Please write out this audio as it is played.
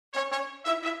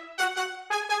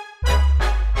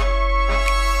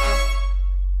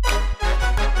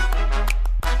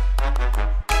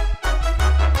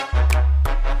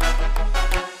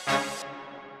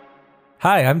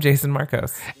Hi, I'm Jason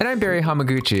Marcos. And I'm Barry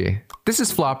Hamaguchi. This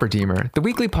is Flop Redeemer, the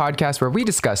weekly podcast where we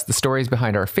discuss the stories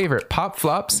behind our favorite pop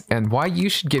flops and why you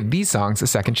should give these songs a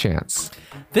second chance.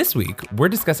 This week, we're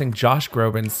discussing Josh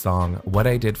Groban's song, What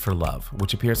I Did for Love,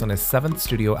 which appears on his 7th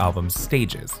studio album,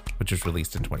 Stages, which was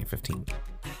released in 2015.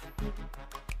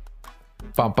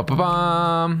 Bum, bum, bum,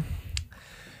 bum.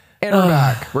 And we're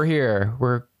back. We're here.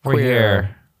 We're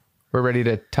queer. We're ready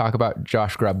to talk about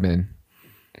Josh Grubman.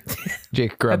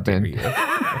 Jake Grubman.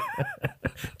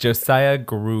 Josiah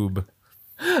Grube.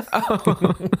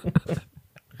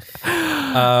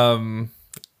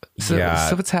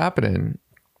 So what's happening?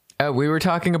 We were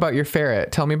talking about your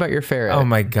ferret. Tell me about your ferret. Oh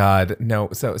my God. No.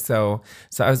 So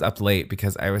I was up late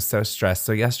because I was so stressed.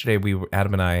 So yesterday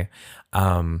Adam and I,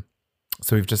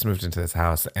 so we've just moved into this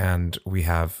house and we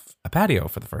have a patio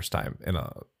for the first time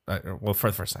for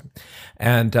the first time.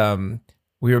 And,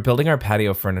 we were building our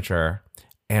patio furniture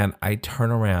and I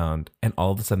turn around and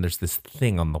all of a sudden there's this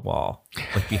thing on the wall,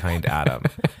 like behind Adam.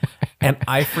 And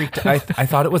I freaked. I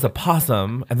thought it was a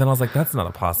possum. And then I was like, that's not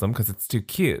a possum because it's too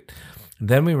cute.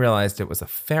 Then we realized it was a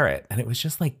ferret and it was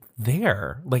just like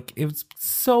there. Like it was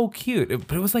so cute.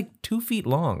 But it was like 2 feet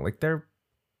long. Like they're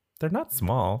not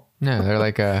small. No,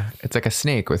 they're it's like a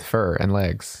snake with fur and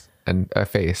legs and a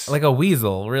face. Like a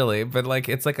weasel, really. But like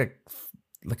it's like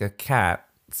a cat.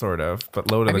 Sort of,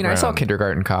 but low to the ground. I saw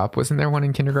Kindergarten Cop. Wasn't there one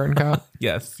in Kindergarten Cop?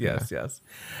 Yes.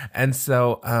 And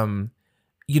so,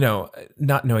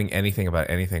 not knowing anything about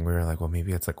anything, we were like, well,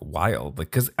 maybe it's like wild.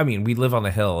 Like, because, we live on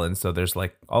a hill. And so there's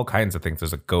like all kinds of things.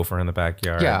 There's a gopher in the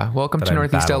backyard. Yeah. Welcome to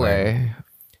Northeast LA.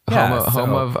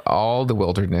 Home of all the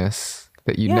wilderness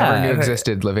that you never knew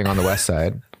existed living on the west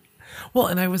side. Well,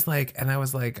 and I was like,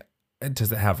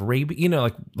 does it have rabies?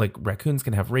 Like raccoons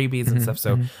can have rabies and stuff.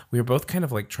 So we were both kind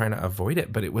of like trying to avoid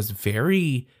it, but it was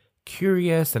very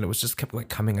curious and it was just kept like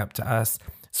coming up to us.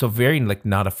 So very like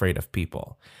not afraid of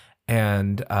people.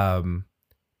 And,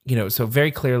 so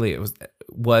very clearly it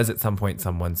was at some point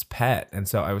someone's pet. And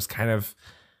so I was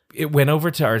it went over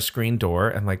to our screen door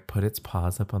and like put its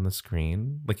paws up on the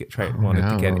screen. Like it wanted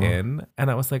to get in.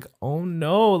 And I was like, oh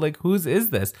no, like whose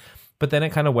is this? But then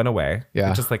it kind of went away.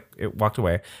 Yeah. It walked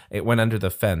away. It went under the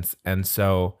fence. And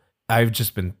so I've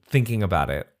just been thinking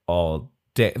about it all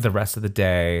day, the rest of the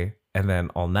day, and then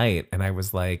all night. And I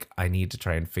was like, I need to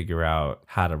try and figure out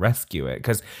how to rescue it.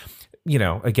 Because,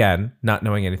 again, not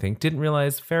knowing anything, didn't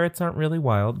realize ferrets aren't really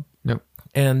wild. Nope.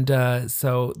 And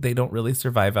so they don't really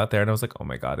survive out there. And I was like, oh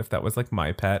my God, if that was like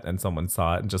my pet and someone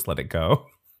saw it and just let it go,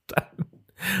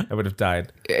 I would have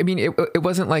died. It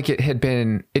wasn't like it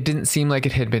didn't seem like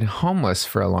it had been homeless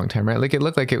for a long time, right? Like it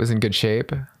looked like it was in good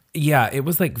shape. Yeah, it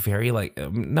was like very like,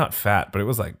 not fat, but it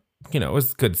was like, it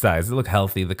was good size. It looked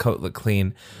healthy. The coat looked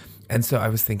clean. And so I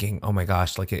was thinking, oh my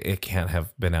gosh, like it can't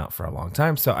have been out for a long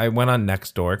time. So I went on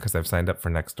Nextdoor because I've signed up for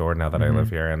Nextdoor now that I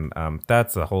live here. And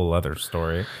that's a whole other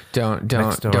story. Don't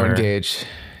engage.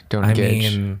 Don't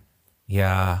engage.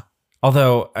 Yeah.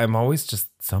 Although I'm always just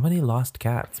so many lost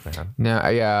cats, man. No,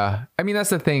 yeah.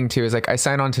 That's the thing too, is like I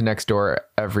sign on to Nextdoor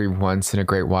every once in a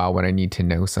great while when I need to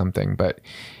know something. But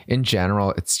in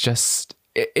general, it's just,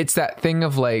 it's that thing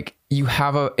of like,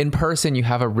 in person, you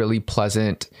have a really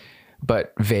pleasant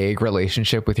but vague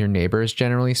relationship with your neighbors,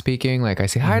 generally speaking. Like I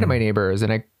say hi to my neighbors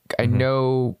and I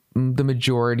know the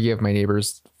majority of my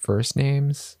neighbors' first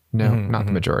names. No, not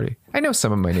the majority. I know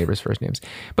some of my neighbors' first names,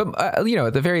 but at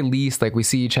the very least, like we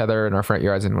see each other in our front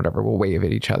yards and whatever, we'll wave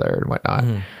at each other and whatnot.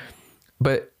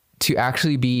 But to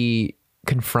actually be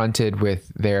confronted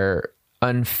with their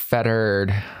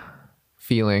unfettered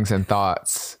feelings and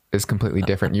thoughts is completely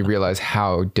different. You realize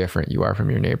how different you are from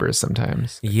your neighbors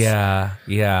sometimes. Yeah.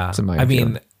 It's a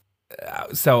minefield.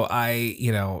 So I,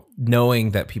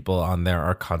 knowing that people on there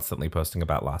are constantly posting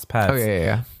about lost pets. Oh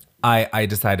yeah. I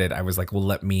decided, I was like, well,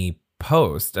 let me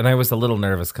post. And I was a little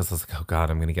nervous because I was like, oh God,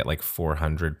 I'm going to get like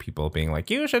 400 people being like,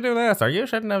 you should do this, or you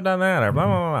shouldn't have done that, or blah,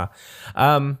 blah,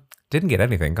 blah. Didn't get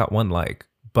anything, got one like.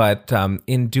 But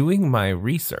in doing my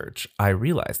research, I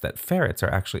realized that ferrets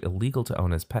are actually illegal to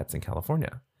own as pets in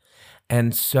California.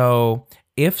 And so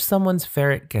if someone's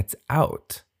ferret gets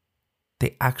out,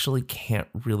 they actually can't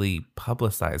really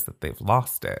publicize that they've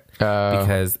lost it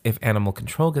because if animal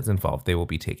control gets involved, they will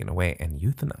be taken away and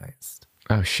euthanized.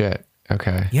 Oh shit.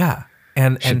 Okay. Yeah.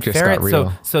 And ferrets.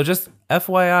 So just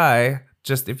FYI,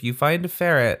 just if you find a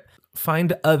ferret,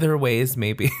 find other ways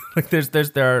maybe. Like there's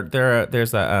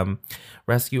a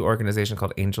rescue organization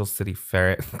called Angel City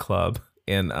Ferret Club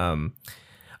in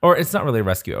or it's not really a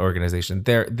rescue organization.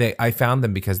 I found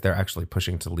them because they're actually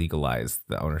pushing to legalize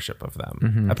the ownership of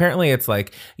them. Apparently it's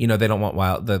like, they don't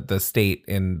want the state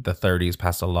in the 30s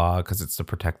passed a law because it's to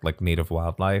protect like native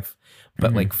wildlife.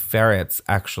 But like ferrets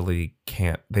actually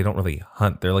they don't really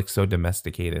hunt. They're like so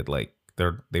domesticated, like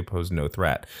they pose no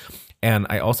threat. And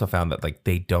I also found that like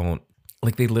they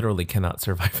literally cannot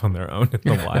survive on their own in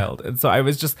the wild. And so I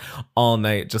was just all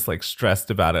night just like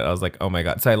stressed about it. I was like, oh my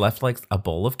God. So I left like a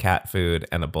bowl of cat food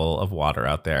and a bowl of water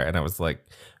out there. And I was like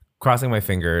crossing my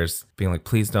fingers, being like,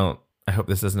 please don't, I hope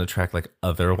this doesn't attract like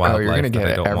other wildlife. Oh, you're going to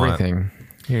get everything.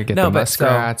 You're going to get the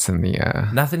muskrats and the...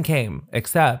 Nothing came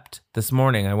except this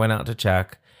morning I went out to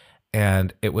check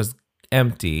and it was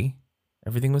empty.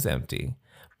 Everything was empty.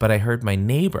 But I heard my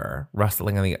neighbor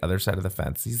rustling on the other side of the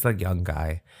fence. He's a young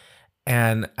guy.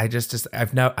 And I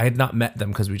I had not met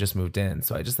them because we just moved in.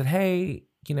 So I just said, hey,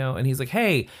 and he's like,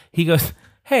 hey, he goes,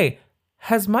 hey,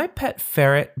 has my pet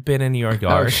ferret been in your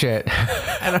yard? Oh, shit.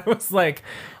 And I was like,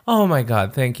 oh my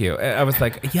God, thank you. And I was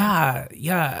like, yeah.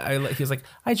 He was like,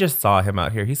 I just saw him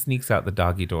out here. He sneaks out the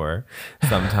doggy door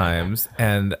sometimes.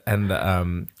 and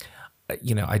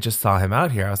I just saw him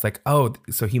out here. I was like, oh,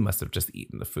 so he must have just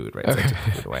eaten the food, right? So I took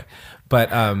the food away.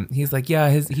 But he's like, yeah,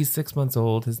 he's 6 months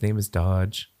old. His name is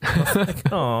Dodge. I was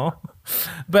like, oh.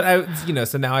 But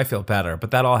so now I feel better.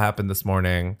 But that all happened this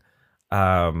morning. So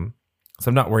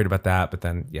I'm not worried about that. But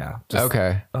then, yeah.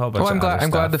 Okay. Well, I'm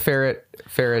glad the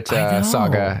ferret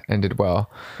saga ended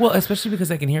well. Well, especially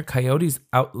because I can hear coyotes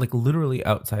out, like literally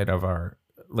outside of our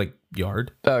like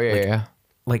yard. Oh yeah, yeah.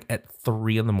 Like at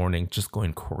 3 a.m, just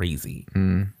going crazy.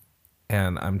 And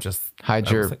I'm just hide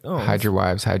your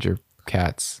wives, hide your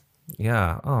cats.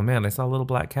 Yeah. Oh man, I saw a little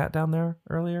black cat down there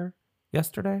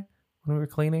yesterday when we were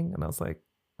cleaning, and I was like,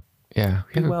 yeah,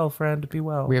 be well, friend, be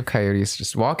well. We have coyotes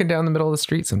just walking down the middle of the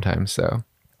street sometimes, so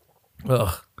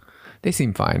ugh. They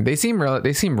seem fine. They seem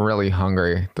really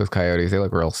hungry, those coyotes. They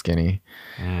look real skinny.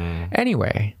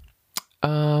 Anyway,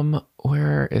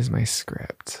 where is my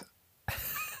script?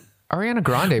 Ariana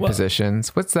Grande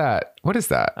positions. What's that? What is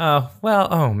that?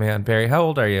 Oh man, Barry, how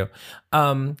old are you?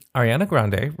 Ariana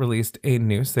Grande released a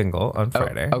new single on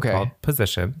Friday called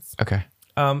Positions. Okay.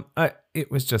 It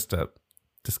was just a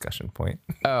discussion point.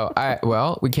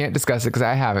 We can't discuss it because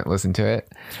I haven't listened to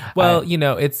it. Well,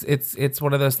 it's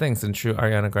one of those things in true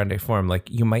Ariana Grande form.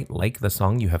 Like you might like the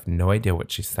song, you have no idea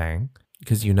what she's saying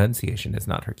because enunciation is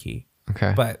not her key.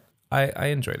 Okay. But I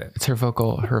enjoyed it. It's her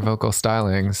vocal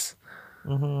stylings.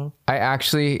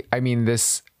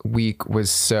 This week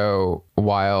was so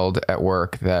wild at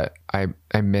work that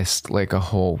I missed like a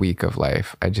whole week of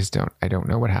life. I don't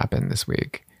know what happened this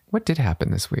week. What did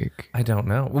happen this week? I don't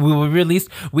know. We released,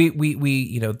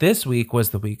 this week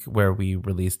was the week where we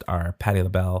released our Patti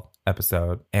LaBelle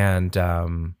episode, and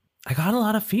I got a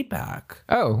lot of feedback.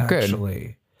 Oh, good.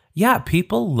 Actually. Yeah,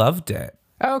 people loved it.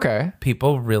 Oh, okay.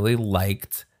 People really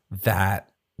liked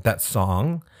that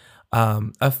song.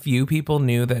 A few people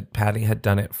knew that Patti had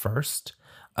done it first.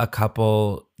 A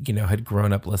couple, had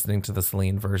grown up listening to the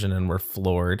Celine version and were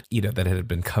floored, that it had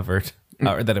been covered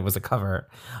or that it was a cover.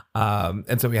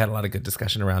 And so we had a lot of good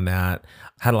discussion around that.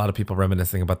 Had a lot of people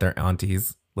reminiscing about their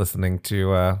aunties listening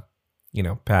to,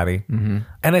 Patti. And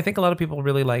I think a lot of people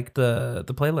really liked the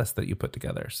playlist that you put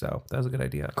together. So that was a good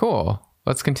idea. Cool.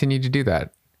 Let's continue to do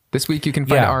that. This week you can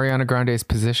find Ariana Grande's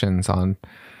positions on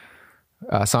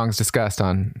songs discussed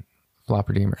on Flop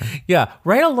Redeemer. Yeah,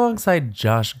 right alongside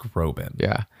Josh Groban.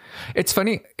 Yeah. It's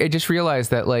funny. I just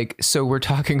realized that so we're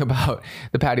talking about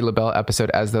the Patti LaBelle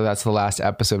episode as though that's the last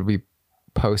episode we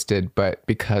posted, but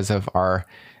because of our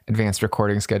advanced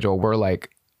recording schedule,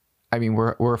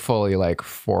 we're fully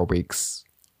 4 weeks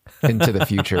into the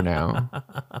future now.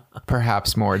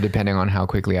 Perhaps more, depending on how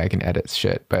quickly I can edit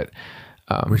shit. But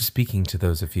we're speaking to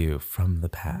those of you from the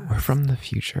past. We're from the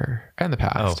future and the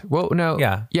past. Oh. Well, no.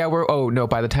 Yeah. Yeah.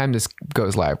 By the time this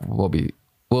goes live, we'll be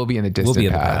in the distant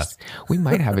past. We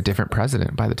might have a different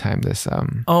president by the time this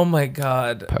oh my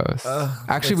God post.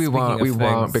 Actually, we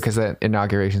won't because the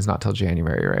inauguration's not till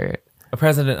January, right? A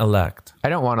president elect. I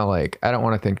don't want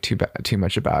to think too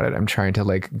much about it. I'm trying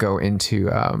to go into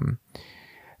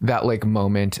that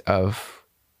moment of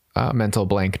mental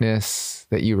blankness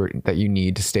that you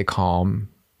need to stay calm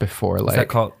before Is that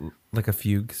called a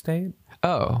fugue state?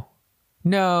 Oh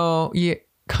no, yeah,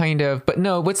 kind of, but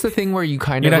no. What's the thing where you're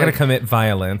not going to commit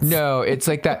violence? No, it's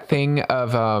like that thing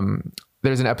of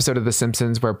there's an episode of The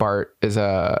Simpsons where Bart is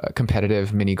a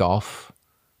competitive mini golf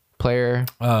player,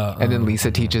 and then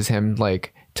Lisa teaches him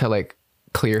to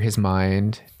clear his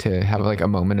mind, to have like a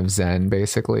moment of zen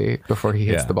basically before he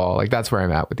hits the ball. Like that's where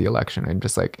I'm at with the election. I'm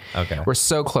just like, okay, we're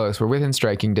so close. We're within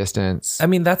striking distance. I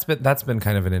mean, that's been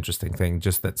kind of an interesting thing,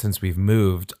 just that since we've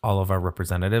moved, all of our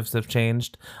representatives have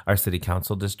changed. Our city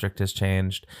council district has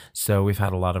changed. So we've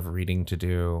had a lot of reading to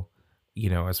do, you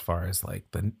know, as far as like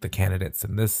the candidates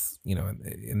in this, you know,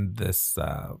 in this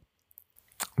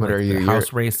What like are you?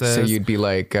 house races. So you'd be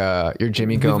like, you're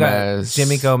Jimmy We've got Gomez.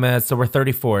 Jimmy Gomez. So we're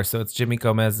 34. So it's Jimmy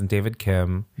Gomez and David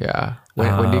Kim. Yeah.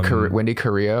 Wendy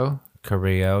Carrillo.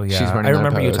 Carrillo. Yeah. She's running I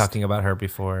remember you unopposed. talking about her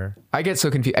before. I get so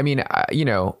confused. I mean, you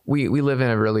know, we live in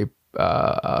a really,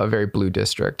 a very blue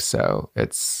district. So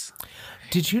it's.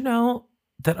 Did you know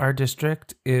that our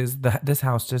district is this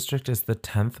house district is the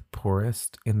 10th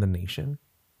poorest in the nation?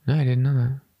 No, I didn't know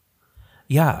that.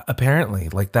 Yeah, apparently.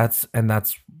 Like that's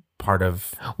part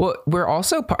of. Well, we're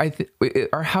also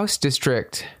our house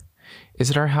district.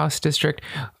 Is it our house district?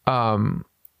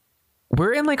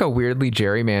 We're in like a weirdly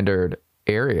gerrymandered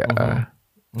area.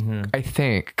 Mm-hmm. I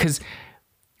think because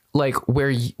like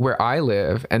where I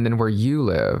live and then where you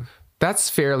live, that's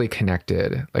fairly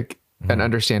connected, like an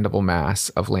understandable mass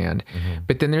of land.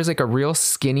 But then there's like a real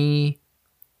skinny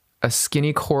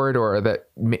corridor that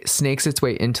snakes its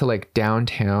way into like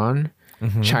downtown.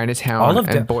 Chinatown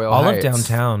and Boyle Heights.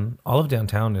 All of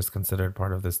downtown is considered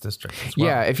part of this district as well.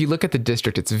 Yeah, if you look at the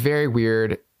district, it's very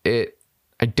weird. I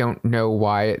don't know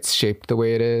why it's shaped the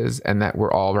way it is, and that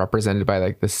we're all represented by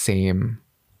like the same.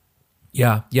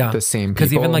 Yeah. The same people.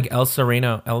 Because even like El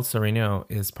Sereno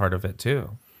is part of it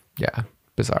too. Yeah,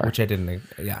 bizarre. Which I didn't.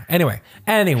 Yeah. Anyway.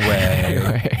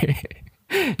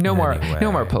 No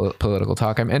more political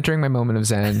talk. I'm entering my moment of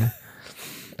zen.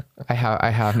 I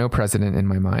have no president in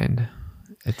my mind.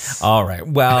 It's all right.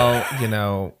 Well, you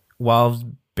know, while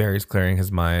Barry's clearing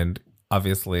his mind,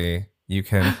 obviously you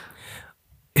can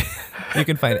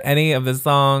find any of the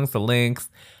songs, the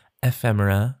links,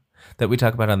 ephemera that we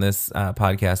talk about on this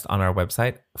podcast on our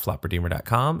website,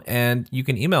 flopredeemer.com. And you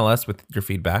can email us with your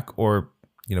feedback, or,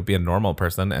 you know, be a normal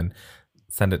person and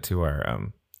send it to our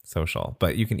social.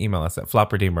 But you can email us at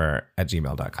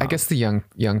flopredeemer@gmail.com. I guess the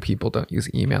young people don't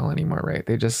use email anymore, right?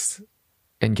 They just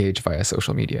engage via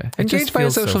social media.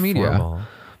 Formal.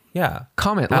 Yeah.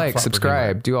 Comment, like,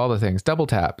 subscribe, do all the things. Double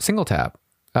tap, single tap,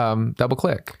 double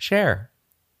click, share,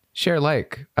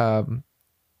 like. What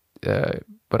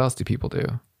else do people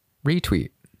do?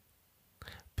 Retweet.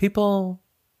 People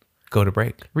go to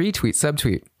break. Retweet,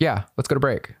 subtweet. Yeah, let's go to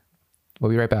break.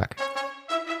 We'll be right back.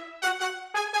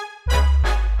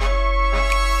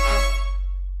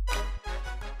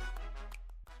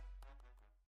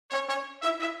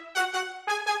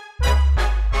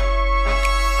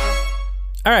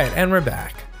 All right, and we're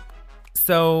back.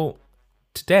 So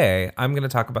today I'm going to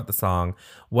talk about the song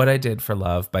What I Did for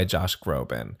Love by Josh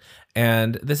Groban.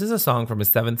 And this is a song from his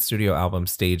 7th studio album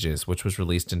Stages, which was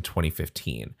released in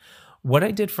 2015. What I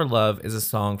Did for Love is a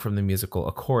song from the musical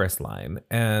A Chorus Line,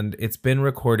 and it's been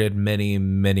recorded many,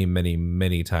 many, many,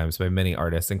 many times by many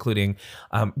artists, including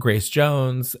Grace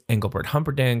Jones, Engelbert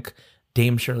Humperdinck,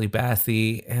 Dame Shirley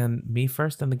Bassey, and Me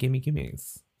First and the Gimme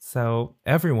Gimmes. So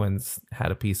everyone's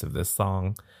had a piece of this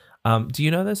song. Do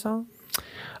you know this song?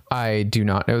 I do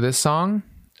not know this song.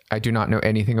 I do not know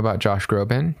anything about Josh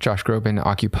Groban. Josh Groban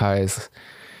occupies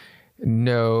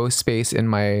no space in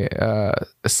my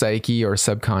psyche or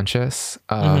subconscious.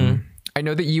 I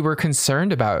know that you were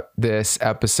concerned about this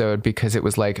episode because it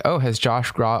was like, oh, has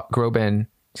Josh Groban,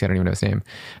 see, I don't even know his name,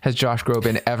 has Josh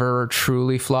Groban ever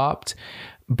truly flopped?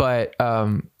 But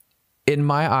in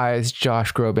my eyes,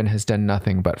 Josh Groban has done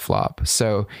nothing but flop.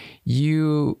 So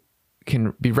you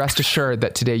can be rest assured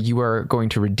that today you are going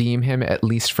to redeem him, at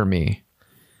least for me.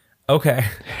 Okay.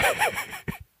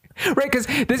 Right, because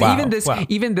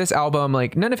even this album,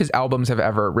 like none of his albums have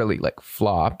ever really like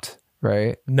flopped,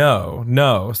 right?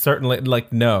 No, certainly,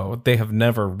 like no, they have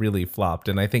never really flopped,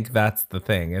 and I think that's the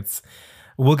thing.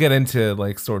 We'll get into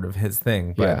like sort of his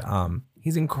thing, but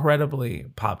he's incredibly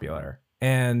popular.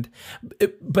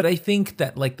 But I think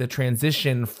that like the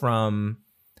transition from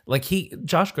like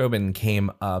Josh Groban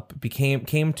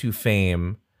came to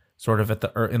fame sort of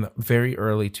in the very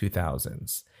early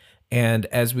 2000s. And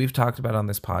as we've talked about on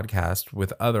this podcast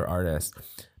with other artists,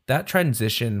 that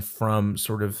transition from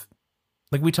sort of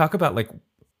like we talk about like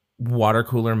water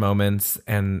cooler moments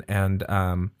and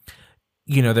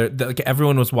you know, like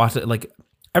everyone was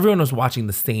watching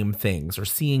the same things or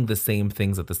seeing the same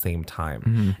things at the same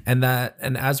time. And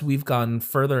as we've gone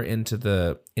further into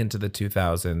the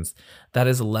 2000s, that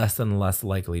is less and less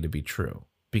likely to be true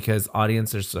because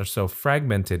audiences are so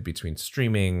fragmented between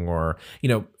streaming or, you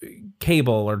know,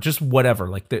 cable or just whatever.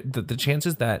 Like the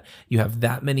chances that you have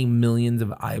that many millions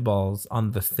of eyeballs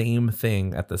on the same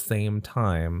thing at the same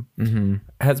time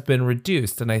has been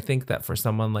reduced. And I think that for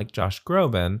someone like Josh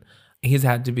Groban, he's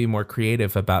had to be more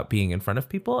creative about being in front of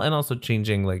people and also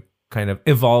changing, like kind of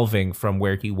evolving from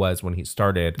where he was when he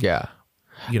started. Yeah.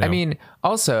 You know? I mean,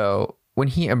 also when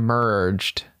he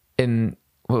emerged in,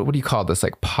 what do you call this?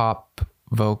 Like pop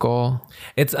vocal?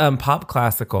 It's pop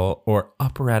classical or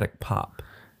operatic pop.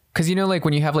 Because, you know, like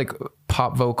when you have like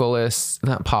pop vocalists,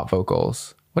 not pop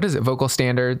vocals, what is it? Vocal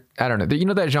standard? I don't know. You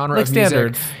know that genre Like of music?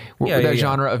 standards. Yeah,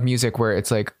 genre of music where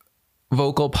it's like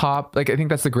vocal pop. Like I think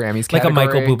that's the Grammys category.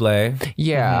 Like a Michael Bublé.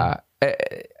 Yeah.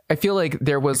 I feel like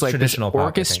there was like this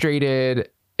orchestrated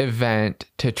event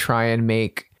to try and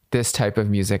make this type of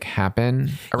music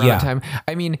happen around that time.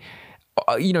 I mean,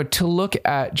 you know, to look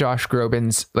at Josh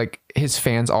Groban's, like his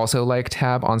fans also like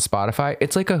tab on Spotify,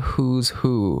 it's like a who's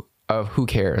who of who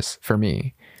cares for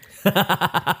me.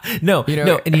 No,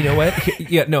 and you know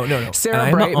what? Yeah, no. Sarah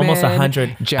I'm Brightman, almost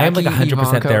 100. Jackie, I'm like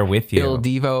 100% there with you. Il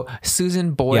Divo,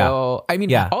 Susan Boyle. Yeah. I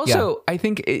mean, I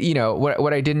think, you know,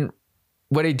 what I didn't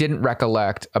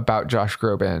recollect about Josh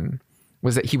Groban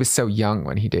was that he was so young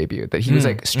when he debuted, that he was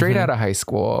like straight out of high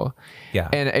school. Yeah.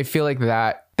 And I feel like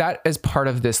that is part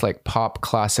of this like pop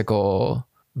classical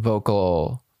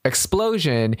vocal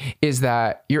explosion, is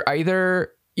that you're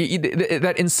either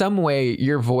that in some way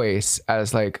your voice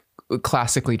as like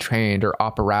classically trained or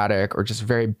operatic or just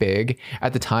very big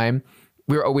at the time,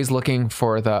 we were always looking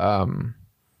for the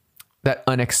that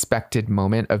unexpected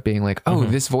moment of being like, oh,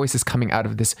 this voice is coming out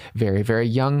of this very, very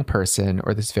young person,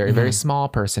 or this very, very small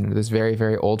person, or this very,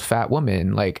 very old fat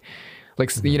woman. Like,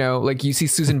 you know, like you see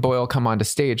Susan Boyle come onto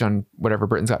stage on whatever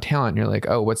Britain's Got Talent, and you're like,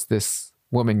 oh, what's this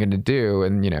woman going to do?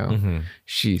 And, you know,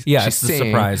 she's singing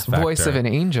surprise factor. Voice of an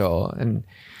Angel. And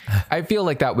I feel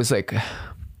like that was like,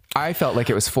 I felt like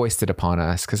it was foisted upon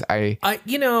us, because I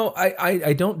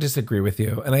don't disagree with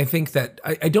you. And I think that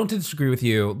I don't disagree with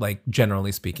you, like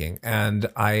generally speaking. And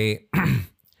I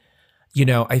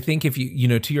think if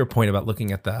you to your point about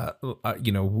looking at the,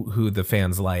 who the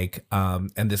fans like,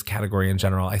 and this category in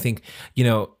general, I think,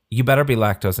 you better be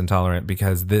lactose intolerant,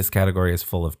 because this category is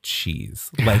full of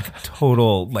cheese, like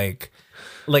total, like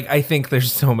I think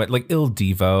there's so much, like Il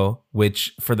Divo,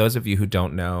 which for those of you who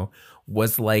don't know,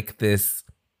 was like this,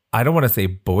 I don't want to say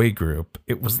boy group.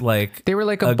 It was like they were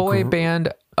like a boy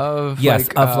band of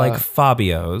like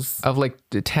Fabios, of like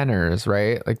the tenors,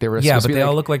 right? Like they were but they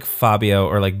all look like Fabio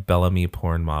or like Bellamy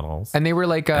porn models, and they were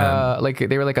like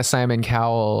they were like a Simon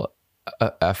Cowell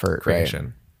effort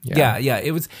creation. Right? Yeah.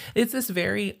 It's this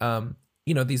very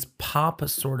these pop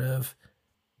sort of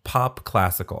pop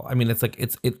classical. I mean, it's like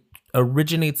it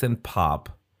originates in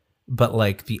pop, but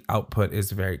like the output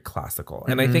is very classical.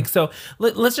 And I think so.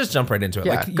 Let's just jump right into it.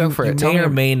 Yeah, like go for it. You may or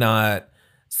may not.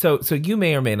 So you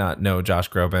may or may not know Josh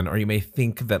Groban, or you may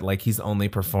think that like he's only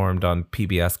performed on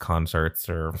PBS concerts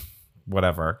or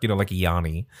whatever, like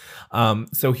Yanni.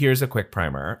 So here's a quick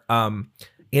primer.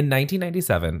 In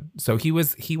 1997, so he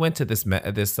went to this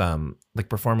like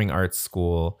performing arts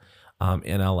school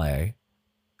in LA.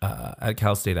 At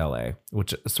Cal State LA,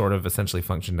 which sort of essentially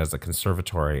functioned as a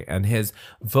conservatory. And his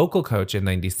vocal coach in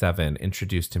 97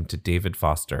 introduced him to David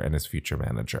Foster and his future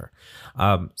manager.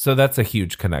 So that's a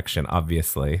huge connection,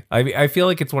 obviously. I feel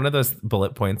like it's one of those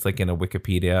bullet points like in a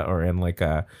Wikipedia or in like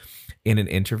in an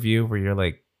interview where you're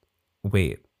like,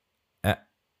 wait,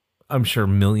 I'm sure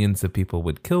millions of people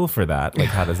would kill for that. Like,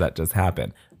 how does that just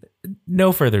happen?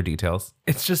 No further details.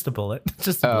 It's just a bullet. It's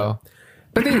just a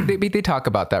bullet. But they talk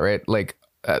about that, right? Like,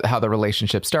 how the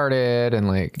relationship started and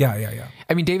like yeah.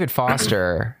 I mean, David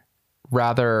Foster,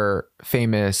 rather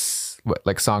famous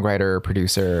like songwriter,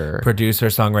 producer,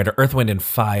 songwriter, Earth, Wind and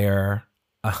Fire.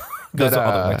 Goes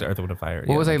all the way to Earth, Wind and Fire.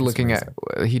 What was I looking at?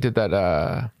 He did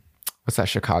that. What's that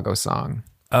Chicago song?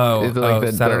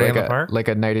 Saturday in the Park, like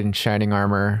a knight in shining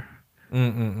armor.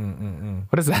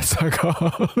 What is that song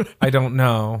called? I don't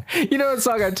know. You know what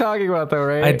song I'm talking about, though,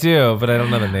 right? I do, but I don't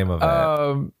know the name of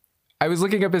it. I was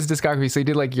looking up his discography. So he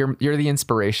did like You're the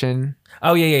Inspiration.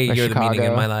 Oh yeah. You're Chicago. The meaning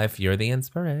of my life. You're the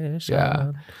inspiration.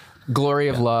 Yeah. Glory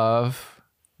of Love.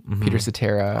 Peter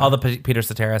Cetera. All the Peter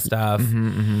Cetera stuff.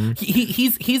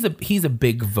 He's a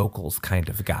big vocals kind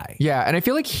of guy. Yeah, and I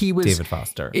feel like he was David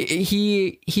Foster.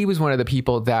 He was one of the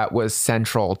people that was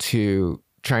central to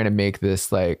trying to make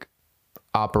this like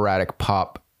operatic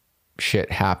pop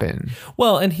shit happen.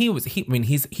 Well, and he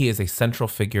is a central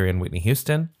figure in Whitney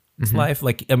Houston's life.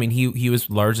 Like, I mean, he was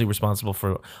largely responsible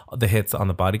for the hits on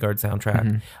the Bodyguard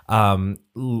soundtrack.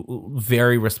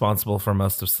 Very responsible for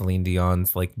most of Celine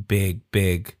Dion's like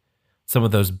big, some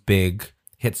of those big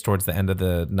hits towards the end of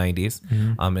the 90s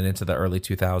and into the early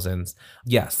 2000s.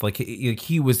 Yes, like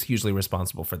he was hugely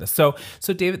responsible for this. So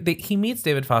he meets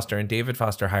David Foster, and David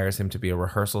Foster hires him to be a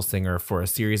rehearsal singer for a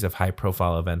series of high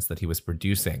profile events that he was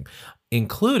producing,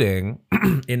 including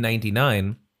in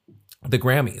 99 the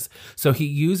Grammys. So he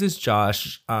uses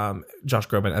Josh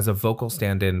Groban as a vocal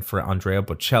stand-in for Andrea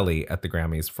Bocelli at the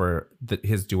Grammys for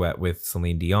his duet with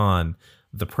Celine Dion,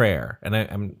 "The Prayer." And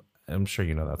I'm sure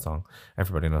you know that song.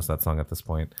 Everybody knows that song at this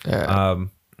point.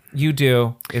 You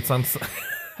do. It's on.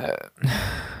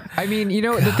 I mean, you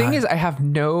know, the thing is, I have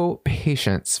no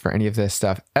patience for any of this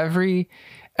stuff. Every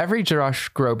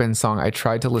Josh Groban song I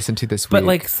tried to listen to this week, but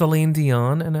like Celine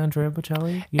Dion and Andrea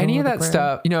Bocelli, any of that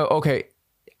stuff, you know, okay.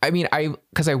 I mean,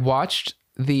 because I watched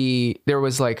there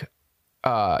was like,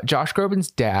 Josh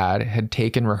Groban's dad had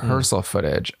taken rehearsal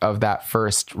footage of that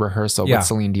first rehearsal with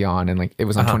Celine Dion, and like it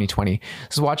was on 2020.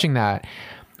 So watching that,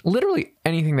 literally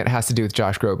anything that has to do with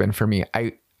Josh Groban for me,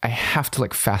 I have to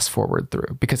like fast forward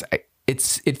through because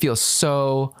it feels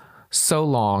so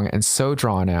long and so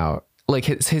drawn out. Like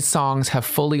his songs have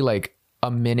fully like a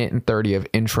minute and 30 of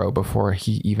intro before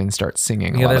he even starts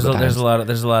singing. Yeah, there's a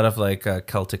lot of like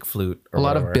Celtic flute, or a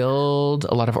lot of build,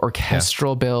 a lot of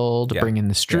orchestral build. Bring in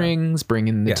the strings, bring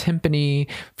in the timpani.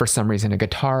 For some reason, a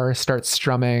guitar starts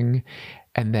strumming,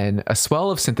 and then a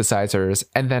swell of synthesizers,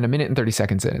 and then a minute and 30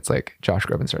 seconds in, it's like Josh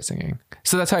Groban starts singing.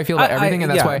 So that's how I feel about everything,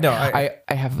 and that's why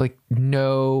I have like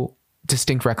no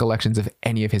distinct recollections of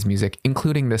any of his music,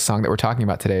 including this song that we're talking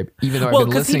about today, even though I've been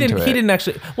listening to it. He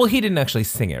didn't actually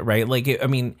sing it, right? Like,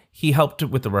 he helped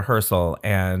with the rehearsal,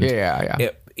 and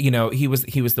he was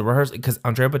the rehearsal, because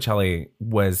Andrea Bocelli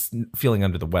was feeling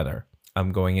under the weather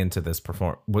going into the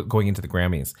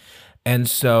Grammys. And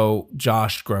so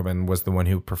Josh Groban was the one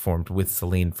who performed with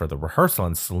Celine for the rehearsal,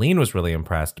 and Celine was really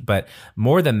impressed. But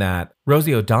more than that,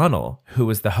 Rosie O'Donnell, who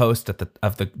was the host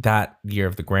that year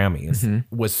of the Grammys,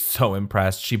 was so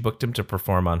impressed. She booked him to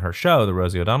perform on her show, the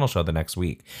Rosie O'Donnell Show, the next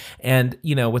week. And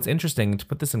you know what's interesting, to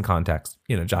put this in context,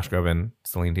 you know, Josh Groban,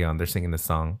 Celine Dion, they're singing this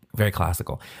song, very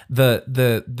classical.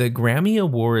 The Grammy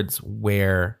Awards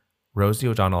where Rosie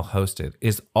O'Donnell hosted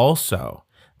is also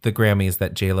the Grammys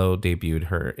that J-Lo debuted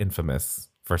her infamous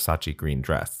Versace green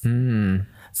dress.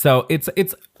 So it's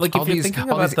like, if you're thinking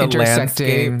about the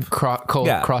landscape,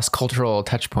 cross-cultural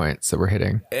touch points that we're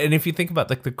hitting. And if you think about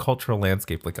like the cultural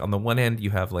landscape, like on the one hand, you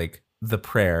have like The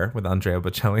Prayer with Andrea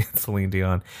Bocelli and Celine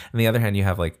Dion. On the other hand, you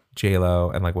have like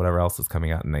J-Lo and like whatever else is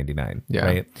coming out in 99. Yeah.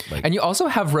 Right. Like, and you also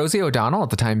have Rosie O'Donnell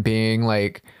at the time being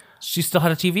like, she still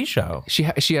had a TV show. She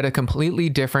had a completely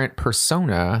different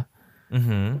persona.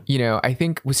 You know, I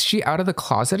think, was she out of the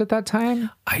closet at that time?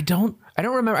 I don't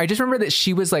remember. I just remember that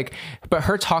she was like, but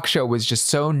her talk show was just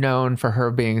so known for her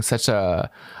being such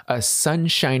a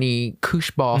sunshiny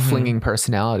kooshball flinging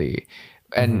personality,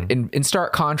 and in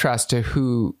stark contrast to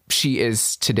who she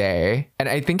is today. And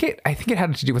I think it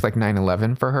had to do with like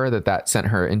 9/11 for her, that sent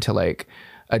her into like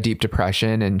a deep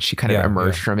depression, and she kind of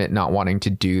emerged from it not wanting to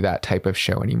do that type of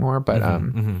show anymore. But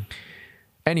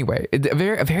anyway,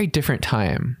 a very different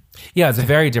time. Yeah, it's a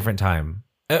very different time.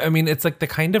 I mean, it's like the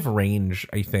kind of range,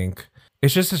 I think,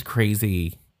 it's just a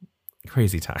crazy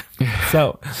time.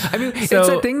 So, I mean, it's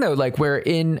a thing though, like where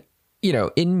in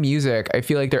music, I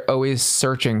feel like they're always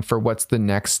searching for what's the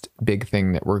next big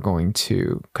thing that we're going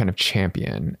to kind of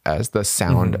champion as the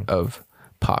sound of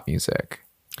pop music.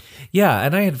 Yeah,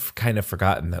 and I had kind of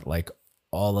forgotten that like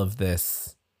all of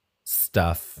this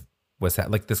stuff was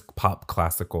like this pop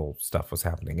classical stuff was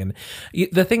happening. And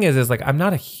the thing is like, I'm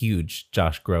not a huge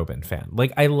Josh Groban fan.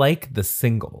 Like, I like the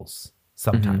singles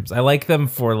sometimes. I like them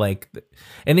for like,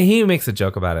 and he makes a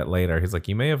joke about it later. He's like,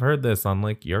 you may have heard this on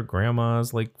like your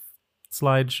grandma's like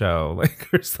slideshow, like,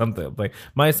 or something. Like,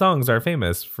 my songs are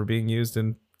famous for being used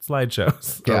in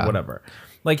slideshows or whatever.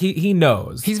 Like, he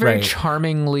knows. He's very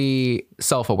charmingly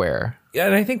self-aware. Yeah,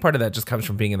 and I think part of that just comes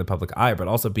from being in the public eye, but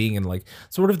also being in like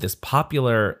sort of this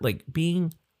popular, like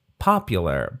being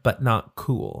popular but not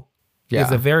cool is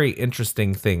a very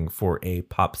interesting thing for a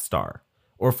pop star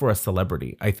or for a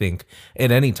celebrity, I think,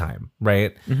 at any time,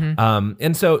 right?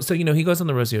 And so you know, he goes on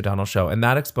the Rosie O'Donnell Show, and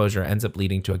that exposure ends up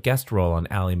leading to a guest role on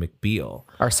Ally McBeal.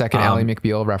 Our second Ally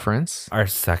McBeal reference.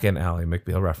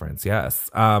 Yes.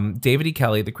 David E.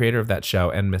 Kelley, the creator of that show,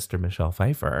 and Mr. Michelle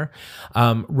Pfeiffer,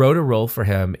 wrote a role for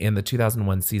him in the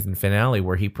 2001 season finale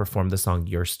where he performed the song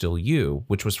You're Still You,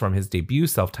 which was from his debut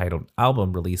self-titled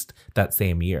album released that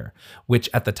same year,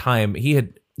 which at the time he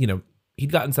had, you know,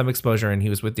 he'd gotten some exposure, and he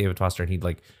was with David Foster, and he'd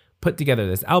like put together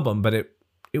this album, but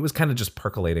it was kind of just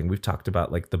percolating. We've talked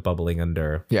about like the bubbling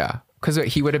under. Yeah. Because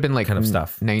he would have been like kind of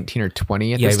stuff. 19 or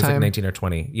 20 at this time. Yeah, he was like 19 or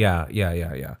 20.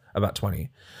 Yeah. About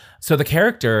 20. So the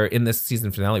character in this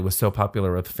season finale was so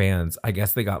popular with fans. I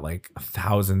guess they got like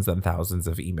thousands and thousands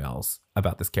of emails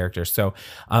about this character. So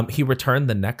he returned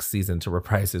the next season to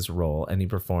reprise his role, and he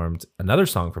performed another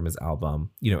song from his album,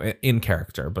 in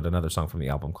character, but another song from the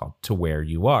album called To Where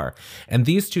You Are. And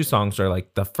these two songs are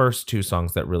like the first two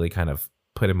songs that really kind of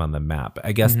put him on the map,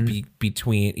 I guess,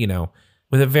 between,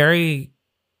 with a very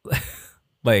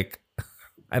like,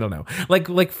 I don't know,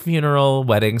 like funeral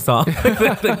wedding song,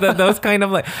 those kind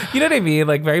of like, you know what I mean?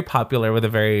 Like very popular with a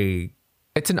very.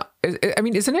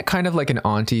 Isn't it kind of like an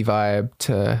auntie vibe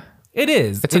to? It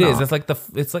is.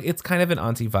 It's kind of an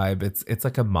auntie vibe. It's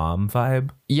like a mom vibe.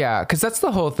 Yeah, because that's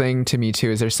the whole thing to me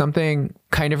too. Is there's something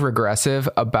kind of regressive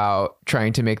about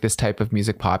trying to make this type of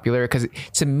music popular? Because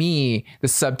to me, the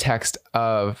subtext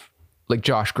of like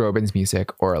Josh Groban's music,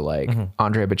 or like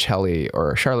Andrea Bocelli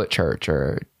or Charlotte Church,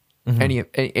 or any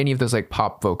of those like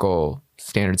pop vocal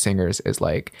standard singers, is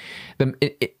like the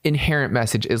inherent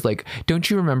message is like, don't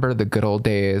you remember the good old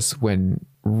days when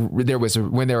there was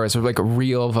like a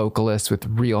real vocalist with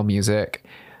real music?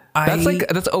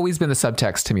 That's always been the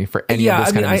subtext to me for any of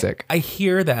this kind of music. I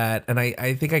hear that, and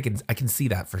I think I can see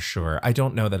that for sure. I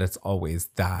don't know that it's always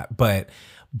that, but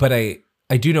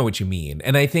I do know what you mean.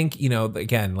 And I think,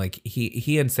 again, like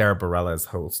he and Sarah Bareilles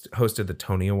hosted the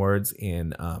Tony Awards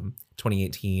in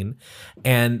 2018.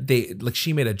 And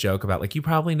she made a joke about like, you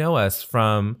probably know us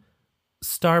from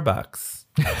Starbucks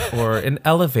or an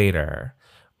elevator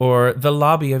or the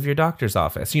lobby of your doctor's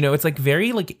office. It's like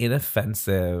very like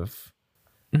inoffensive.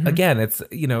 Again, it's,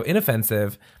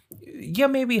 inoffensive. Yeah,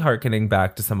 maybe hearkening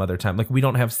back to some other time. Like we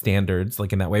don't have standards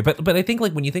like in that way. But I think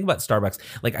like when you think about Starbucks,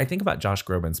 like I think about Josh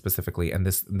Groban specifically, and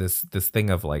this thing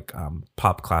of like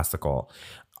pop classical.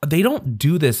 They don't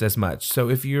do this as much. So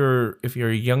if you're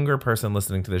a younger person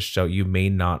listening to this show, you may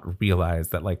not realize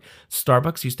that like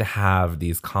Starbucks used to have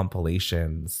these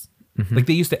compilations. Like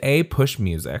they used to push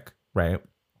music, right,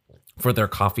 for their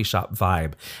coffee shop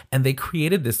vibe. And they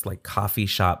created this like coffee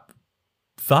shop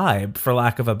vibe, for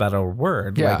lack of a better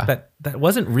word. Yeah. Like that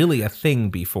wasn't really a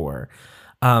thing before.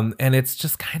 And it's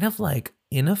just kind of like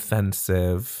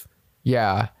inoffensive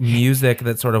music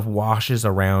that sort of washes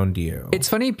around you. It's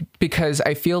funny because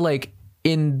I feel like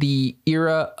in the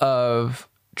era of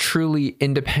truly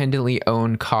independently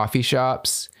owned coffee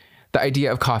shops, the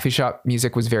idea of coffee shop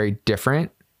music was very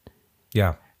different.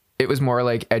 Yeah. It was more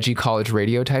like edgy college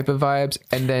radio type of vibes.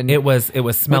 And then it was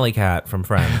Smelly Cat from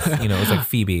Friends. It was like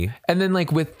Phoebe. And then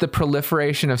like with the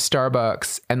proliferation of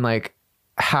Starbucks and like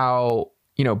how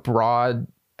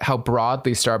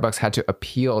broadly Starbucks had to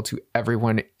appeal to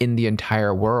everyone in the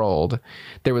entire world,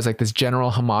 there was like this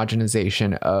general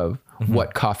homogenization of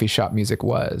what coffee shop music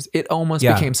was. It almost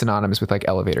became synonymous with like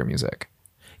elevator music.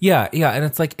 Yeah. And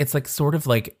it's like sort of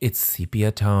like it's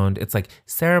sepia toned. It's like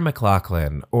Sarah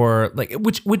McLachlan, or like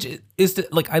which is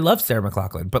like, I love Sarah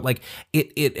McLachlan, but like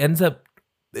it ends up,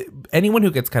 anyone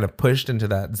who gets kind of pushed into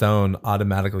that zone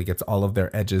automatically gets all of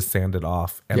their edges sanded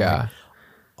off. And like,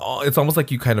 it's almost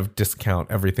like you kind of discount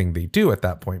everything they do at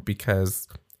that point, because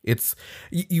it's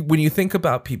when you think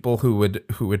about people who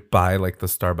would buy like the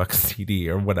Starbucks CD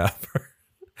or whatever,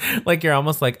 like you're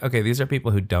almost like, okay, these are people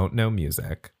who don't know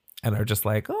music and are just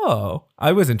like, oh,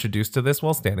 I was introduced to this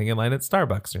while standing in line at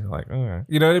Starbucks, and you're like, oh,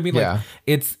 you know what I mean? Like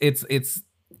it's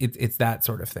that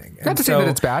sort of thing. Not to say that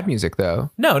it's bad music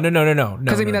though. No.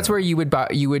 Because I mean, that's where you would buy,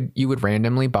 you would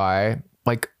randomly buy,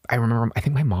 like, I remember, I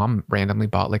think my mom randomly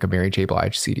bought like a Mary J.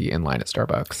 Blige CD in line at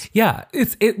Starbucks. Yeah,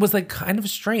 it was like kind of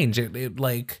strange.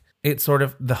 It's sort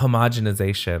of the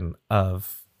homogenization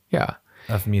of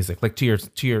music. Like to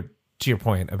your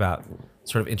point about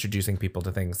sort of introducing people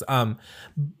to things.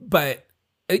 But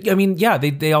I mean, yeah,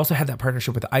 they also had that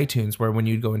partnership with iTunes, where when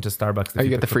you'd go into Starbucks, you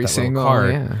get the free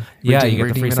single. You get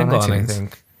the free single, and I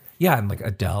think. Yeah, and like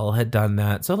Adele had done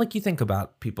that. So like you think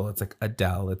about people, it's like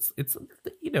Adele, it's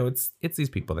these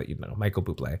people that Michael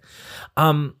Bublé.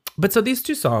 But so these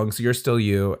two songs, You're Still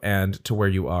You and To Where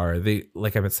You Are, they,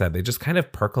 like I said, they just kind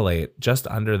of percolate just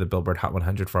under the Billboard Hot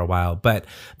 100 for a while. But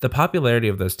the popularity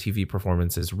of those TV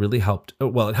performances really helped.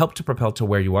 Well, it helped to propel To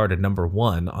Where You Are to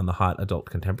 #1 on the Hot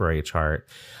Adult Contemporary chart.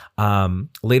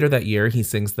 Later that year, he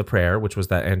sings The Prayer, which was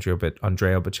that Andrea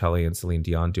Bocelli and Celine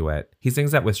Dion duet. He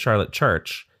sings that with Charlotte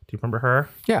Church. Do you remember her?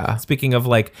 Yeah. Speaking of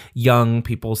like young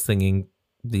people singing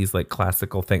these like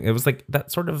classical things, it was like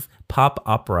that sort of pop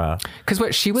opera. Because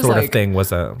what she was sort like, of thing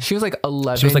was she was like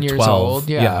 11 she was like years 12. old.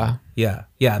 Yeah.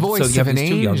 So Voice you have of these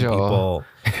an two young angel. people.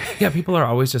 Yeah, people are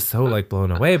always just so like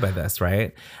blown away by this,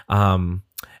 right?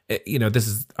 you know, this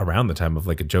is around the time of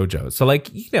like a JoJo. So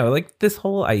like, you know, like this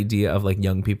whole idea of like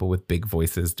young people with big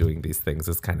voices doing these things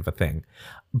is kind of a thing.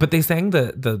 But they sang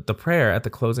the prayer at the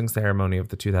closing ceremony of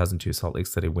the 2002 Salt Lake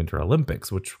City Winter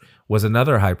Olympics, which was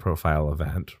another high profile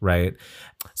event, right?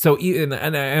 So, and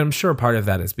I'm sure part of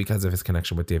that is because of his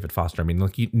connection with David Foster. I mean,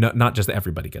 look, not just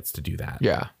everybody gets to do that.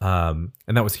 Yeah. And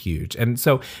that was huge. And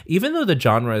so even though the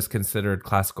genre is considered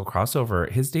classical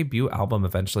crossover, his debut album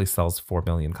eventually sells 4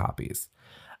 million copies.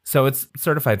 So it's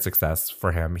certified success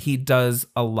for him. He does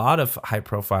a lot of high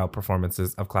profile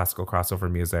performances of classical crossover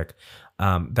music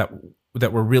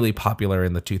that were really popular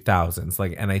in the 2000s.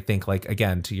 Like, and I think like,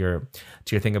 again, to your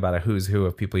thing about a who's who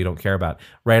of people you don't care about,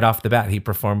 right off the bat, he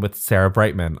performed with Sarah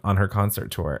Brightman on her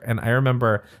concert tour. And I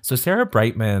remember, so Sarah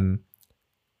Brightman,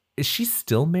 is she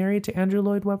still married to Andrew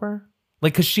Lloyd Webber?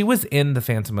 Like, cause she was in the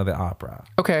Phantom of the Opera.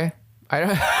 Okay.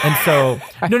 And so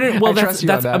no. Well, that's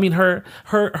that. I mean,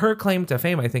 her claim to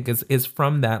fame, I think, is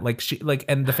from that. Like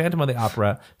and the Phantom of the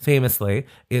Opera famously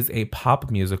is a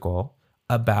pop musical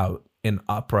about an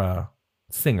opera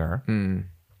singer,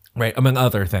 right, among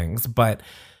other things. But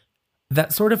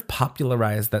that sort of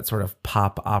popularized that sort of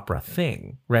pop opera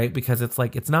thing, right? Because it's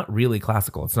like, it's not really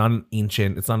classical. It's not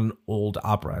it's not an old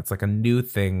opera. It's like a new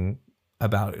thing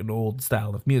about an old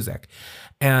style of music.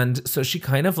 And so she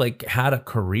kind of like had a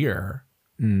career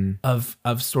of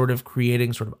sort of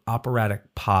creating sort of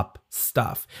operatic pop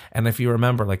stuff. And if you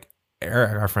remember, like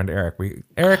Eric, our friend Eric,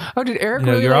 oh, did Eric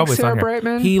really like Sarah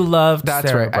Brightman? He loved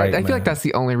Sarah Brightman. I feel like that's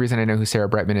the only reason I know who Sarah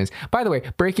Brightman is. By the way,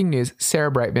 breaking news,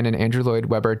 Sarah Brightman and Andrew Lloyd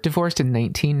Webber divorced in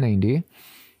 1990.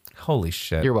 Holy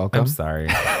shit. You're welcome. I'm sorry.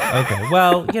 Okay.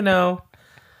 Well, you know.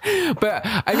 But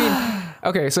I mean,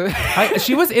 okay, so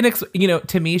she was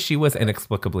to me, she was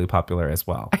inexplicably popular as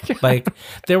well. Like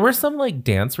there were some like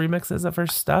dance remixes of her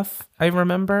stuff, I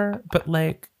remember, but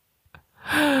like,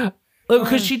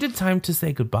 because she did Time to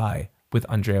Say Goodbye with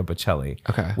Andrea Bocelli,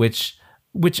 okay, which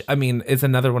I mean is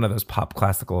another one of those pop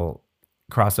classical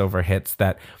crossover hits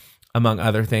that, among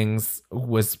other things,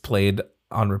 was played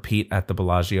on repeat at the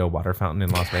Bellagio water fountain in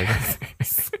Las Vegas.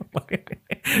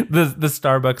 the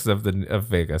Starbucks of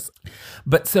Vegas.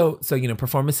 But so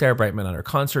performed with Sarah Brightman on her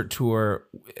concert tour,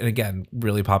 and again,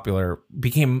 really popular,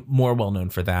 became more well known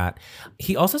for that.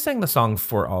 He also sang the song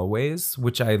For Always,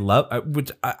 which I love,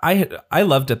 which I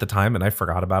loved at the time, and I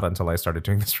forgot about it until I started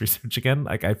doing this research again.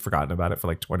 Like I'd forgotten about it for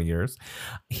like 20 years.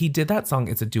 He did that song.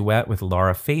 It's a duet with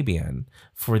Laura Fabian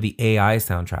for the AI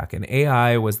soundtrack. And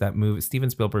AI was that movie, Steven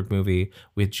Spielberg movie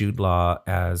with Jude Law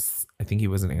as, I think he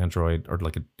was an android or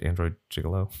like an android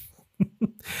gigolo.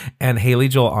 And Haley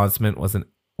Joel Osment was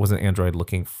an android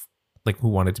looking like who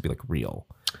wanted to be like real.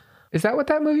 Is that what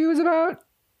that movie was about?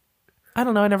 I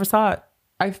don't know. I never saw it.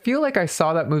 I feel like I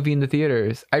saw that movie in the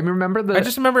theaters. I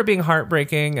just remember it being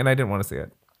heartbreaking and I didn't want to see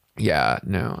it. Yeah,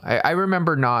 no. I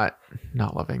remember not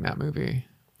loving that movie.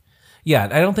 Yeah,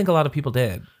 I don't think a lot of people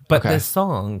did. But okay. This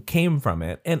song came from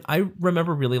it. And I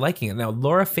remember really liking it. Now,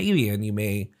 Laura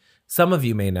Fabian, some of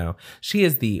you may know, she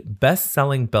is the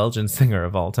best-selling Belgian singer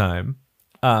of all time.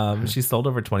 She sold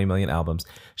over 20 million albums.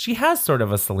 She has sort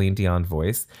of a Celine Dion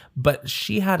voice, but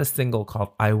she had a single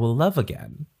called I Will Love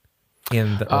Again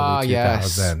in the early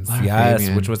 2000s. Yes,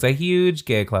 which was a huge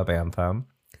gay club anthem.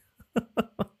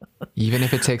 Even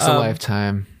if it takes a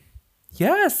lifetime.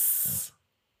 Yes.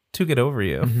 To Get Over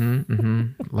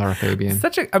You. Laura Fabian.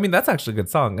 That's actually a good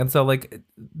song. And so like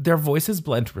their voices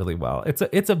blend really well.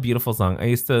 It's a beautiful song.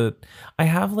 I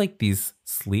have like these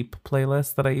sleep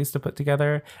playlists that I used to put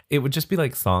together. It would just be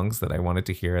like songs that I wanted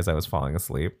to hear as I was falling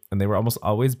asleep. And they were almost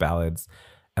always ballads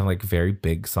and like very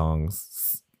big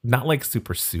songs, not like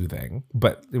super soothing,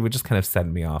 but it would just kind of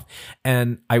send me off.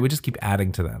 And I would just keep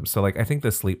adding to them. So like, I think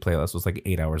the sleep playlist was like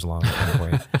 8 hours long at one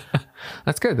point.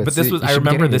 That's good. I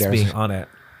remember this being on it.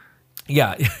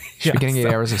 Yeah. You should be getting 8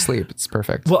 hours of sleep. It's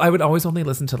perfect. Well, I would always only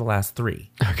listen to the last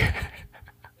 3. Okay.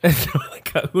 And so, like,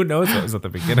 who knows what was at the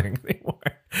beginning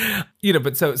anymore?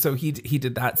 But so he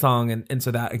did that song. And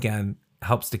so that, again,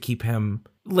 helps to keep him,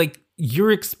 like,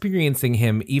 you're experiencing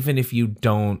him even if you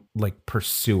don't, like,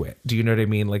 pursue it. Do you know what I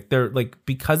mean? Like, they're, like,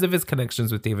 because of his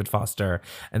connections with David Foster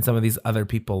and some of these other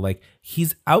people, like,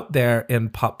 he's out there in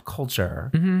pop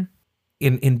culture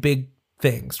in big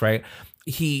things, right?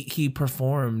 He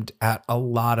performed at a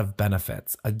lot of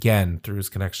benefits, again, through his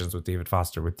connections with David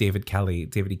Foster, with David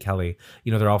E. Kelly.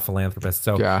 They're all philanthropists.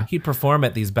 So he'd perform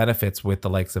at these benefits with the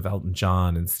likes of Elton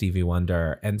John and Stevie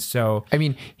Wonder. And so, I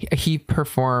mean, he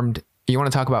performed, You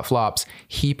want to talk about flops?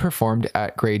 He performed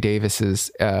at Gray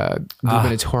Davis's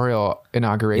gubernatorial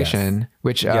inauguration,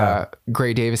 which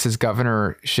Gray Davis's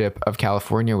governorship of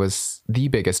California was the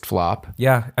biggest flop.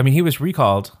 Yeah. I mean, he was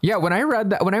recalled. Yeah. When I read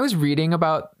that, when I was reading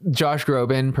about Josh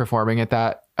Groban performing at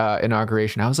that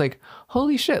inauguration, I was like,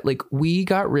 holy shit, like we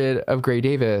got rid of Gray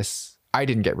Davis. I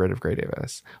didn't get rid of Gray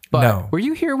Davis. But were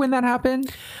you here when that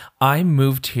happened? I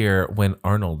moved here when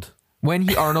Arnold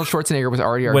Schwarzenegger was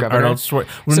already our governor.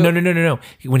 No.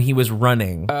 When he was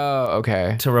running. Oh,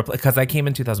 okay. To replace, because I came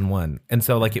in 2001, and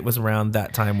so like it was around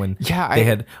that time when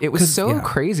it was so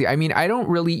crazy. I mean, I don't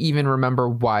really even remember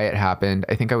why it happened.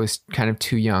 I think I was kind of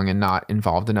too young and not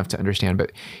involved enough to understand.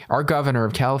 But our governor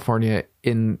of California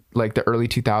in like the early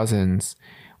 2000s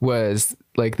was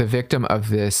like the victim of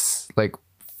this like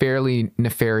fairly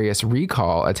nefarious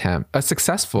recall attempt, a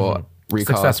successful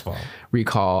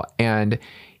recall, and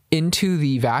into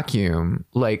the vacuum,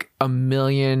 like 1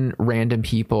 million random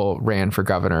people ran for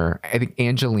governor. I think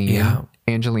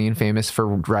Angeline, famous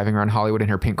for driving around Hollywood in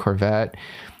her pink Corvette.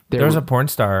 There was a porn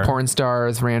star. Porn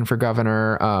stars ran for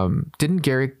governor. Didn't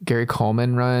Gary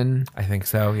Coleman run? I think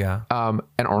so, yeah. And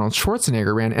Arnold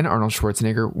Schwarzenegger ran, and Arnold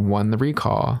Schwarzenegger won the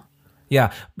recall.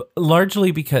 Yeah,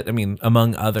 largely because, I mean,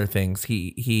 among other things,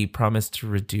 he promised to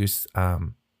reduce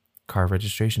car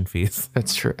registration fees.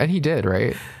 That's true. And he did,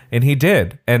 right? And he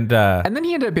did. And then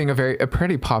he ended up being a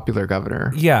pretty popular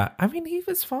governor. Yeah. I mean, he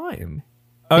was fine.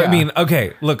 I mean,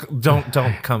 okay, look, don't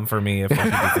come for me if I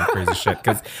did some crazy shit,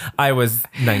 because I was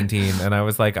 19 and I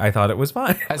was like, I thought it was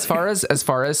fine. As far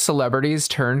as celebrities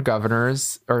turned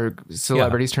governors or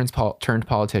celebrities turned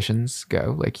politicians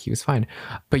go, like he was fine.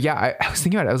 But yeah, I was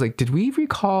thinking about it. I was like, did we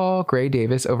recall Gray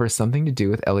Davis over something to do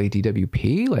with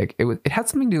LADWP? Like it had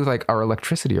something to do with like our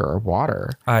electricity or our water.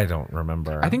 I don't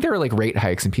remember. I think there were like rate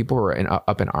hikes and people were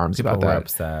up in arms about that. People were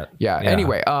upset. Yeah.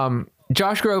 Anyway,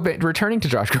 Josh Groban, returning to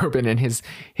Josh Groban and his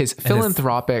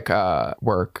philanthropic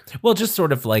work. Well, just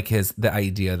sort of like the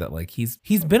idea that like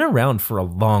he's been around for a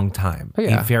long time,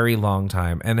 a very long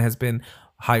time, and has been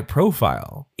high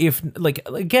profile. If like,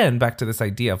 again, back to this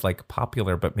idea of like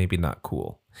popular, but maybe not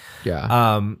cool.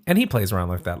 Yeah. And he plays around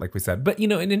like that, like we said. But, you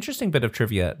know, an interesting bit of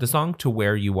trivia, the song To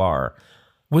Where You Are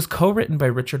was co-written by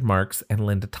Richard Marx and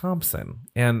Linda Thompson.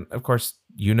 And of course,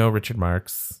 you know Richard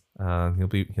Marx. He'll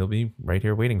be right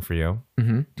here waiting for you.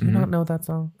 Mm-hmm, Do you not know that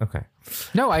song? Okay.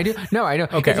 No, I do. No, I know.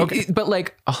 Okay. But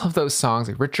like all of those songs,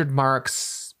 like Richard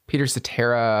Marx, Peter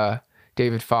Cetera,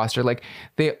 David Foster, like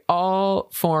they all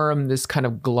form this kind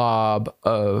of glob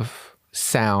of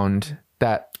sound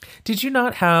that. Did you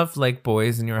not have like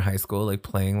boys in your high school like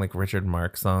playing like Richard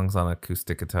Marx songs on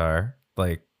acoustic guitar,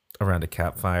 like around a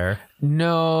campfire?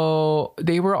 No,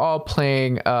 they were all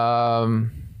playing.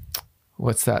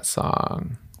 What's that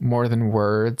song? More Than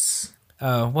Words.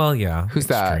 Oh, well, yeah. Who's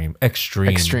that?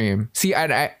 Extreme. See, what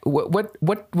do I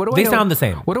know? They sound the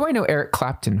same. What do I know Eric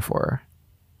Clapton for?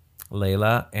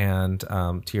 Layla and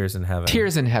Tears in Heaven.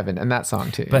 Tears in Heaven, and that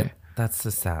song too. But that's a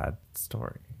sad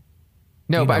story.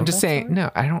 No, but I'm just saying, story?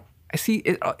 No, I don't. I see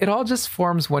it all just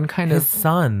forms one kind of.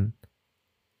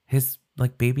 His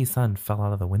like baby son fell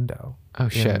out of the window. Oh,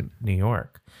 shit. In New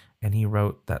York. And he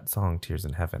wrote that song, Tears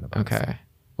in Heaven. About okay.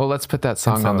 Well, let's put that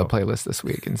song on the playlist this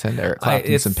week and send Eric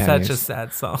Clapton some pennies. It's such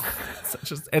a sad song.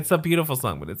 It's a beautiful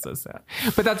song, but it's so sad.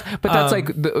 But that's like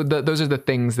those are the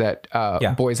things that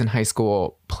boys in high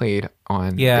school played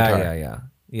on guitar.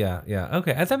 Yeah.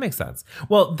 Okay, that makes sense.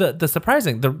 Well, the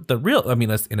surprising, the real, I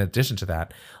mean, in addition to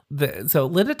that, so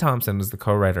Linda Thompson was the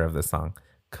co-writer of this song,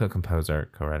 co-composer,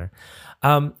 co-writer.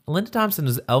 Linda Thompson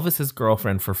was Elvis's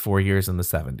girlfriend for 4 years in the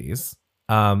 70s.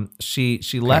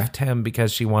 She left him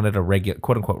because she wanted a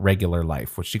quote unquote regular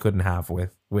life, which she couldn't have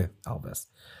with Elvis.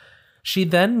 She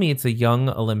then meets a young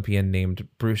Olympian named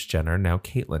Bruce Jenner, now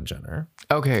Caitlyn Jenner.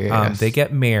 Okay. Yes. They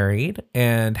get married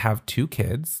and have 2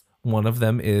 kids. One of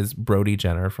them is Brody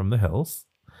Jenner from The Hills.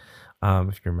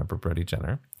 If you remember Brody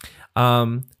Jenner.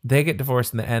 They get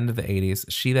divorced in the end of the 80s.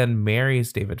 She then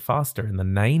marries David Foster in the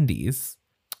 90s.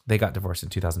 They got divorced in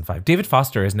 2005. David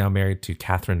Foster is now married to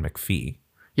Katharine McPhee.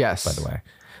 Yes. By the way.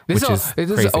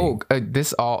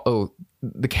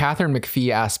 The Katharine McPhee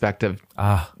aspect of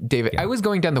David. Yeah. I was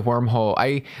going down the wormhole.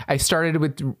 I started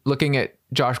with looking at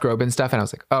Josh Groban stuff and I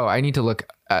was like, oh, I need to look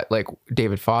at like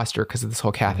David Foster because of this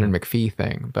whole Katharine McPhee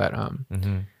thing. But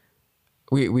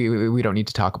we don't need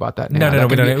to talk about that now. No,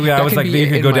 we don't. I was like, you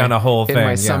could go down a whole thing. In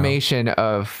my summation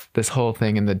of this whole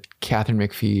thing and the Katharine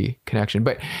McPhee connection.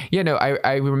 But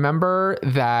I remember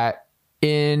that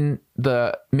in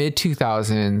the mid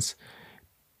 2000s,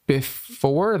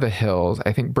 before The Hills,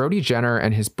 I think Brody Jenner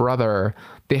and his brother,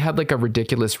 they had like a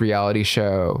ridiculous reality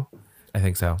show. I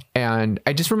think so. And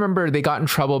I just remember they got in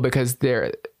trouble because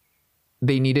they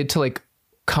needed to like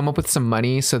come up with some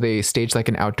money. So they staged like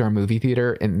an outdoor movie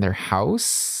theater in their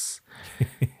house.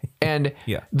 And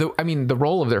the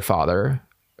role of their father,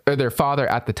 or their father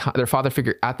at the time, their father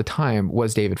figure at the time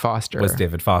was David Foster.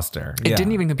 It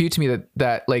didn't even compute to me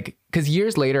that like, because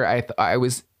years later, I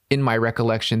was in my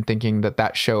recollection thinking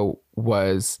that show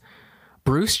was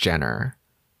Bruce Jenner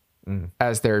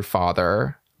as their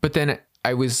father. But then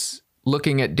I was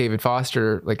looking at David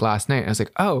Foster like last night, and I was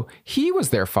like, oh, he was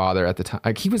their father at the time.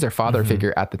 Like he was their father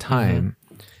figure at the time.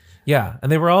 Yeah,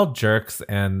 and they were all jerks,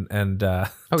 and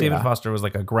David Foster was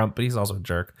like a grump, but he's also a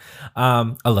jerk.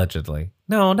 Allegedly.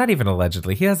 No, not even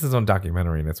allegedly. He has his own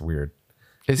documentary, and it's weird.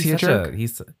 Is he a jerk?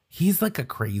 He's like a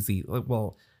crazy,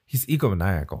 well, he's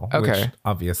egomaniacal. Okay. Which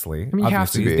obviously, I mean, he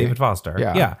has to he's be. David Foster.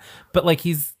 Yeah. But like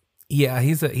he is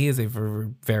a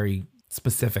very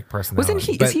specific personality.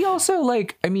 Wasn't he? Is he also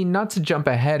like? I mean, not to jump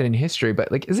ahead in history,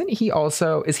 but like, isn't he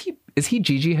also? Is he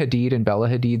Gigi Hadid and Bella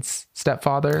Hadid's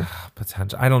stepfather?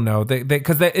 Potential. I don't know.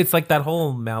 Because it's like that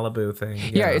whole Malibu thing.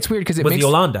 Yeah, it's weird because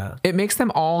Yolanda. It makes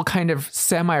them all kind of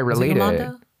semi-related.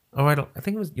 Yolanda? Oh, I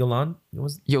think it was Yolanda. It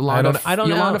was Yolanda. I don't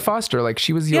know. Yolanda Foster. Like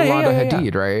she was Yolanda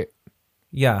Hadid, right?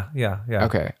 Yeah.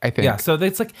 Okay, I think. Yeah. So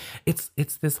it's like it's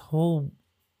this whole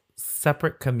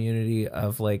separate community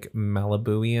of like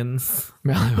Malibuians.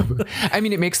 Malibu. I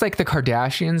mean, it makes like the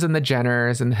Kardashians and the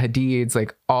Jenners and the Hadids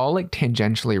like all like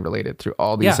tangentially related through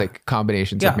all these like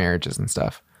combinations of marriages and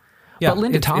stuff. Yeah, but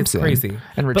Linda Thompson, it's crazy,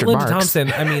 and Richard Linda Marx.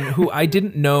 Thompson. I mean, who I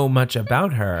didn't know much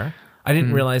about her. I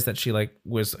didn't realize that she like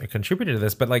was a contributor to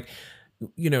this, but like,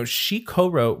 you know, she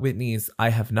co-wrote Whitney's "I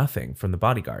Have Nothing" from The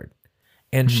Bodyguard,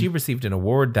 and she received an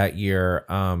award that year.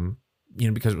 You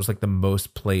know, because it was like the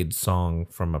most played song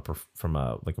from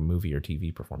a like a movie or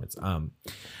TV performance.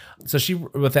 So she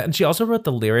wrote that, and she also wrote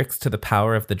the lyrics to "The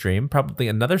Power of the Dream," probably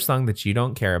another song that you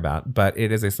don't care about, but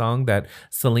it is a song that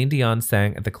Celine Dion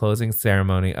sang at the closing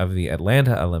ceremony of the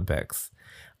Atlanta Olympics,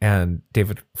 and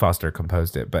David Foster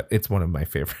composed it. But it's one of my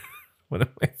favorite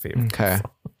songs.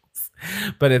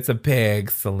 But it's a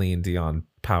big Celine Dion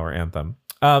power anthem.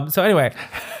 So anyway,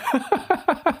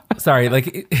 sorry,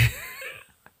 like.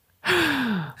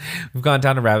 We've gone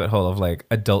down a rabbit hole of like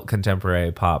adult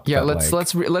contemporary pop. Yeah, let's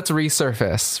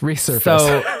resurface.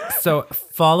 So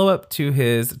follow up to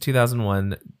his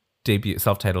 2001 debut,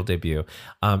 self-titled debut,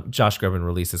 Josh Groban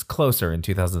releases Closer in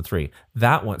 2003.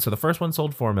 That one, so the first one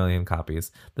sold 4 million copies.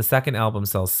 The second album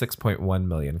sells 6.1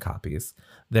 million copies.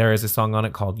 There is a song on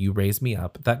it called "You Raise Me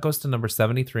Up" that goes to number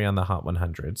 73 on the Hot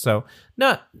 100. So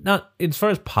not as far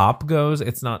as pop goes,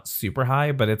 it's not super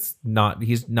high, but he's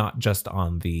not just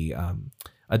on the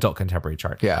adult contemporary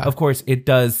chart. Yeah. Of course, it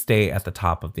does stay at the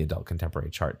top of the adult contemporary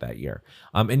chart that year.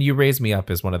 And "You Raise Me Up"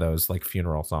 is one of those like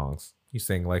funeral songs you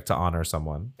sing like to honor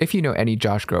someone. If you know any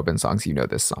Josh Groban songs, you know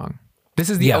this song. This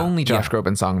is the only Josh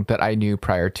Groban song that I knew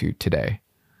prior to today.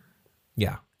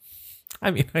 Yeah. I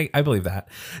mean, I believe that.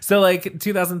 So like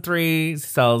 2003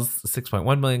 sells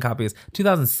 6.1 million copies.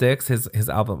 2006, his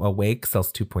album Awake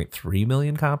sells 2.3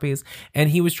 million copies.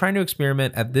 And he was trying to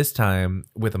experiment at this time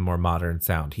with a more modern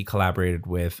sound. He collaborated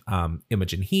with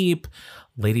Imogen Heap,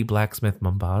 Lady Blacksmith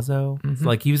Mambazo.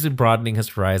 Like he was broadening his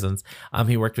horizons.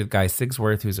 He worked with Guy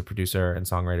Sigsworth, who's a producer and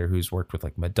songwriter who's worked with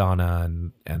like Madonna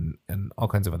and all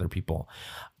kinds of other people.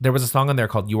 There was a song on there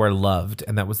called "You Are Loved,"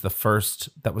 and that was the first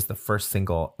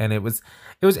single. And it was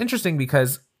interesting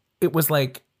because it was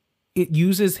like it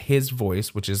uses his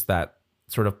voice, which is that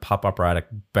sort of pop operatic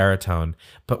baritone,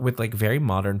 but with like very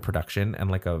modern production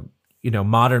and like a, you know,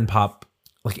 modern pop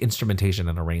like instrumentation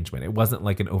and arrangement. It wasn't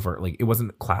like an overt, like it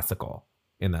wasn't classical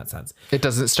in that sense. It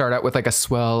doesn't start out with like a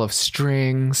swell of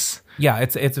strings. Yeah,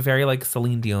 it's very like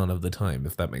Celine Dion of the time,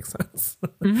 if that makes sense.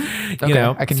 Okay, You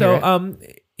know, I can hear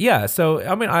it. Yeah, so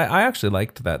I mean, I actually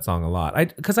liked that song a lot.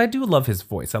 Because I do love his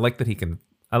voice. I like that he can.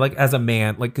 I like as a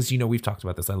man, like, because, you know, we've talked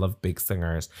about this. I love big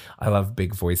singers. I love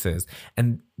big voices.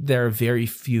 And there are very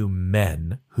few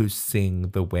men who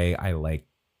sing the way I like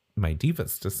my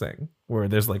divas to sing, where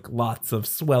there's like lots of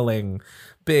swelling,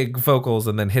 big vocals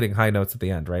and then hitting high notes at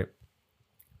the end, right?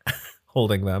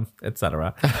 Holding them,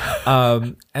 etc.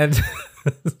 And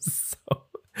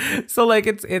so like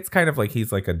it's kind of like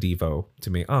he's like a Devo to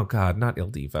me. Oh God, not Il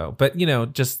Devo, but you know,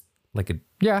 just like a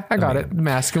I got it.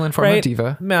 Masculine form of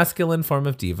diva. Masculine form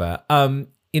of diva.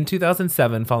 In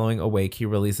 2007, following Awake, he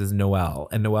releases Noel,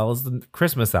 and Noel is the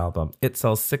Christmas album. It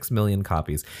sells 6 million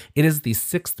copies. It is the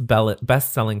 6th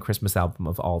best-selling Christmas album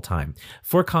of all time.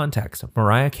 For context,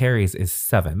 Mariah Carey's is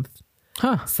 7th.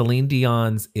 Celine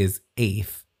Dion's is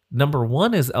 8th. Number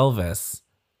 1 is Elvis.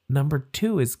 Number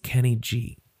 2 is Kenny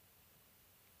G.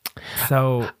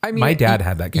 So I mean, my dad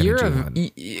had that Kenny G one.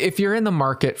 If you're in the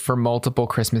market for multiple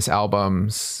Christmas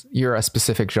albums, you're a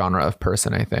specific genre of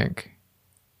person, I think.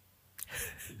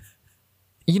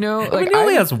 You know, like he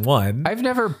only has one.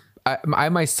 I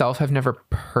myself have never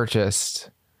purchased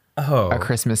Oh. a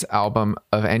Christmas album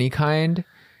of any kind.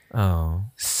 Oh.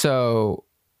 So,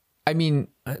 I mean,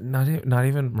 not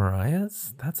even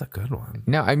Mariah's? That's a good one.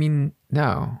 no,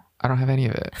 I don't have any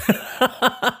of it.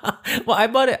 Well, I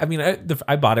bought it. I mean,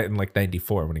 I bought it in like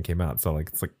 94 when it came out. So like,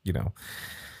 it's like, you know.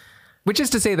 Which is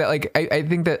to say that like, I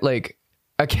think that like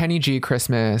a Kenny G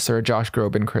Christmas or a Josh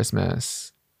Groban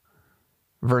Christmas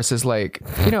versus like,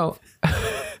 you know,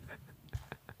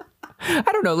 I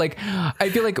don't know. Like, I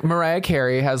feel like Mariah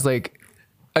Carey has like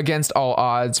Against All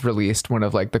Odds released one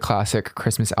of like the classic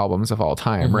Christmas albums of all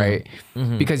time, right?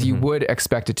 Because you would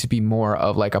expect it to be more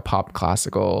of like a pop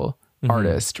classical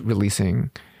artist releasing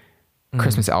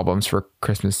Christmas albums for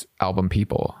Christmas album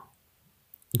people.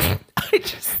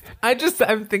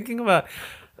 I'm thinking about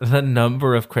the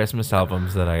number of Christmas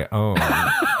albums that I own.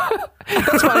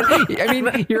 That's fine. I mean,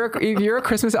 if you're a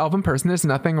Christmas album person, there's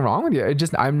nothing wrong with you.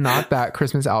 I'm not that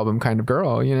Christmas album kind of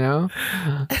girl, you know?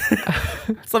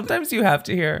 Sometimes you have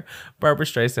to hear Barbara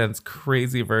Streisand's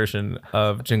crazy version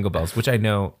of Jingle Bells, which I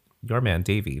know your man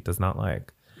Davey does not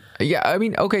like. Yeah, I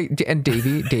mean, okay, and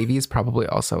Davey is probably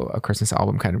also a Christmas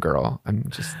album kind of girl.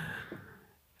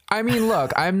 I mean,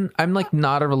 look, I'm like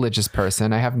not a religious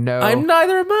person. I'm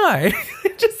neither am I.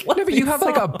 Just no, but you have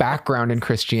like a background in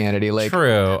Christianity. Like,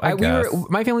 true. I guess.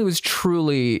 My family was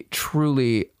truly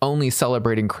only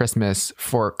celebrating Christmas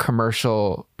for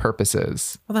commercial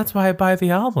purposes. Well, that's why I buy the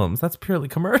albums. That's purely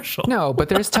commercial. No, but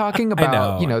there's talking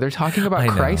about, they're talking about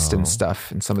Christ and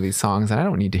stuff in some of these songs, and I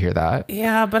don't need to hear that.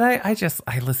 Yeah, but I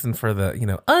listen for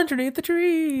the, Underneath the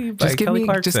Tree by just give Kelly me,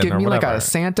 Clarkson. Just give me like whatever.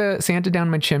 a Santa down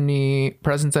my chimney,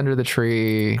 presents under the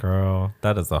tree. Girl,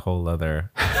 that is a whole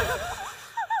other.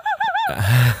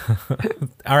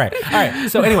 All right.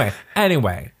 So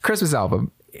anyway, Christmas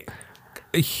album,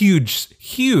 a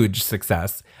huge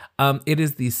success. It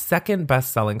is the second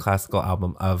best-selling classical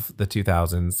album of the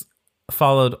 2000s.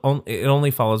 It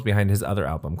only follows behind his other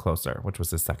album, Closer, which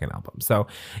was his second album. So,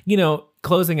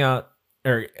 closing out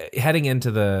or heading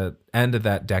into the end of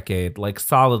that decade, like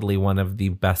solidly one of the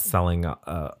best-selling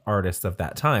artists of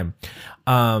that time.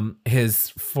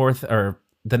 His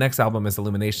the next album is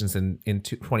Illuminations in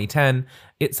 2010.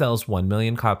 It sells 1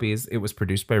 million copies. It was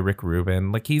produced by Rick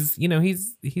Rubin. Like he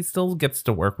still gets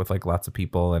to work with like lots of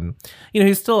people, and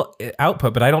he's still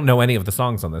output, but I don't know any of the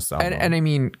songs on this album. And I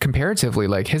mean, comparatively,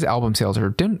 like his album sales are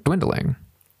dwindling.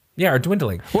 Yeah, are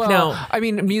dwindling. Well, now, I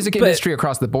mean, music industry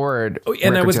across the board.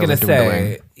 And I was going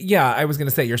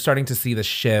to say, you're starting to see the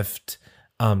shift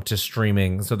to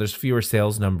streaming. So there's fewer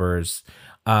sales numbers.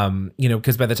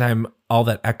 Because by the time All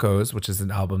That Echoes, which is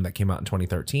an album that came out in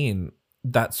 2013,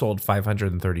 that sold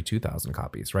 532,000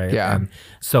 copies, right? Yeah. And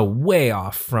so way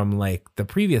off from like the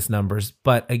previous numbers.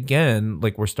 But again,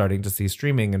 like we're starting to see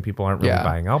streaming and people aren't really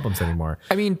buying albums anymore.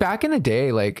 I mean, back in the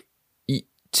day, like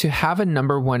to have a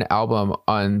number one album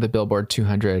on the Billboard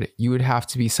 200, you would have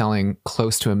to be selling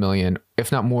close to 1 million, if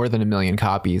not more than 1 million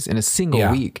copies in a single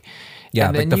week. Yeah,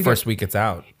 and like the first week it's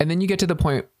out. And then you get to the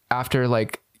point after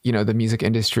like, the music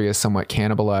industry is somewhat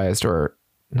cannibalized, or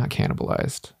not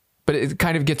cannibalized, but it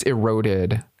kind of gets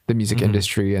eroded, the music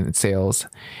industry and its sales.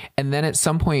 And then at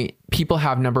some point people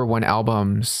have number one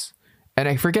albums, and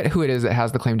I forget who it is that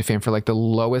has the claim to fame for like the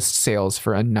lowest sales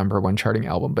for a number one charting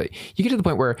album. But you get to the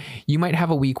point where you might have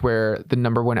a week where the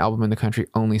number one album in the country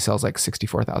only sells like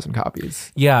 64,000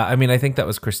 copies. Yeah. I mean, I think that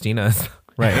was Christina's,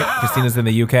 right? Christina's in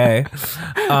the UK.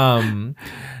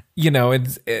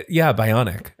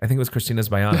 Bionic. I think it was Christina's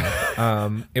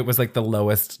Bionic. It was like the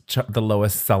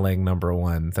lowest selling number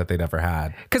one that they'd ever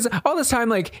had. Because all this time,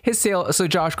 like his so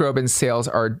Josh Groban's sales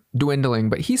are dwindling,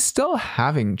 but he's still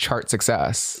having chart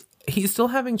success. He's still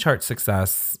having chart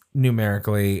success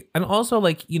numerically, and also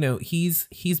like he's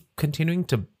continuing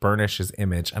to burnish his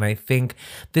image. And I think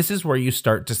this is where you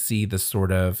start to see the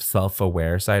sort of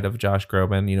self-aware side of Josh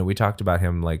Groban. We talked about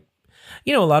him like.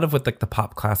 A lot of with like the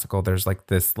pop classical, there's like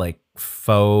this like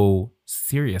faux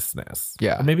seriousness.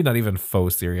 Yeah. Or maybe not even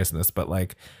faux seriousness, but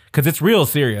like, cause it's real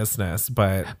seriousness,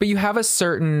 but you have a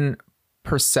certain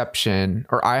perception,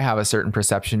 or I have a certain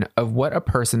perception of what a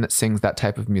person that sings that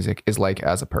type of music is like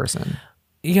as a person.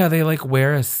 Yeah, they like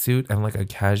wear a suit and like a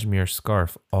cashmere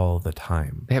scarf all the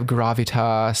time. They have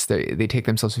gravitas. They take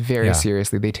themselves very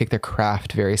seriously. They take their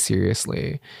craft very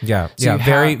seriously. Yeah. So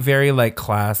very like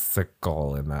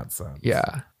classical in that sense.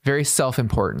 Yeah. Very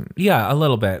self-important. Yeah, a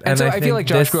little bit. And so I feel like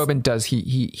Josh Groban does,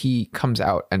 he comes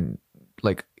out and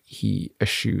like he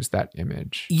eschews that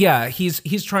image. Yeah,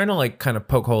 he's trying to like kind of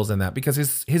poke holes in that because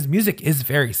his music is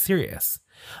very serious.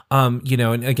 You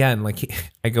know, and again, like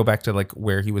I go back to like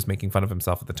where he was making fun of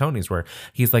himself at the Tonys, where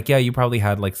he's like, yeah, you probably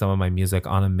had like some of my music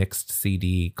on a mixed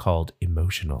CD called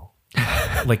Emotional.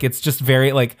 Like it's just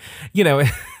very like, you know,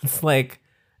 it's like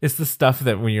it's the stuff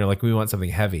that when you're like, we want something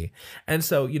heavy. And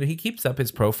so, you know, he keeps up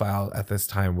his profile at this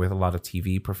time with a lot of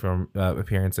TV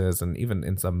appearances and even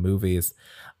in some movies.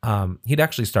 He'd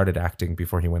actually started acting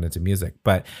before he went into music,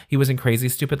 but he was in Crazy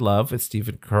Stupid Love with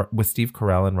Steve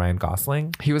Carell and Ryan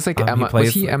Gosling. He was like Emma.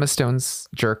 Was he Emma Stone's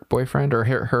jerk boyfriend or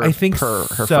her? I think her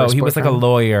so. First he was like a boyfriend?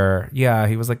 lawyer. Yeah,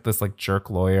 he was like this like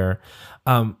jerk lawyer.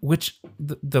 Which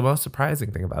the most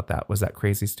surprising thing about that was that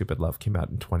Crazy Stupid Love came out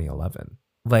in 2011.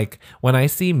 Like when I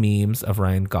see memes of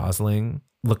Ryan Gosling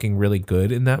looking really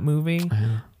good in that movie,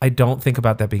 I don't think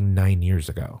about that being 9 years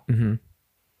ago. Mm-hmm.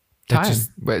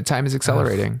 But time is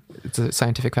accelerating. It's a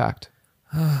scientific fact.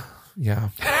 Yeah.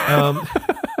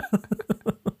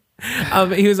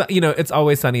 He was, you know, It's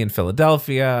Always Sunny in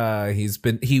Philadelphia.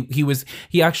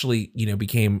 He actually, you know,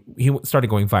 he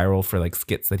started going viral for like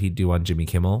skits that he'd do on Jimmy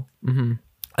Kimmel. Mm-hmm.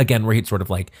 Again, where he'd sort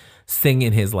of like sing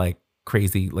in his like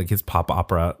crazy, like his pop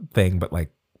opera thing, but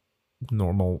like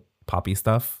normal poppy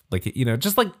stuff, like, you know,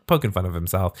 just like poking fun of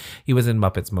himself. He was in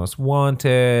Muppets Most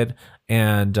Wanted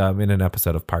and in an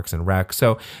episode of Parks and Rec.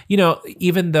 So, you know,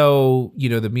 even though, you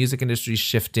know, the music industry is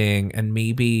shifting and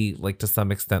maybe like to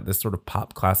some extent this sort of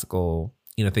pop classical,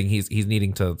 you know, thing, he's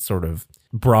needing to sort of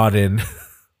broaden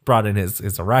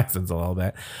his horizons a little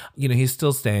bit. You know, he's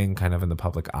still staying kind of in the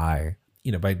public eye,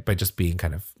 you know, by just being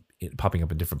kind of popping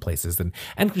up in different places and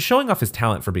showing off his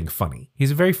talent for being funny.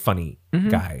 He's a very funny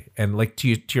guy. And like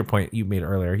to your point you made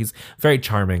earlier, he's very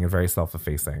charming and very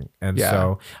self-effacing. And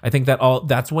so I think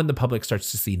that's when the public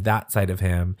starts to see that side of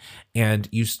him and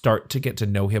you start to get to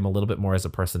know him a little bit more as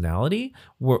a personality,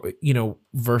 you know,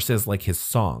 versus like his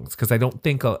songs. Cause I don't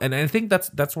think, and I think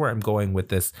that's where I'm going with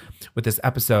this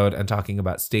episode and talking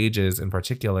about Stages in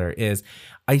particular is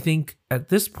I think at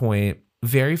this point,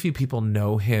 very few people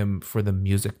know him for the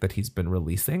music that he's been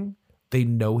releasing. They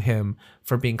know him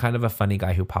for being kind of a funny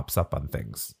guy who pops up on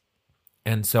things.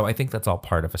 And so I think that's all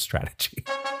part of a strategy.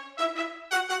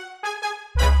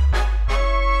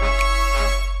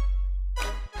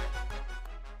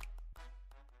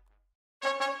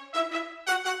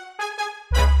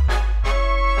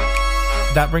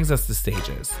 That brings us to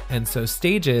Stages. And so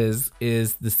Stages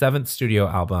is the 7th studio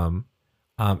album.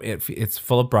 It's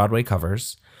full of Broadway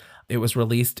covers. It was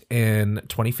released in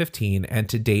 2015 and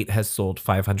to date has sold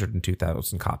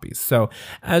 502,000 copies. So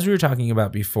as we were talking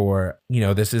about before, you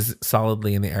know, this is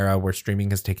solidly in the era where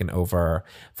streaming has taken over.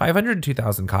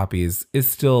 502,000 copies is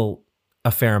still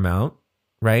a fair amount,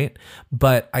 right?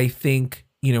 But I think,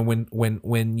 you know,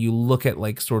 when you look at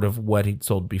like sort of what he'd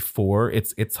sold before,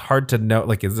 it's hard to know,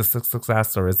 like, is this a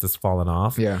success or is this fallen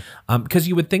off? Yeah. Because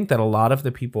you would think that a lot of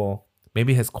the people,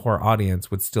 maybe his core audience,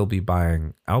 would still be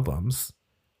buying albums.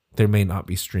 They may not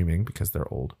be streaming because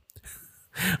they're old.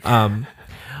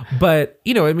 But,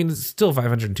 you know, I mean, it's still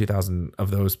 502,000 of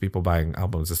those people buying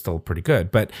albums is still pretty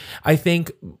good. But I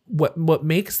think what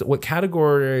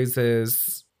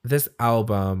categorizes this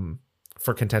album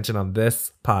for contention on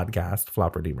this podcast,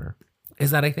 Flop Redeemer,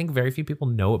 is that I think very few people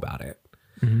know about it.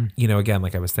 Mm-hmm. You know, again,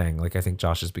 like I was saying, like I think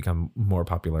Josh has become more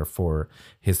popular for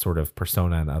his sort of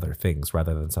persona and other things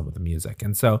rather than some of the music.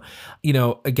 And so, you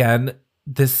know, again,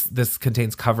 this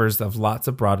contains covers of lots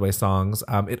of Broadway songs.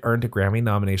 It earned a Grammy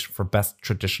nomination for Best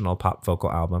Traditional Pop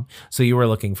Vocal Album. So you were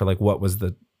looking for like what was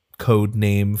the code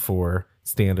name for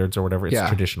standards or whatever. It's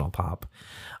traditional pop.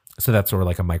 So that's where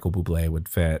like a Michael Bublé would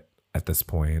fit at this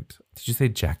point. Did you say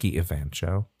Jackie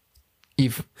Evancho?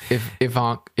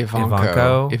 Ivanko.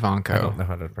 I don't know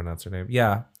how to pronounce her name.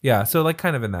 Yeah. So like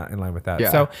kind of in line with that. Yeah.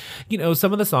 So, you know,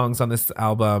 some of the songs on this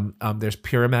album, there's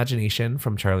Pure Imagination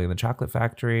from Charlie and the Chocolate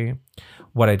Factory,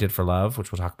 What I Did for Love,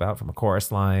 which we'll talk about, from a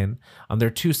chorus line. There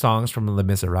are 2 songs from Les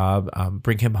Miserables,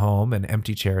 Bring Him Home and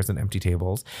Empty Chairs and Empty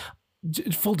Tables.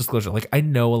 Full disclosure, like I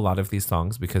know a lot of these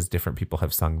songs because different people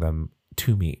have sung them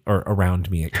to me or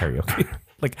around me at karaoke.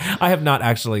 Like I have not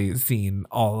actually seen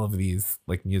all of these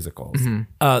like musicals.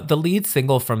 Mm-hmm. The lead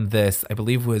single from this, I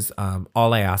believe, was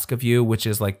All I Ask of You, which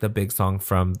is like the big song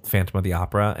from Phantom of the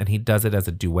Opera. And he does it as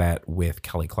a duet with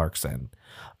Kelly Clarkson.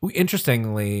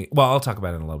 Interestingly, well, I'll talk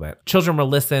about it in a little bit. Children Will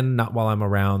Listen, Not While I'm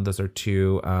Around. Those are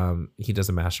 2. He does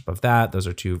a mashup of that. Those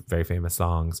are 2 very famous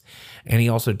songs. And he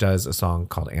also does a song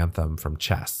called Anthem from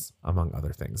Chess, among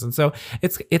other things. And so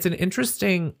it's an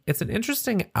interesting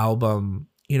album.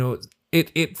 You know,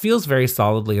 it feels very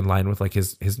solidly in line with like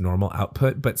his normal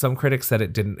output, but some critics said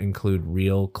it didn't include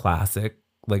real classic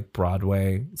like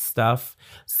Broadway stuff,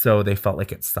 so they felt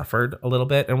like it suffered a little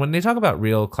bit. And when they talk about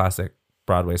real classic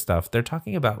Broadway stuff, they're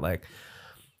talking about like,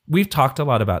 we've talked a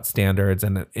lot about standards,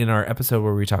 and in our episode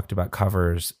where we talked about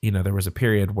covers, you know, there was a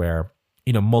period where,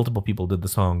 you know, multiple people did the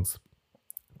songs,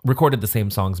 recorded the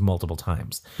same songs multiple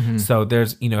times. So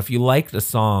there's, you know, if you liked a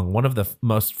song, one of the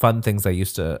most fun things I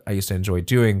used to enjoy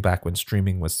doing back when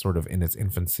streaming was sort of in its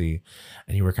infancy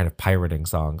and you were kind of pirating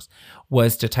songs,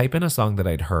 was to type in a song that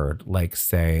I'd heard, like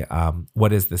say,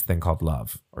 what is this thing called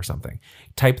Love or something.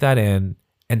 Type that in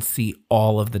and see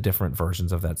all of the different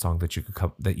versions of that song that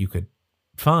you could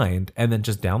find, and then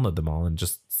just download them all and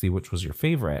just see which was your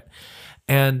favorite.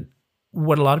 And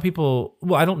what a lot of people,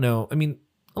 well, I don't know, I mean,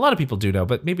 a lot of people do know,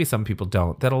 but maybe some people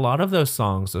don't, that a lot of those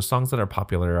songs that are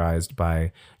popularized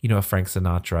by, you know, Frank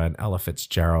Sinatra and Ella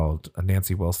Fitzgerald,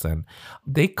 Nancy Wilson,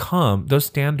 those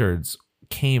standards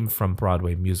came from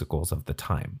Broadway musicals of the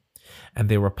time, and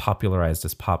they were popularized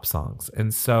as pop songs.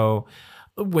 And so,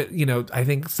 you know, I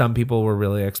think some people were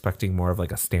really expecting more of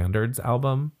like a standards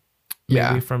album,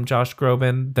 maybe from Josh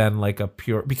Groban, than like a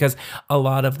pure, because a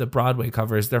lot of the Broadway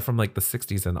covers, they're from like the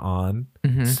 60s and on.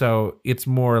 So it's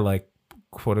more like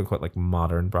quote unquote like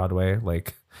modern Broadway,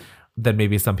 like, than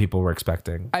maybe some people were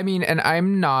expecting. I mean, and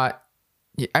I'm not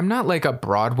like a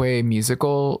Broadway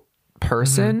musical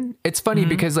person. It's funny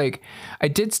because like I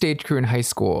did stage crew in high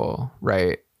school,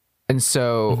 right? And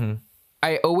so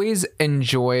I always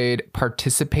enjoyed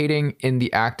participating in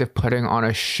the act of putting on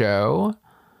a show.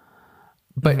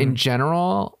 But in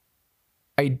general,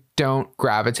 I don't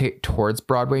gravitate towards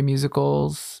Broadway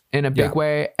musicals in a big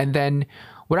way. And then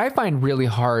what I find really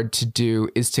hard to do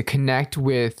is to connect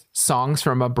with songs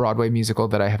from a Broadway musical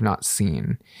that I have not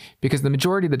seen. Because the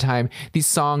majority of the time, these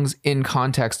songs in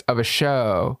context of a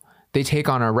show, they take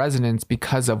on a resonance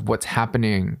because of what's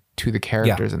happening to the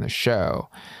characters in the show.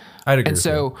 I'd agree. And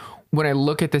so when I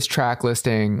look at this track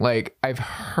listing, like I've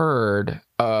heard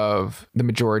of the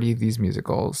majority of these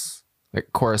musicals, like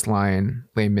Chorus Line,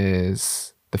 Les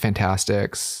Mis, The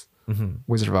Fantastics,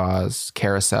 Wizard of Oz,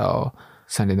 Carousel,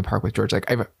 Sunday in the Park with George. Like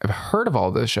I've heard of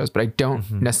all those shows, but I don't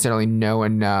necessarily know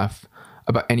enough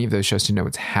about any of those shows to know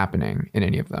what's happening in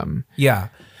any of them. Yeah.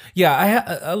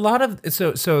 A lot of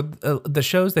the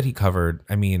shows that he covered,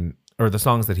 I mean, or the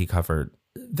songs that he covered,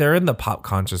 they're in the pop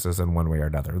consciousness in one way or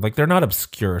another. Like they're not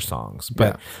obscure songs,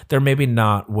 but they're maybe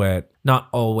not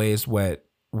always what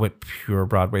pure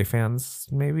Broadway fans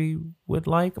maybe would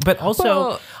like. But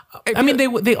also, I mean,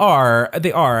 they are,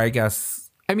 I guess.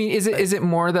 I mean, is it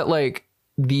more that like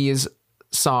these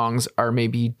songs are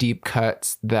maybe deep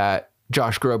cuts that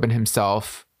Josh Groban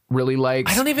himself really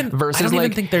likes? I don't even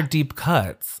think they're deep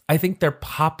cuts. I think they're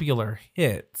popular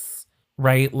hits,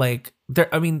 right? Like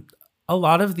I mean, a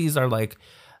lot of these are like,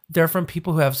 they're from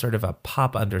people who have sort of a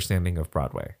pop understanding of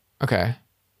Broadway. Okay.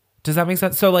 Does that make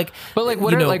sense? So like, but like,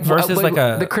 what are like versus like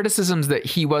the criticisms that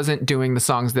he wasn't doing the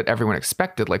songs that everyone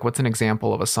expected? Like, what's an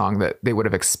example of a song that they would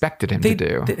have expected him to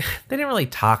do? They didn't really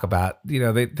talk about, you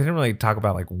know, they didn't really talk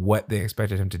about like what they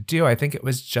expected him to do. I think it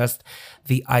was just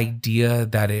the idea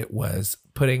that it was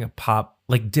putting a pop,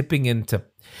 like dipping into.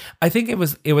 I think it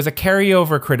was a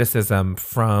carryover criticism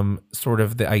from sort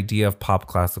of the idea of pop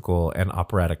classical and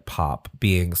operatic pop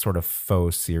being sort of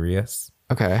faux serious.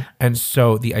 Okay. And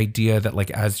so the idea that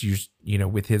like, as you know,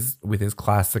 with his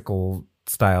classical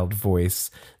styled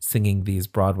voice singing these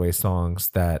Broadway songs,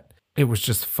 that it was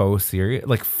just faux serious,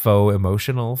 like faux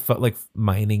emotional, like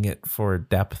mining it for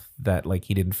depth that like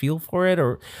he didn't feel for it,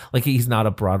 or like he's not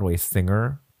a Broadway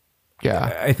singer.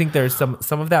 Yeah. I think there's some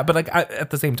of that, but like at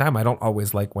the same time, I don't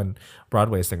always like when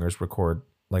Broadway singers record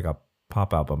like a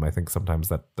pop album. I think sometimes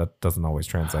that doesn't always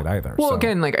translate either. Well,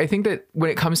 again, like I think that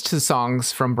when it comes to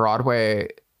songs from Broadway,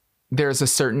 there's a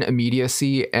certain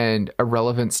immediacy and a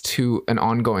relevance to an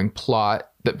ongoing plot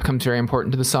that becomes very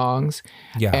important to the songs.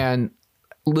 Yeah. And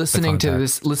listening to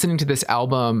this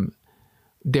album,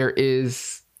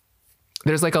 there's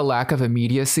like a lack of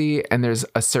immediacy, and there's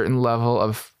a certain level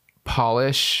of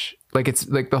polish. Like it's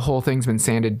like the whole thing's been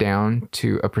sanded down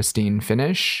to a pristine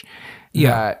finish.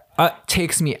 Yeah. That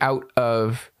takes me out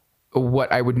of what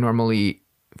I would normally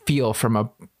feel from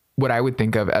what I would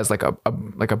think of as like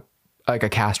a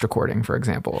cast recording, for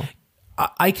example.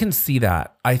 I can see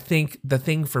that. I think the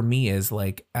thing for me is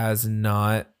like, as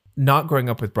not growing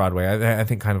up with Broadway, I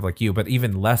think kind of like you, but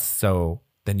even less so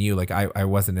than you. Like I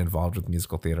wasn't involved with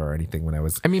musical theater or anything when I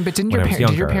was. I mean, but did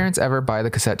your parents ever buy the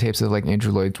cassette tapes of like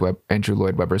Andrew Lloyd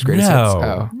Webber's greatest hits?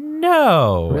 Oh.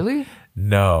 No. Really?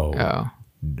 No. Oh.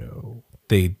 No.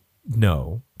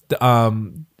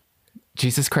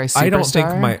 Jesus Christ Superstar? I don't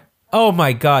think oh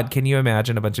my God, can you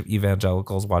imagine a bunch of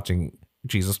evangelicals watching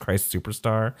Jesus Christ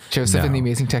Superstar. Joseph No. and the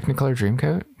Amazing Technicolor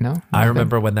Dreamcoat. No, I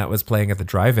remember when that was playing at the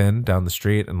drive-in down the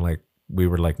street, and like we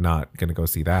were like not gonna go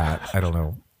see that. I don't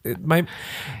know.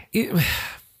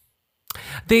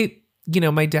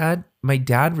 My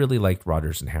dad really liked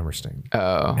Rodgers and Hammerstein.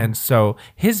 Oh, And so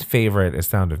his favorite is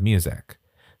Sound of Music.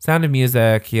 Sound of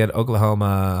Music, he had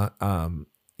Oklahoma,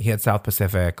 he had South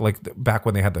Pacific, like back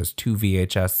when they had those 2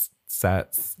 VHS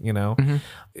sets,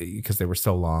 because they were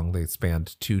so long, they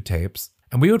spanned 2 tapes.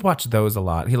 And we would watch those a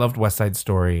lot. He loved West Side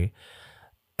Story.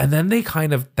 And then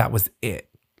that was it.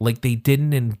 Like they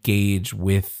didn't engage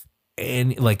with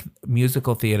any like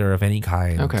musical theater of any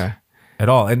kind. okay. At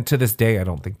all. And to this day, I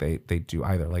don't think they do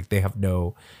either. Like they have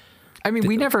no. I mean,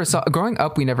 growing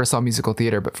up, we never saw musical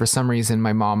theater, but for some reason,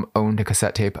 my mom owned a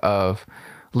cassette tape of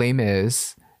Les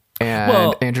Mis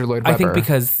and Andrew Lloyd Webber.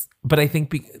 I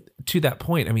think to that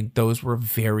point, I mean, those were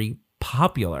very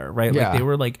popular, right? Yeah.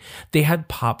 Like they had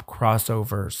pop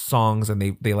crossover songs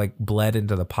and they like bled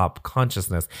into the pop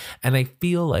consciousness. And I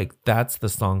feel like that's the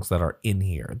songs that are in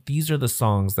here. These are the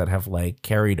songs that have like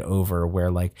carried over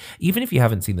where like, even if you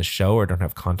haven't seen the show or don't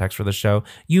have context for the show,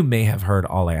 you may have heard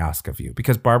All I Ask of You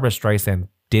because Barbara Streisand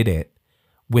did it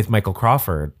with Michael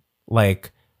Crawford,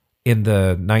 like in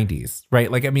the 90s,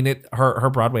 right? Like, I mean, her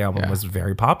Broadway album was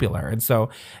very popular. And so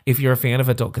if you're a fan of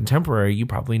adult contemporary, you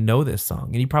probably know this song.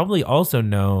 And you probably also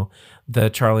know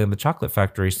the Charlie and the Chocolate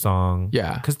Factory song.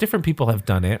 Yeah. Because different people have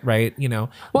done it, right?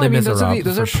 Well, Les I mean, those are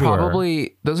Miserables,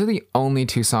 those are the only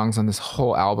 2 songs on this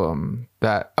whole album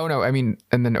and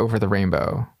then Over the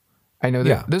Rainbow. I know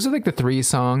that those are like the 3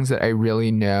 songs that I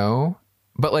really know,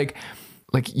 but like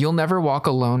You'll Never Walk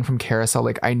Alone from Carousel.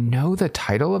 Like I know the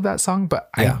title of that song, but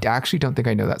I actually don't think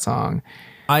I know that song.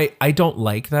 I don't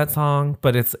like that song,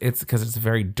 but it's because it's a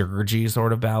very dirgy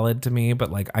sort of ballad to me.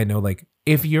 But like I know, like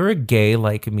if you're a gay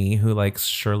like me who likes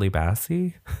Shirley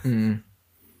Bassey,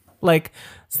 like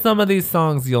some of these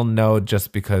songs you'll know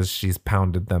just because she's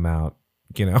pounded them out,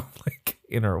 like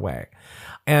in her way.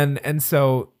 And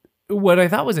so what I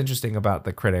thought was interesting about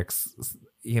the critics,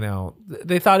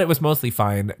 they thought it was mostly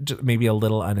fine, just maybe a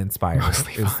little uninspired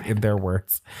in their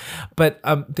words. But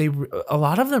a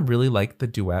lot of them really liked the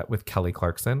duet with Kelly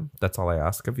Clarkson. That's All I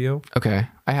Ask of You. Okay.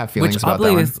 I have feelings about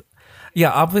that one.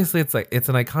 Obviously it's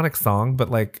an iconic song, but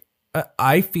like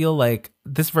I feel like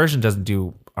this version doesn't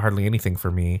do hardly anything for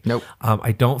me. Nope.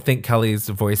 I don't think Kelly's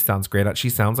voice sounds great.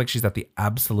 She sounds like she's at the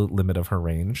absolute limit of her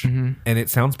range, and it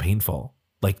sounds painful.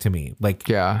 Like to me, like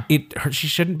she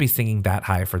shouldn't be singing that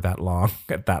high for that long,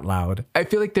 that loud. I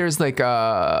feel like there's like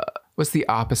what's the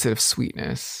opposite of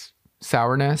sweetness?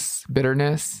 Sourness,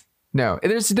 bitterness. No,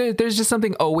 there's just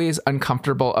something always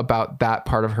uncomfortable about that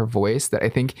part of her voice that I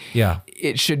think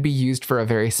it should be used for a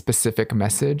very specific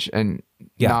message and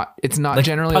it's not like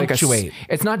generally punctuate.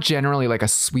 It's not generally like a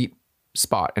sweet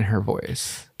spot in her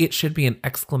voice. It should be an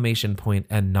exclamation point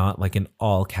and not like an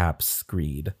all caps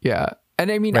screed. Yeah.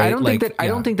 And I mean, right? I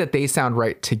don't think that they sound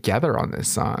right together on this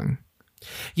song.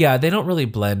 Yeah, they don't really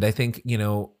blend. I think,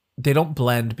 they don't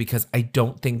blend because I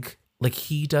don't think like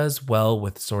he does well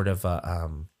with sort of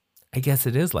a, I guess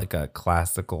it is like a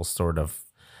classical sort of,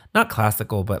 not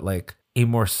classical, but like a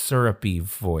more syrupy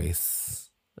voice.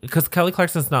 Because Kelly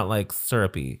Clarkson's not like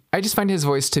syrupy. I just find his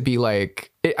voice to be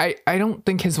like, I don't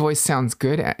think his voice sounds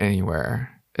good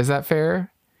anywhere. Is that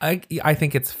fair? I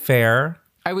think it's fair.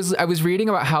 I was reading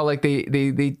about how like they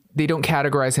don't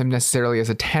categorize him necessarily as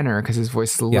a tenor because his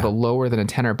voice is a little lower than a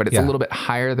tenor, but it's a little bit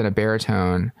higher than a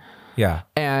baritone. Yeah.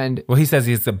 And he says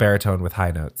he's a baritone with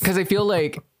high notes. Because I feel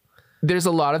like there's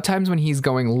a lot of times when he's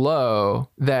going low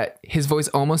that his voice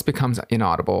almost becomes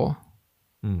inaudible.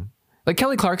 Like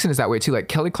Kelly Clarkson is that way too. Like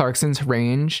Kelly Clarkson's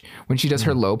range when she does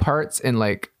her low parts and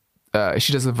like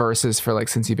she does the verses for like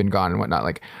Since You've Been Gone and whatnot,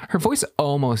 like her voice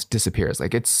almost disappears.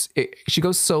 Like she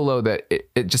goes so low that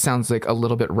it just sounds like a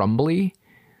little bit rumbly.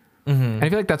 And I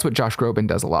feel like that's what Josh Groban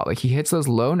does a lot. Like he hits those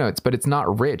low notes, but it's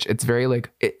not rich. It's very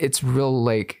like, it's real,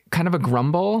 like kind of a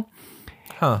grumble.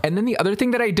 And then the other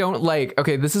thing that I don't like,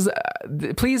 okay, this is,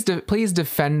 please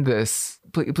defend this,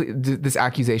 please, this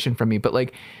accusation from me. But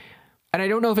like, and I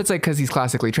don't know if it's like, cause he's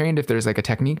classically trained, if there's like a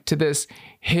technique to this,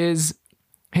 his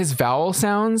vowel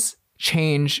sounds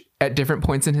change at different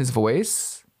points in his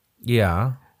voice.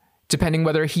 Yeah. Depending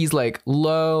whether he's like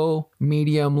low,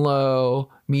 medium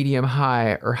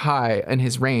high, or high in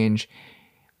his range.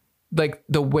 Like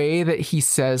the way that he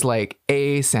says like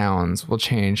A sounds will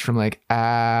change from like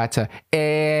ah to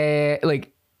eh,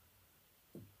 like,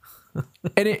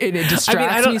 and it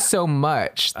distracts me so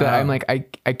much that I'm like,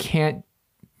 I can't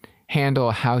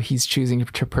handle how he's choosing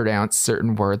to pronounce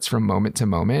certain words from moment to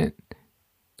moment.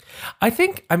 I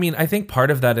think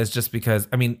part of that is just because,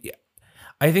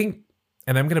 I think,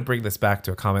 and I'm going to bring this back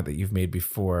to a comment that you've made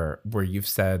before, where you've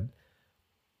said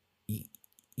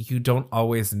you don't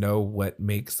always know what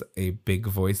makes a big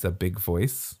voice a big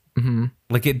voice. Mm-hmm.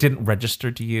 Like it didn't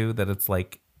register to you that it's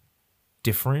like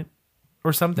different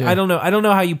or something. Yeah. I don't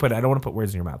know how you put it. I don't want to put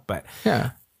words in your mouth, but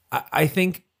Yeah. I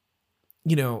think,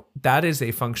 you know, that is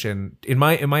a function, in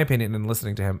my opinion, and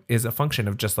listening to him, is a function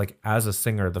of just like, as a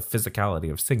singer, the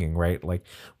physicality of singing, right? Like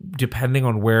depending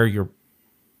on where you're,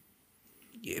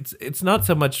 it's not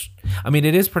so much, I mean,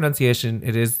 it is pronunciation,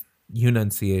 it is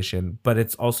enunciation, but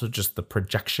it's also just the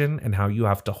projection and how you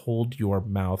have to hold your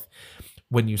mouth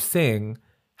when you sing,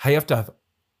 how you have to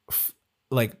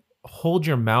like hold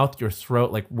your mouth, your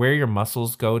throat, like where your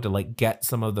muscles go to like get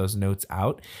some of those notes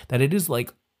out, that it is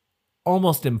like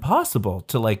almost impossible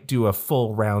to like do a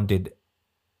full rounded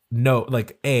note,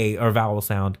 like a or vowel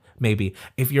sound, maybe,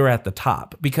 if you're at the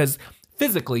top, because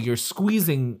physically you're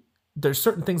squeezing. There's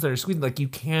certain things that are squeezing, like you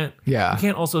can't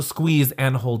also squeeze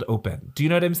and hold open. Do you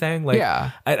know what I'm saying? Like,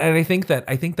 yeah. And I think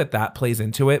that plays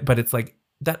into it, but it's like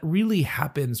that really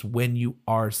happens when you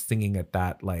are singing at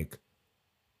that, like,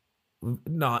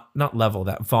 not level,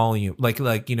 that volume, like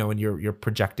you know, when you're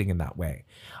projecting in that way.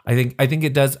 I think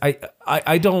it does. I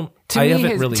don't. I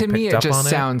haven't really picked up on it. To me, it just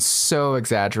sounds so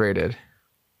exaggerated.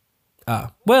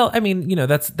 Well, I mean, you know,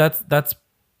 that's probably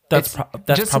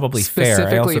fair.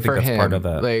 I also think that's him, part of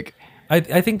the, like,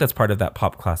 I think that's part of that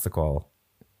pop classical.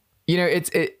 You know,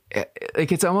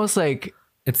 it's almost like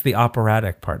it's the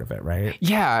operatic part of it, right?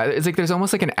 Yeah, it's like there's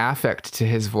almost like an affect to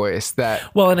his voice that.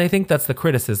 Well, and I think that's the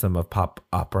criticism of pop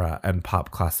opera and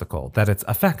pop classical, that it's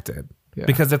affected. Yeah.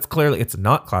 Because it's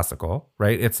not classical,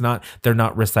 right? They're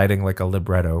not reciting like a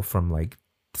libretto from like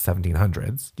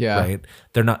 1700s, yeah. Right?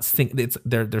 They're not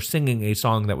they're singing a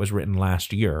song that was written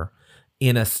last year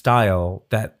in a style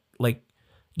that, like,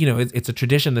 you know, it's a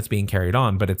tradition that's being carried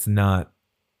on, but it's not,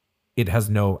 it has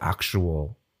no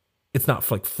actual, it's not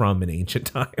like from an ancient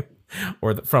time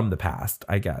or from the past,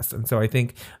 I guess. And so I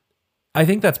think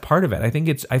that's part of it. I think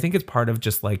it's part of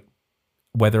just like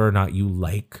whether or not you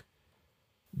like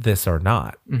this or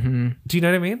not. Mm-hmm. Do you know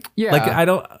what I mean? Yeah. Like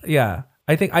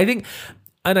I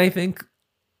think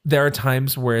there are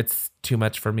times where it's too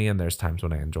much for me and there's times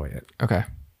when I enjoy it. Okay.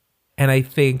 And I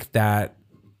think that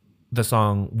the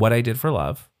song What I Did for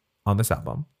Love on this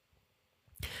album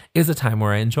is a time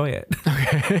where I enjoy it.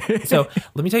 Okay. So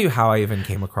let me tell you how I even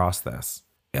came across this.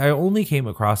 I only came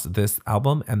across this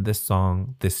album and this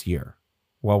song this year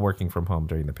while working from home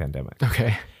during the pandemic.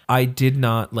 Okay. I didn't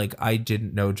know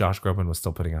Josh Groban was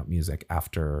still putting out music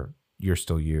after You're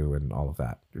Still You and all of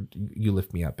that. You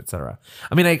Lift Me Up, etc.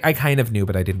 I mean, I kind of knew,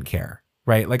 but I didn't care.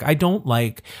 Right. Like I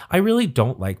really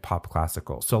don't like pop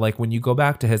classical. So like when you go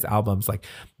back to his albums, like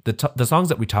the songs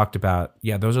that we talked about,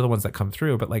 yeah, those are the ones that come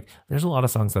through. But like there's a lot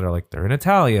of songs that are like, they're in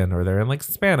Italian or they're in like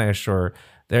Spanish or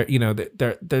they're, you know,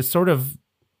 they're sort of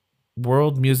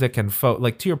world music and folk,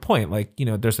 like to your point, like, you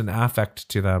know, there's an affect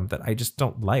to them that I just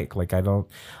don't like. Like I'm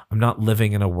not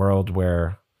living in a world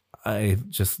where I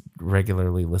just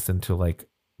regularly listen to like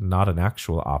not an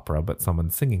actual opera, but someone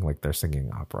singing like they're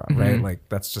singing opera, right? Mm-hmm. Like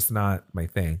that's just not my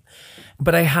thing.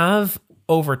 But I have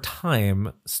over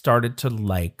time started to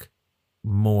like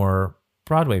more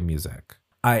Broadway music.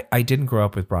 I didn't grow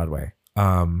up with Broadway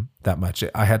that much.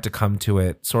 I had to come to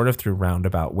it sort of through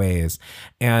roundabout ways.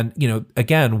 And, you know,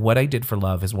 again, What I Did for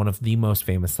Love is one of the most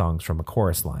famous songs from A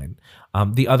Chorus Line.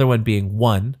 The other one being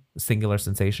One, Singular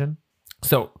Sensation.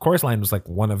 So Chorus Line was like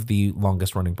one of the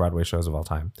longest running Broadway shows of all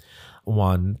time.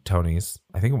 Won Tonys.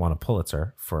 I think it won a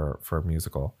Pulitzer for a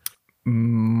musical.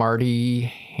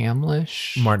 Martin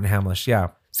Hamlisch, yeah.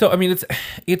 So I mean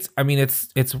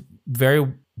it's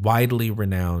very widely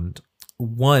renowned.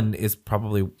 One is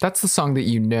probably, that's the song that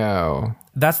you know.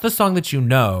 That's the song that you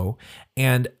know,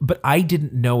 but I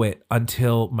didn't know it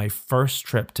until my first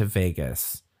trip to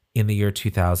Vegas in the year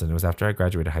 2000. It was after I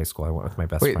graduated high school. I went with my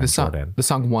best friend Jordan. The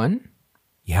song One?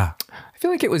 Yeah. I feel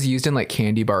like it was used in like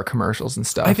candy bar commercials and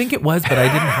stuff. I think it was, but I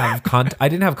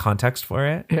didn't have context for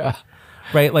it. Yeah.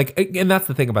 Right. Like, and that's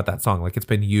the thing about that song. Like, it's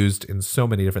been used in so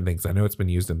many different things. I know it's been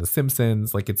used in The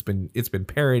Simpsons. Like, it's been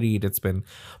parodied. It's been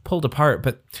pulled apart.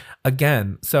 But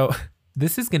again, so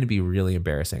this is going to be really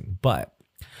embarrassing. But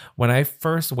when I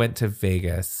first went to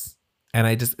Vegas, and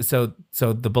I just so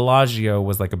the Bellagio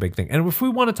was like a big thing. And if we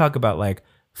want to talk about like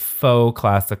faux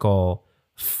classical,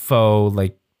 faux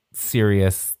like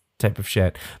serious type of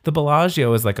shit, the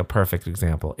Bellagio is like a perfect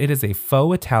example. It is a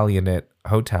faux Italianate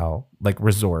hotel, like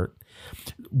resort,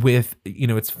 with, you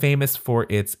know, it's famous for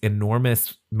its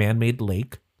enormous man-made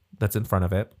lake that's in front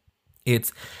of it. It's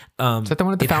is that the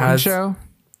one at the fountain show?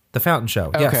 The Fountain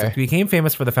Show. Yes, Okay. it became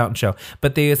famous for the Fountain Show.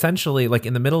 But they essentially, like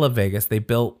in the middle of Vegas, they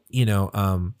built,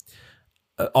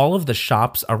 all of the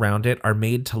shops around it are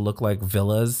made to look like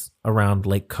villas around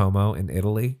Lake Como in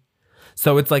Italy.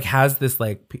 So it's like has this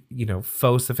like,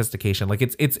 faux sophistication. Like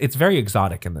it's very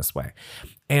exotic in this way.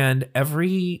 And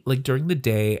during the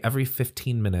day, every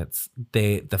 15 minutes,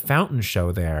 the Fountain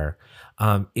Show there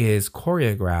is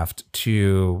choreographed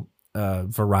to a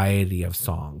variety of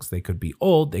songs. They could be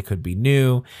old, they could be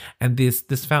new, and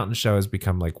this Fountain Show has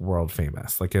become like world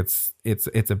famous. Like it's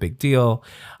a big deal.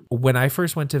 When I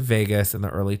first went to Vegas in the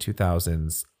early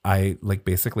 2000s, I like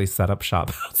basically set up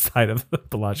shop outside of the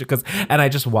Bellagio and I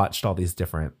just watched all these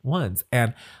different ones,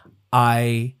 and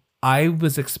I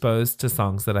was exposed to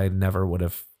songs that I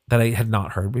had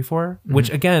not heard before, which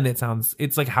again,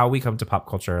 it's like how we come to pop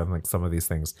culture and like some of these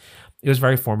things. It was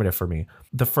very formative for me.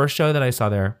 The first show that I saw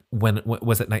there when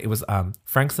was at night, it was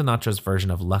Frank Sinatra's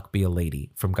version of Luck Be a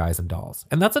Lady from Guys and Dolls.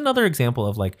 And that's another example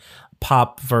of like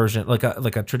pop version, like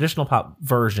a traditional pop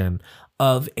version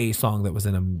of a song that was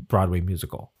in a Broadway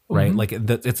musical, right? Like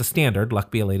it's a standard.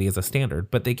 Luck Be a Lady is a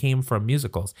standard, but they came from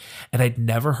musicals, and I'd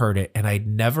never heard it, and I'd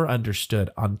never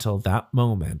understood until that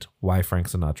moment why Frank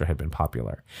Sinatra had been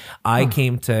popular. I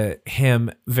came to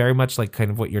him very much like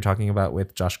kind of what you're talking about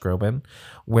with Josh Groban,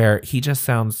 where he just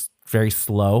sounds very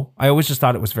slow. I always just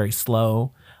thought it was very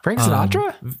slow. Frank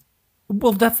Sinatra?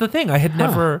 Well, that's the thing. I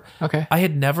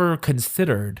had never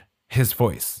considered his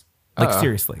voice. Like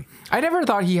seriously. I never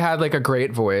thought he had like a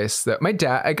great voice. That my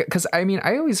dad, because I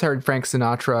always heard Frank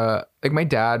Sinatra. Like my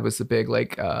dad was a big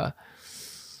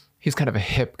he's kind of a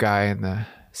hip guy in the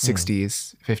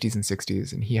 60s, 50s and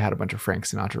 60s, and he had a bunch of Frank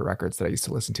Sinatra records that I used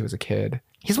to listen to as a kid.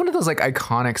 He's one of those like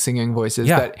iconic singing voices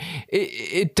that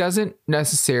it doesn't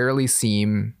necessarily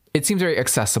seem. It seems very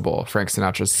accessible. Frank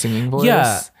Sinatra's singing voice.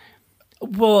 Yeah.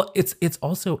 Well, it's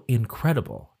also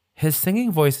incredible. His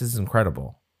singing voice is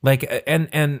incredible. Like,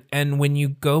 and when you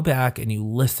go back and you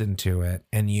listen to it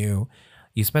and you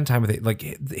spend time with it, like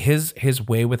his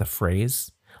way with a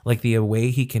phrase, like the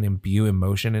way he can imbue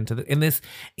emotion into in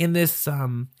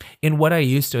what I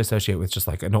used to associate with just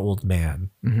like an old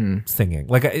man singing.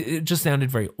 Like it just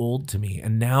sounded very old to me.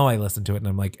 And now I listen to it and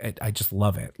I'm like, I just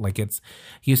love it. Like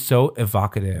he's so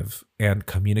evocative and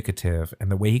communicative, and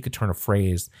the way he could turn a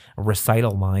phrase, recite a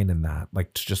line in that,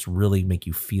 like to just really make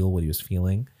you feel what he was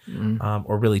feeling,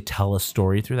 or really tell a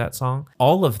story through that song.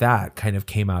 All of that kind of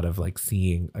came out of like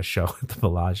seeing a show at the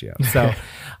Bellagio. So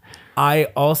I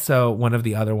also, one of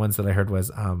the other ones that I heard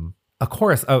was a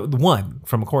chorus, one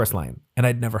from a chorus line, and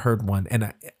I'd never heard one.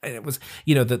 And it was,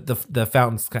 the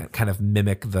fountains kind of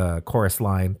mimic the chorus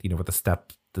line, with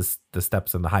the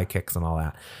steps and the high kicks and all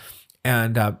that.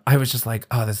 And I was just like,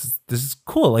 oh, this is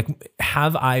cool. Like,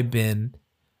 have I been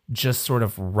just sort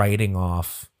of writing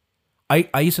off?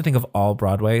 I used to think of all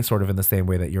Broadway sort of in the same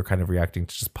way that you're kind of reacting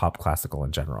to just pop classical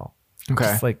in general. Okay.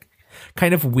 Just like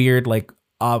kind of weird, like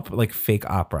fake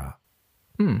opera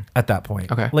at that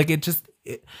point. Okay. Like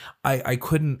I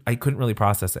couldn't really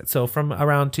process it. So from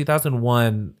around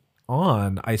 2001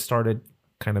 on, I started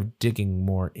kind of digging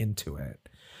more into it.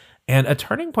 And a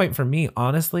turning point for me,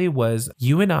 honestly, was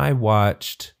you and I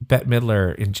watched Bette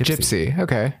Midler in Gypsy.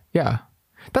 Okay. Yeah.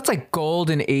 That's like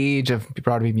golden age of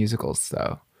Broadway musicals,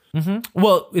 though. Mm-hmm.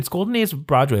 Well, it's golden age of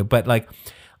Broadway, but like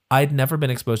I'd never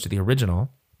been exposed to the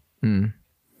original.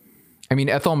 I mean,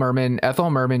 Ethel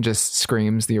Merman just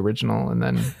screams the original, and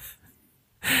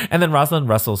then Rosalind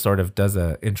Russell sort of does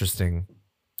a interesting,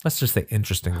 let's just say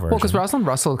interesting version. Well, because Rosalind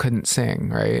Russell couldn't sing,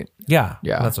 right? Yeah,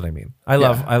 that's what I mean. I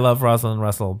love Rosalind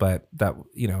Russell, but that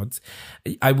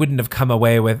I would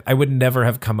never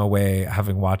have come away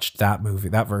having watched that movie,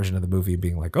 that version of the movie,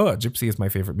 being like, oh, Gypsy is my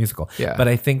favorite musical. Yeah. But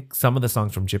I think some of the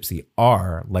songs from Gypsy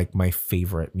are like my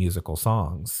favorite musical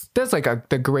songs. That's like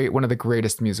one of the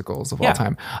greatest musicals of all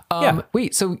time.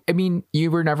 Wait, so I mean,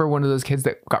 you were never one of those kids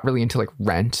that got really into like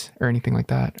Rent or anything like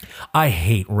that? I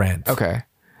hate Rent. Okay.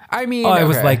 I mean, I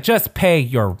was like, just pay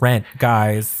your rent,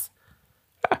 guys.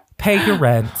 Pay your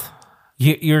rent.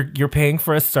 You're paying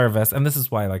for a service, and this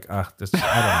is why, like, I don't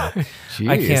know. Jeez,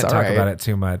 I can't talk about it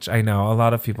too much. I know a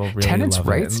lot of people really tenants' love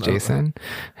rights, it. Jason.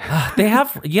 They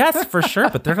have, yes, for sure,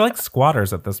 but they're like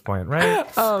squatters at this point, right?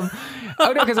 Oh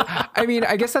no, because I mean,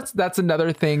 I guess that's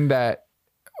another thing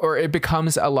or it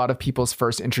becomes a lot of people's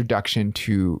first introduction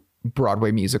to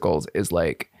Broadway musicals is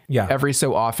like. Yeah. Every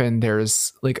so often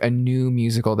there's like a new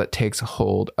musical that takes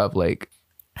hold of like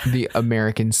the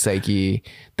American psyche,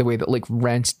 the way that like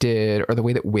Rent did, or the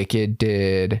way that Wicked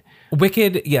did.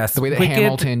 Wicked, yes. The way that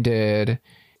Hamilton did.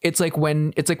 It's like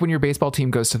when your baseball team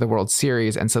goes to the World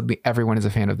Series and suddenly everyone is a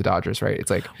fan of the Dodgers, right?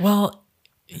 It's like, well,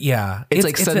 Yeah. It's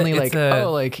like suddenly like,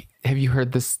 oh, like, have you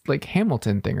heard this like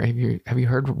Hamilton thing, or have you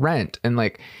heard Rent? And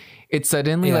like it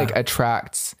suddenly like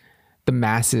attracts the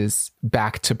masses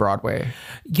back to Broadway.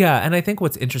 Yeah, and I think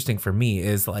what's interesting for me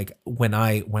is like when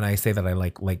I say that I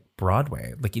like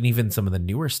Broadway, like and even some of the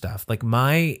newer stuff, like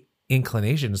my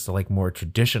inclination is to like more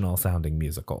traditional sounding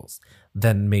musicals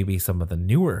than maybe some of the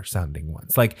newer sounding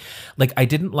ones. Like I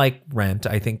didn't like Rent,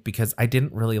 I think, because I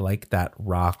didn't really like that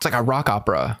rock. It's like a rock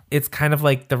opera. It's kind of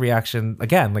like the reaction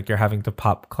again, like you're having to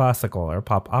pop classical or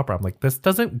pop opera. I'm like, this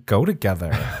doesn't go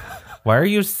together. Why are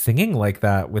you singing like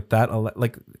that with that?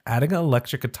 Like adding an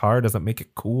electric guitar doesn't make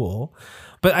it cool.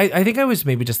 But I think I was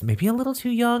maybe a little too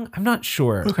young. I'm not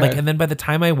sure. Okay. Like, and then by the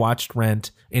time I watched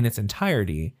Rent in its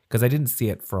entirety, because I didn't see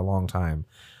it for a long time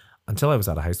until I was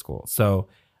out of high school. So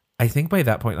I think by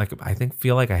that point, like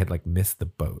feel like I had like missed the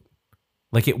boat.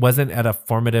 Like it wasn't at a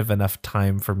formative enough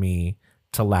time for me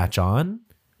to latch on.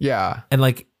 Yeah. And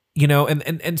like, you know,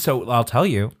 and so I'll tell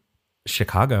you,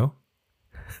 Chicago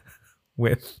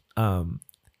with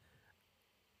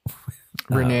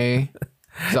Renee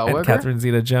Zellweger and Catherine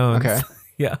Zeta-Jones. Okay.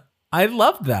 Yeah. I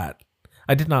loved that.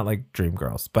 I did not like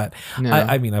Dreamgirls, but No.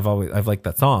 I mean, I've liked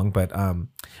that song, but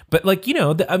like, you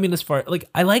know, I mean, as far like,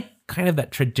 I like kind of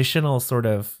that traditional sort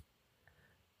of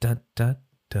da da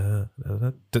da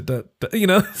da da da, da you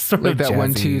know, sort like of that jazzy.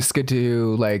 1 2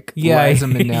 skidoo, like Yeah. Liza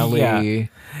Minnelli.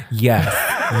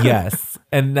 Yes.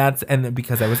 And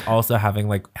because I was also having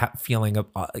like feeling of,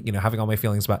 you know, having all my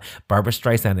feelings about Barbara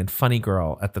Streisand and Funny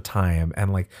Girl at the time,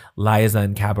 and like Liza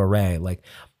and Cabaret, like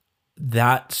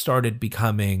that started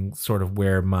becoming sort of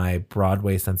where my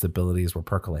Broadway sensibilities were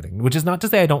percolating, which is not to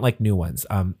say I don't like new ones.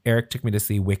 Eric took me to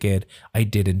see Wicked. I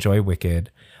did enjoy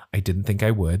Wicked. I didn't think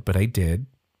I would, but I did,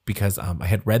 because I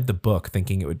had read the book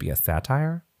thinking it would be a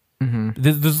satire. Mm-hmm.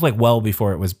 This was like well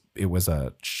before it was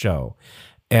a show.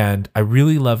 And I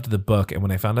really loved the book. And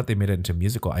when I found out they made it into a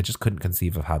musical, I just couldn't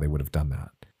conceive of how they would have done that.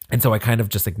 And so I kind of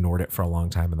just ignored it for a long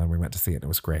time. And then we went to see it. And it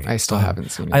was great. I still haven't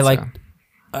seen it. I like, so.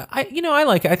 I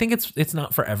like it. I think it's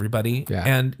not for everybody. Yeah.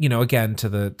 And, you know, again, to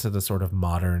the sort of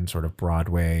modern sort of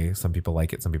Broadway, some people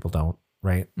like it, some people don't,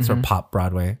 right? Sort of pop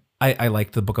Broadway. I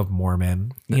liked the Book of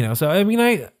Mormon, you know, so I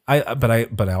mean, but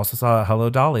I also saw Hello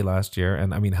Dolly last year.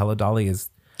 And I mean, Hello Dolly is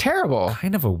terrible.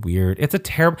 Kind of a weird. It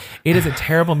is a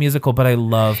terrible musical, but I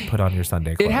love Put On Your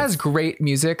Sunday Clothes. It has great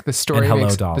music. The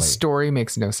story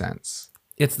makes no sense.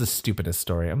 It's the stupidest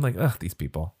story. I'm like, ugh, these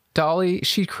people. Dolly,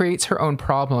 she creates her own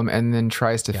problem and then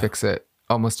tries to fix it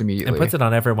almost immediately and puts it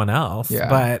on everyone else. Yeah.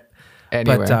 But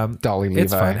anyway, Dolly Levi.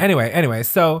 It's fine. Anyway,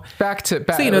 so back. So,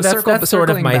 you know, that's sort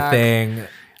of my thing.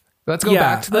 Let's go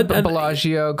back to the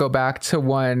Bellagio, go back to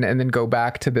one, and then go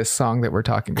back to this song that we're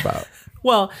talking about.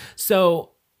 Well,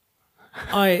 so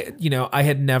I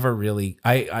had never really,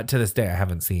 to this day, I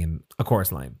haven't seen A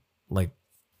Chorus Line, like,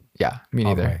 yeah, me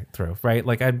neither. All the way through, right?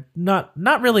 Like, I'm not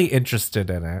really interested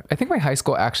in it. I think my high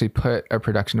school actually put a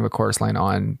production of A Chorus Line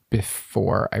on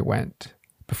before I went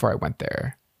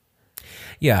there.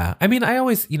 Yeah. I mean, I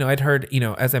always, you know, I'd heard, you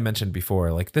know, as I mentioned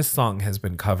before, like this song has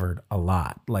been covered a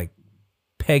lot. Like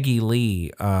Peggy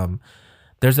Lee,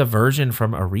 there's a version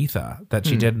from Aretha that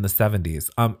she did in the 70s.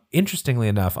 Interestingly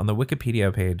enough, on the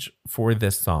Wikipedia page for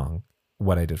this song,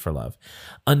 What I Did for Love,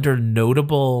 under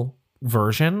notable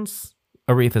versions,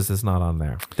 Aretha's is not on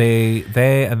there. They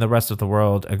and the rest of the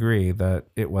world agree that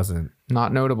it wasn't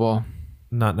not notable.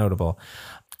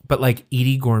 But like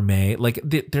Edie Gourmet, like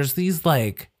there's these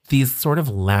sort of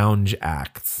lounge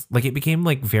acts. Like it became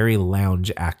like very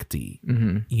lounge acty,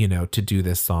 you know, to do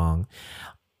this song.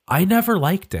 I never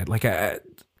liked it. Like I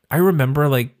remember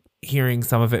like hearing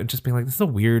some of it and just being like,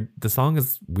 the song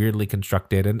is weirdly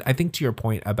constructed. And I think to your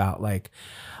point about like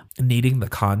needing the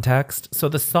context. So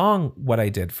the song, What I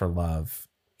Did for Love,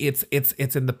 it's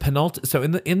in the penultimate. So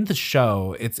in the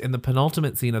show, it's in the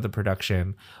penultimate scene of the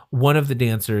production. One of the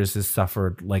dancers has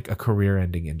suffered like a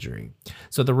career-ending injury.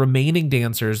 So the remaining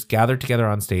dancers gather together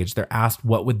on stage. They're asked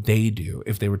what would they do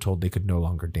if they were told they could no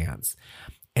longer dance.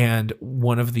 And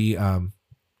one of the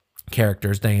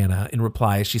characters, Diana, in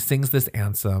reply, she sings this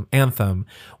anthem,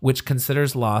 which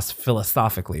considers loss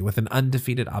philosophically with an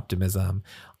undefeated optimism.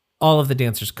 All of the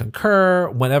dancers concur.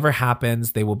 Whatever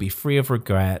happens, they will be free of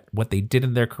regret. What they did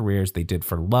in their careers, they did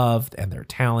for love and their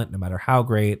talent, no matter how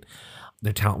great.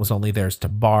 Their talent was only theirs to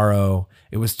borrow.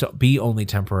 It was to be only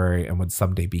temporary and would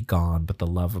someday be gone, but the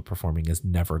love of performing is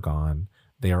never gone.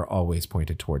 They are always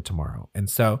pointed toward tomorrow. And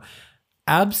so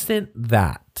absent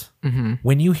that,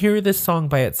 when you hear this song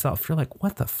by itself, you're like,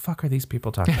 what the fuck are these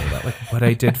people talking about? Like, What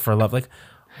I Did for Love. Like,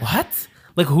 what?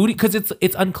 Like, who? Because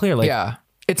it's unclear. Like, yeah.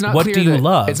 It's not what clear do you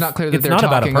love? It's not clear that it's they're not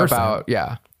talking about a person.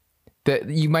 yeah. that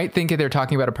you might think they're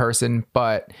talking about a person,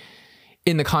 but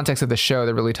in the context of the show,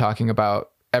 they're really talking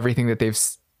about everything that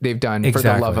they've done for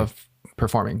the love of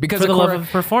performing. Because love of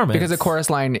performance. Because a chorus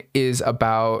line is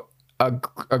about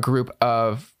a group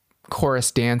of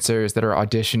chorus dancers that are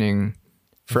auditioning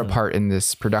for a part in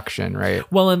this production, right?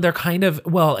 Well, and they're kind of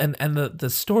and the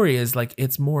story is like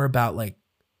it's more about like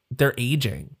they're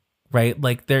aging, right?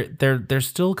 Like they're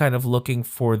still kind of looking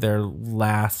for their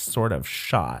last sort of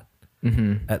shot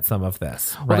at some of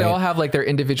this. Well, they all have like their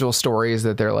individual stories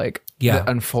that they're like that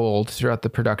unfold throughout the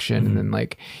production, and then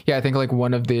like I think like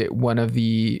one of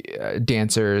the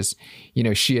dancers, you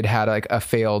know, she had like a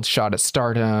failed shot at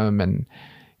stardom, and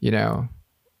you know,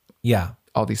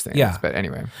 all these things. But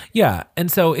anyway,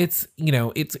 and so it's, you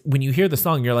know, it's when you hear the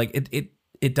song, you're like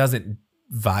it doesn't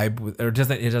vibe with, or it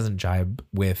doesn't jibe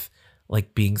with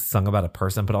like being sung about a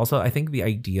person, but also I think the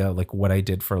idea, like What I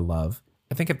Did for Love,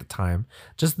 I think at the time,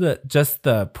 just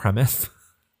the premise,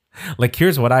 like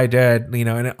here's what I did, you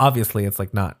know, and obviously it's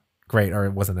like not great, or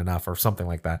it wasn't enough, or something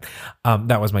like that.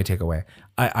 That was my takeaway.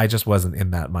 I just wasn't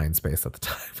in that mind space at the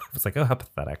time. I was like, oh, how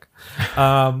pathetic.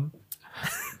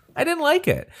 I didn't like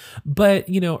it. But,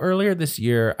 you know, earlier this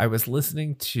year, I was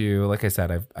listening to, like I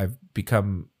said,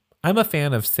 I'm a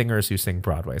fan of singers who sing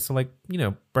Broadway. So like, you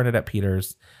know, Bernadette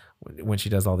Peters, when she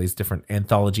does all these different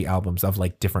anthology albums of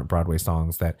like different Broadway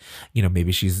songs that, you know,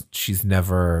 maybe she's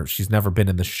never been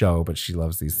in the show, but she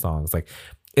loves these songs. Like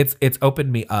it's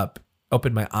opened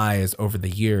my eyes over the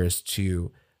years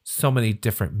to so many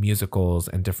different musicals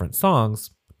and different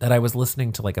songs that I was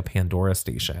listening to like a Pandora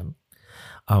station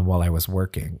while I was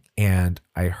working. And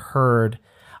I heard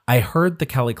the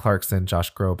Kelly Clarkson,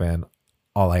 Josh Groban,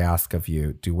 All I Ask of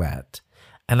You duet.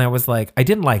 And I was like, I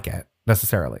didn't like it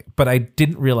necessarily, but I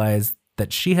didn't realize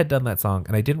that she had done that song,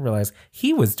 and I didn't realize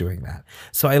he was doing that.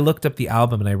 So I looked up the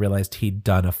album and I realized he'd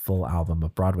done a full album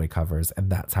of Broadway covers,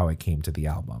 and that's how I came to the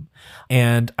album.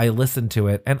 And I listened to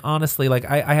it, and honestly, like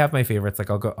I have my favorites, like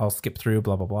I'll skip through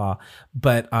blah blah blah,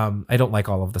 but I don't like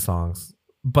all of the songs,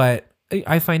 but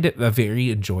I find it a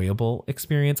very enjoyable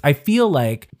experience. I feel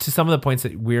like, to some of the points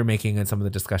that we're making and some of the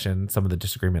discussion, some of the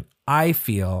disagreement, I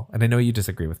feel, and I know you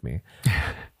disagree with me,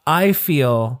 I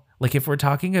feel like if we're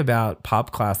talking about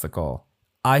pop classical,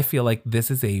 I feel like this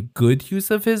is a good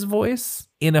use of his voice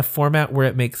in a format where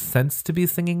it makes sense to be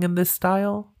singing in this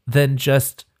style than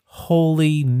just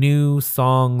wholly new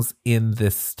songs in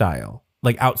this style.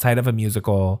 Like outside of a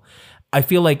musical, I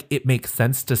feel like it makes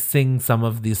sense to sing some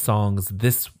of these songs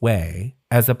this way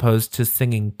as opposed to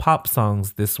singing pop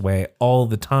songs this way all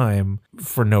the time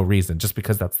for no reason, just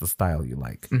because that's the style you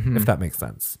like, if that makes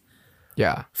sense.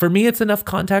 Yeah. For me, it's enough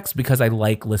context because I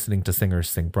like listening to singers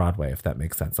sing Broadway, if that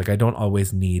makes sense. Like I don't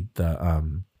always need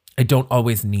the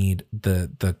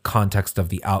context of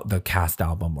the cast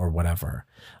album or whatever,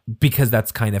 because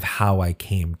that's kind of how I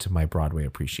came to my Broadway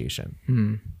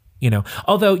appreciation. You know,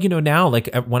 although, you know, now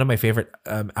like one of my favorite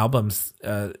albums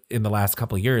in the last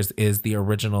couple of years is the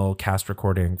original cast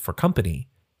recording for Company,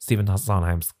 Stephen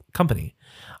Sondheim's Company,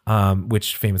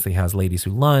 which famously has Ladies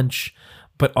Who Lunch,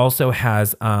 but also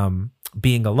has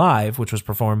Being Alive, which was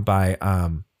performed by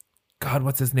God,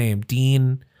 what's his name?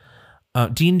 Dean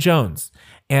Jones.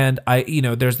 And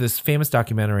there's this famous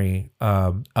documentary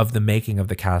of the making of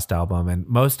the cast album, and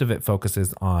most of it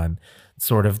focuses on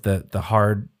sort of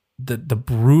the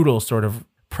brutal sort of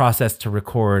process to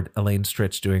record Elaine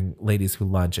Stritch doing Ladies Who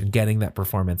Lunch and getting that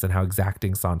performance, and how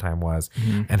exacting Sondheim was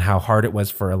and how hard it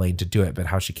was for Elaine to do it, but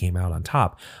how she came out on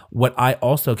top. What I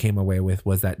also came away with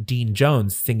was that Dean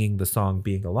Jones singing the song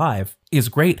Being Alive is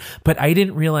great, but I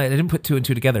didn't put two and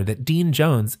two together that Dean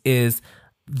Jones is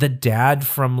the dad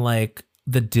from like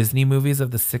the Disney movies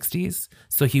of the 60s.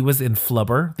 So he was in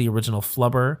Flubber, the original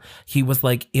Flubber. He was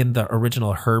like in the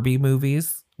original Herbie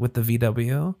movies with the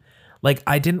VW. Like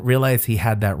I didn't realize he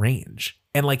had that range.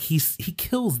 And like he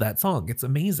kills that song. It's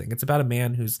amazing. It's about a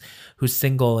man who's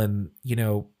single and, you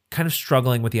know, kind of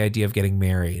struggling with the idea of getting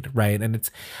married, right?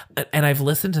 And I've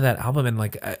listened to that album, and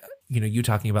like you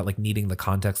talking about like needing the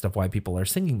context of why people are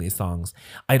singing these songs.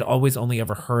 I'd always only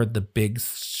ever heard the big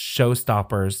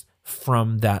showstoppers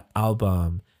from that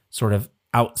album sort of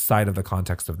outside of the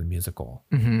context of the musical.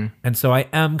 And so I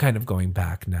am kind of going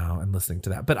back now and listening to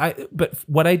that. But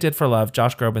What I Did for Love,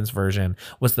 Josh Groban's version,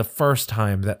 was the first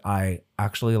time that I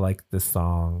actually liked this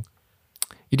song.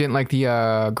 You didn't like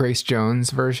the Grace Jones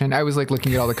version? I was like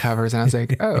looking at all the covers and I was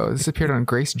like, oh, this appeared on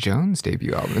Grace Jones'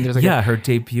 debut album. And there's like her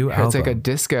debut album. It's like a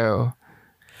disco.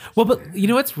 Well, but you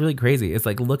know what's really crazy is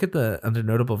like, look at the under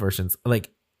notable versions. Like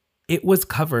it was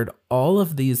covered all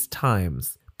of these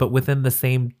times, but within the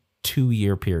same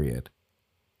 2-year period.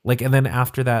 Like, and then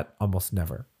after that, almost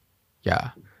never.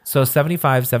 Yeah. So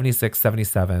 75, 76,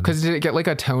 77. Because did it get like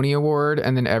a Tony Award?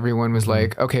 And then everyone was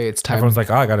like, okay, it's time. Everyone's like,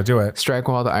 oh, I got to do it. Strike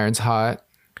while the iron's hot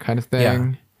kind of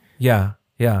thing. Yeah.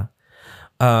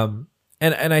 And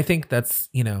I think that's,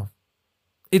 you know,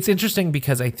 it's interesting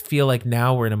because I feel like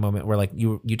now we're in a moment where, like,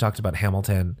 you talked about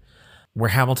Hamilton, where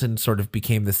Hamilton sort of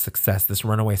became this success, this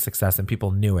runaway success, and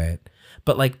people knew it.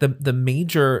 But like the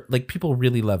major, like, people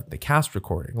really loved the cast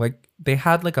recording. Like, they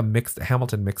had like a mixed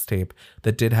Hamilton mixtape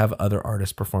that did have other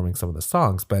artists performing some of the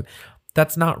songs, but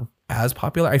that's not as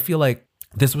popular. I feel like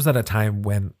this was at a time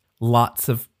when lots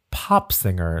of pop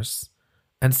singers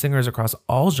and singers across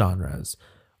all genres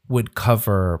would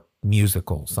cover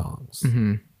musical songs.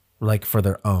 Like for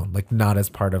their own, like not as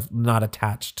part of, not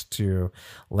attached to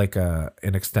like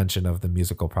an extension of the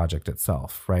musical project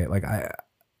itself, right? Like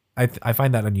I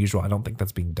find that unusual. I don't think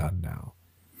that's being done now.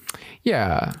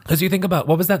 Yeah, because you think about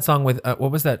what was that song with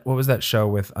what was that show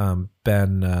with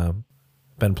Ben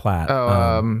Platt?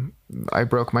 I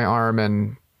broke my arm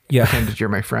and yeah, pretended you're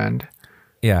my friend.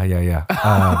 Yeah.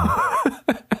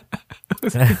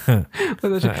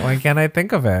 Why can't I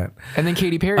think of it? And then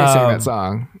Katy Perry sang that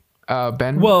song.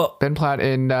 Ben Platt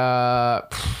in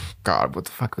God, what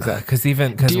the fuck was that? Because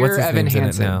Dear what's his Evan name's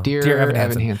Hansen. in it now? Dear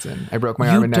Evan Hansen. I broke my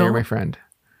arm and now you're my friend.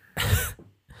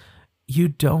 You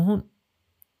don't,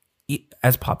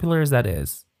 as popular as that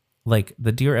is, like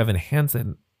the Dear Evan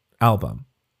Hansen album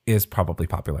is probably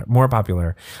more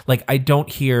popular. Like, I don't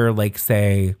hear, like,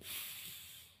 say,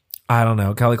 I don't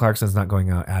know, Kelly Clarkson's not going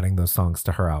out adding those songs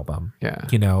to her album. Yeah.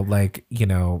 You know, like, you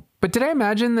know. But did I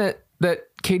imagine that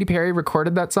Katy Perry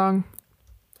recorded that song?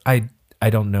 I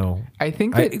don't know. I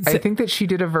think that she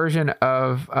did a version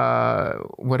of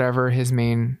whatever his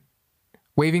main,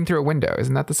 Waving Through a Window.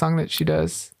 Isn't that the song that she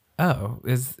does? Oh,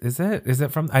 is it? Is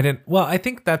it from? I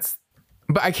think that's.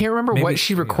 But I can't remember what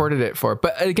she recorded it for.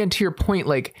 But again, to your point,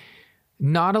 like,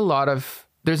 there's not a lot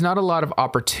of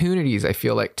opportunities, I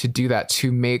feel like, to do that,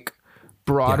 to make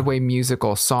Broadway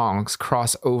musical songs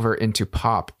cross over into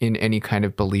pop in any kind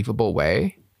of believable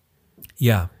way.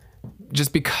 Yeah.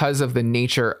 Just because of the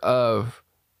nature of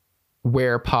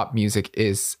where pop music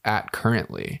is at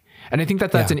currently. And I think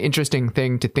that that's an interesting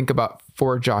thing to think about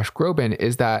for Josh Groban,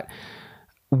 is that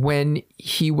when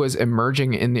he was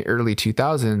emerging in the early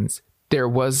 2000s, there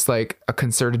was like a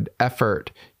concerted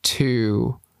effort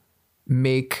to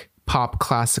make pop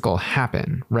classical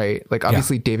happen, right? Like,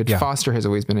 obviously David Foster has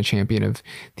always been a champion of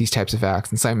these types of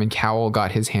acts, and Simon Cowell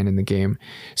got his hand in the game.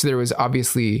 So there was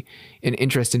obviously an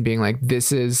interest in being like,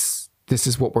 this is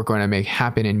what we're going to make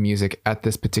happen in music at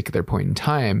this particular point in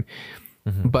time.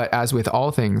 Mm-hmm. But as with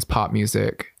all things pop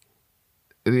music,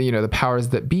 you know, the powers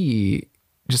that be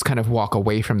just kind of walk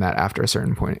away from that after a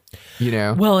certain point, you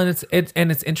know? Well, and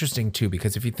it's interesting too,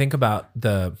 because if you think about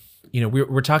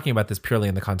we're talking about this purely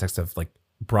in the context of like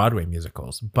Broadway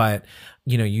musicals, but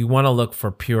you know, you want to look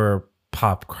for pure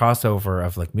pop crossover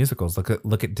of like musicals.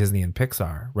 Look at Disney and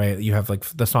Pixar, right? You have like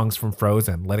the songs from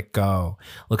Frozen, Let It Go.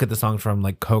 Look at the songs from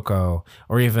like Coco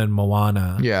or even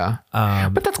Moana. Yeah.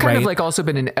 But that's kind of like also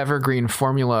been an evergreen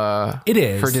formula. It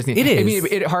is for Disney. It is. I mean,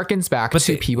 it harkens back to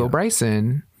Peebo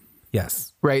Bryson.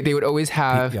 Yes. Right. They would always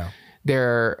have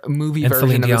their movie version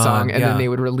Celine Dion, of the song, and then they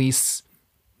would release,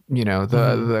 you know,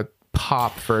 the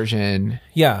pop version.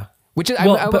 Yeah. Which is,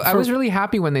 I was really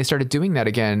happy when they started doing that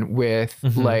again with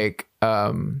like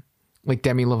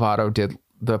Demi Lovato did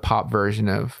the pop version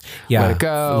of Let It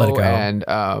Go.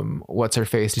 And what's her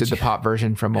face did the pop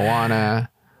version from Moana.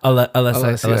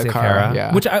 Alessia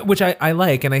Cara, which I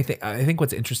like, and I think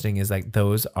what's interesting is like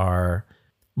those are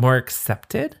more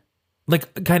accepted,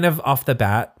 like kind of off the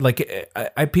bat. Like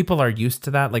people are used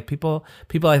to that. Like people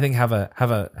I think have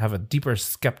a deeper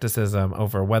skepticism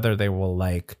over whether they will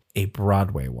like a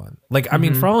Broadway one. Like, I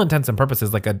mean, for all intents and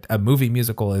purposes, like a movie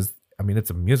musical is, I mean, it's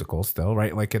a musical still,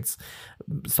 right? Like, it's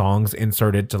songs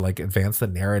inserted to like advance the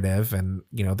narrative, and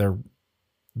you know,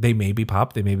 they may be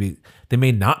pop, they may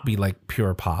not be like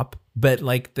pure pop, but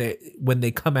like when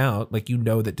they come out, like, you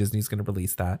know that Disney's going to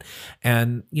release that.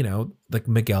 And you know, like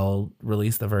Miguel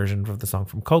released the version of the song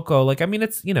from Coco. Like, I mean,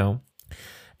 it's, you know,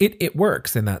 it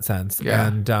works in that sense.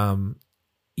 And I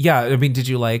mean, did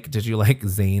you like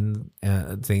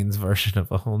Zayn's version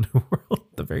of A Whole New World,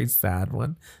 the very sad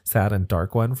and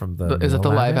dark one from the is it the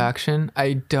live action?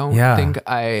 I don't think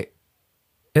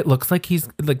it looks like he's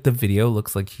like, the video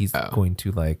looks like he's going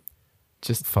to like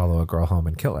just follow a girl home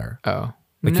and kill her.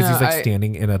 Because he's like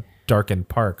standing in a darkened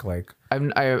park. Like,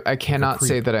 I cannot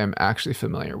say that I'm actually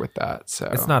familiar with that. So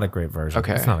it's not a great version.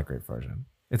 Okay. It's not a great version.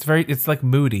 It's like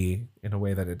moody in a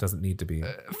way that it doesn't need to be.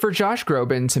 For Josh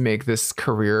Groban to make this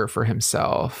career for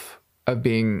himself of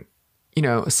being, you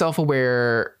know,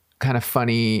 self-aware kind of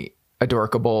funny,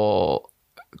 adorable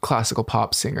classical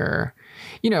pop singer.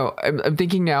 You know, I'm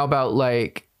thinking now about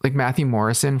like Matthew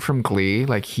Morrison from Glee.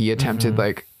 Like he attempted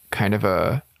like kind of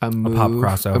a move, pop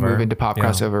crossover. a move into pop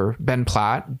crossover. Ben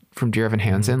Platt from Dear Evan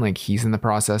Hansen, like he's in the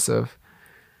process of,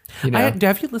 you know.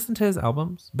 Have you listened to his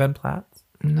albums, Ben Platt?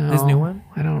 No, his new one?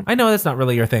 I don't. I know that's not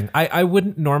really your thing. I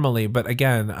wouldn't normally, but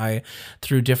again, I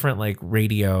through different like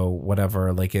radio,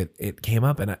 whatever, like it came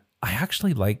up, and I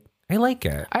actually I like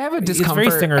it. I have a discomfort.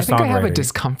 It's very singer-songwriter. I think I have a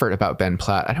discomfort about Ben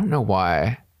Platt. I don't know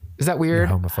why. Is that weird?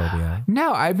 Your homophobia.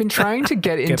 No, I've been trying to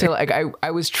get into like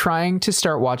I was trying to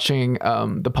start watching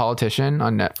The Politician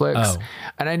on Netflix,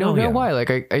 and I don't know why. Like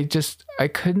I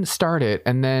couldn't start it,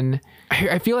 and then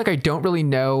I feel like I don't really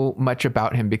know much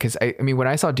about him because I mean when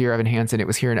I saw Dear Evan Hansen, it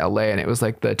was here in LA, and it was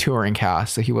like the touring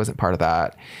cast, so he wasn't part of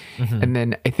that. And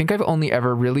then I think I've only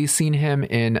ever really seen him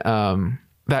in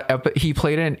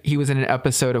he was in an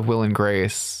episode of Will and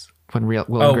Grace. When Will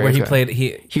and Grace, where he played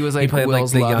he was like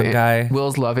Will's like the young guy,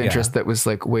 Will's love interest that was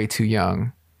like way too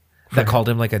young. That called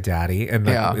him like a daddy, and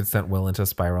it sent Will into a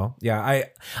spiral. Yeah,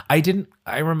 I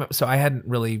remember. So I hadn't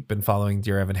really been following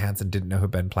Dear Evan Hansen, didn't know who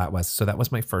Ben Platt was. So that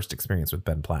was my first experience with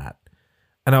Ben Platt,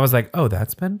 and I was like, oh,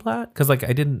 that's Ben Platt, because like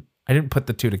I didn't put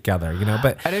the two together, you know.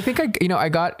 But and I think I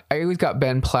always got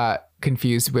Ben Platt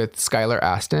confused with Skylar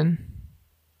Astin.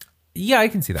 Yeah, I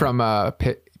can see that from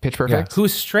Pitch Perfect. Yeah,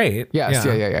 who's straight. Yes,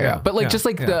 yeah. But like just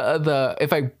like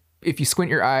the if you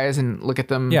squint your eyes and look at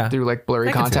them through like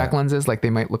blurry contact lenses, like they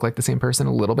might look like the same person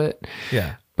a little bit.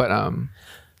 Yeah. But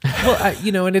well,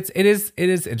 you know, and it is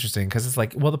interesting because it's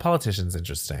like, well, The Politician's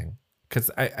interesting because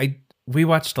we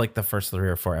watched like the first 3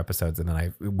 or 4 episodes and then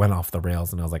I went off the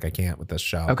rails and I was like, I can't with this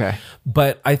show. Okay.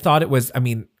 But I thought it was, I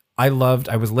mean, I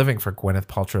was living for Gwyneth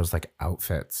Paltrow's like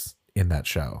outfits in that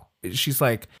show. She's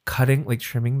like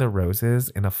trimming the roses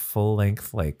in a full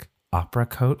length like opera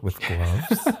coat with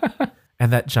gloves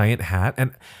and that giant hat.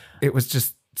 And it was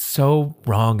just so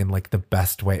wrong in like the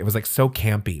best way. It was like so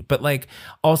campy, but like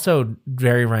also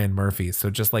very Ryan Murphy. So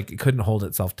just like it couldn't hold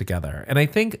itself together. And I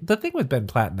think the thing with Ben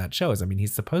Platt in that show is, I mean,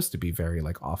 he's supposed to be very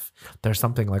like off. There's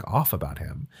something like off about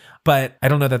him, but I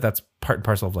don't know that that's part and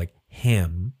parcel of like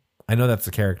him. I know that's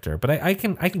the character, but I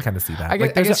can kind of see that. I guess,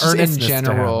 like, there's an earnestness in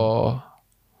general.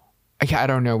 I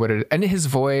don't know what it is. And his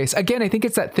voice, again, I think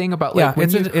it's that thing about like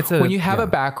when you have a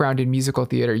background in musical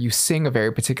theater, you sing a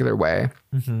very particular way.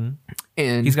 Mm-hmm.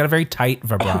 And he's got a very tight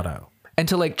vibrato. And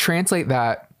to like translate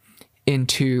that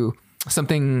into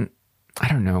something, I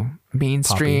don't know,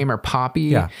 mainstream or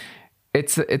poppy,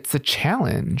 it's a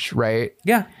challenge, right?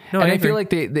 Yeah. No, and I feel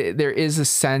like there is a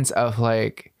sense of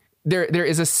like, there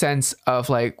is a sense of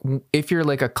like, if you're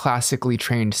like a classically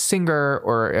trained singer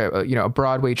or a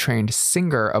Broadway trained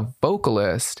singer, a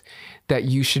vocalist, that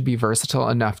you should be versatile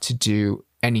enough to do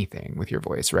anything with your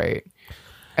voice, right?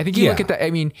 I think you look at that.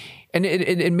 I mean, and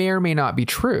it may or may not be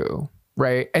true,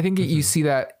 right? I think you see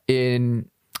that I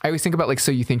always think about like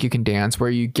So You Think You Can Dance, where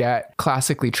you get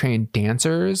classically trained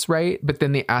dancers, right? But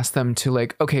then they ask them to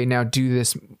like, okay, now do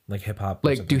this like hip hop,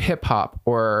 like do hip hop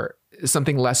or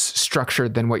something less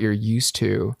structured than what you're used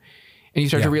to. And you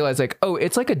start to realize like, oh,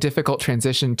 it's like a difficult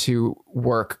transition to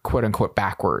work quote unquote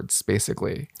backwards,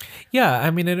 basically. Yeah. I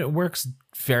mean, and it works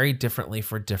very differently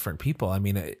for different people. I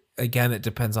mean, again, it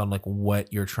depends on like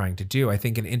what you're trying to do. I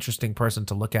think an interesting person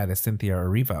to look at is Cynthia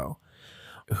Erivo,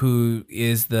 who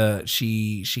is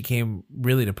she came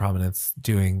really to prominence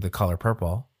doing The Color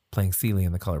Purple, playing Celie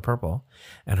in The Color Purple,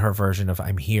 and her version of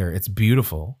I'm Here. It's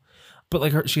beautiful. But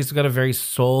like she's got a very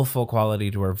soulful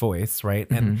quality to her voice, right?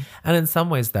 And in some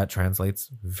ways that translates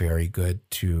very good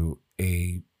to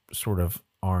a sort of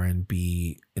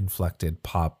R&B inflected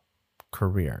pop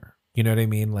career. You know what I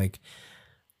mean? Like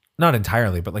not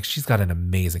entirely, but like she's got an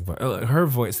amazing voice. Her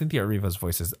voice, Cynthia Erivo's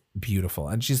voice is beautiful,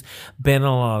 and she's been in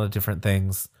a lot of different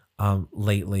things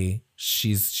lately.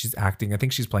 She's acting. I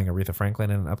think she's playing Aretha Franklin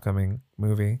in an upcoming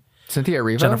movie. Cynthia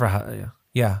Erivo, Jennifer,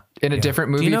 in a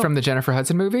different movie from the Jennifer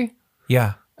Hudson movie.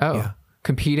 Yeah. Oh, yeah.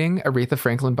 Competing Aretha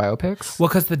Franklin biopics? Well,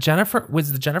 because the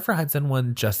Jennifer Hudson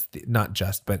one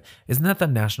but isn't that the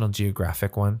National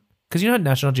Geographic one? Because you know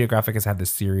National Geographic has had this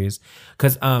series.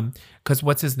 Because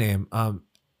what's his name?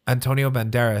 Antonio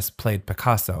Banderas played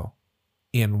Picasso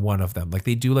in one of them. Like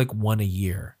they do like one a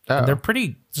year. Oh. And they're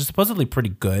supposedly pretty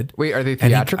good. Wait, are they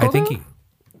theatrical?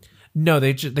 No,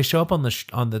 they show up on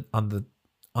the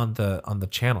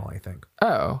channel, I think.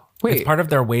 Oh, wait. It's part of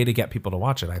their way to get people to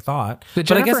watch it, I thought. The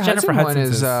Jennifer Hudson one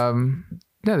is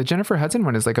the Jennifer Hudson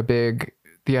one is like a big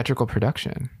theatrical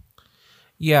production.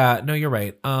 Yeah, no, you're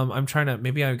right.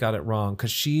 Maybe I got it wrong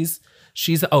because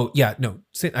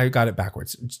I got it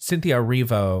backwards. Cynthia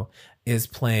Erivo is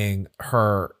playing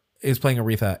her is playing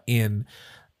Aretha in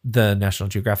the National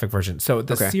Geographic version. So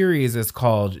the series is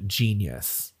called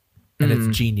Genius, and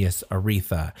it's Genius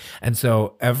Aretha. And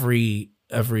so every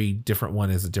different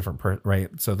one is a different right?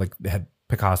 So like they had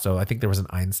Picasso. I think there was an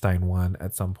Einstein one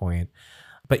at some point.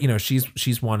 But, you know,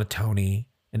 she's won a Tony,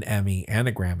 an Emmy, and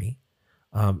a Grammy.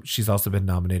 She's also been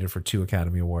nominated for 2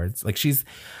 Academy Awards. Like she's,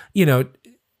 you know,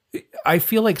 I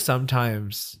feel like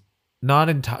sometimes,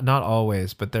 not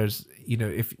always, but there's, you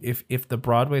know, if the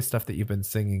Broadway stuff that you've been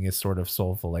singing is sort of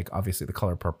soulful, like obviously The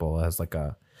Color Purple has like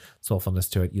a soulfulness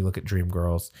to it. You look at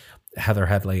Dreamgirls, Heather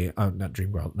Headley, not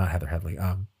Dreamgirl, not Heather Headley,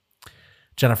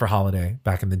 Jennifer Holliday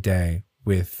back in the day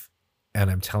with, and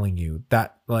I'm telling you,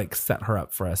 that like set her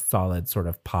up for a solid sort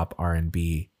of pop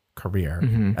R&B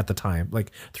career at the time,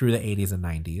 like through the 80s and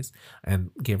 90s,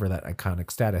 and gave her that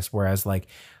iconic status. Whereas like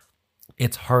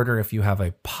it's harder if you have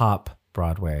a pop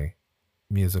Broadway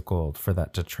musical for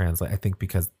that to translate, I think,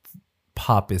 because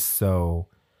pop is so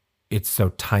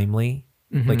timely.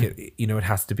 Like it, you know, it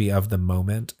has to be of the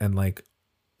moment, and like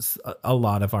a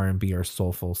lot of R&B or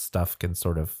soulful stuff can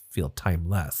sort of feel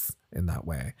timeless in that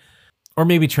way. Or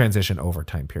maybe transition over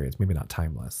time periods, maybe not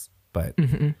timeless, but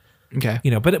okay,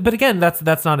 you know, but again,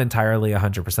 that's not entirely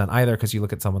 100% either, because you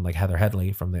look at someone like Heather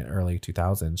Headley from the early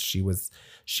 2000s.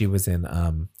 She was in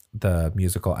the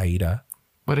musical Aida.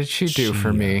 What did she do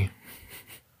for me?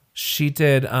 She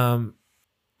did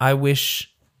I wish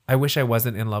I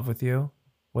wasn't in love with you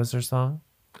was her song.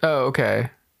 Oh, okay.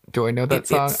 Do I know that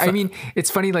song? I mean, it's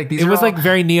funny. Like these, it was like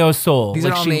very neo soul. These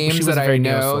like are all names that I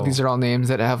know. These are all names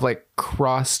that have like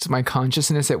crossed my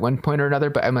consciousness at one point or another.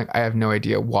 But I'm like, I have no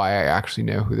idea why I actually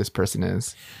know who this person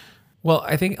is. Well,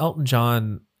 I think Elton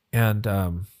John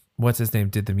and what's his name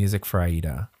did the music for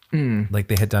Aida, like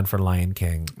they had done for Lion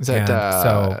King. Is that,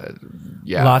 so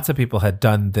yeah, lots of people had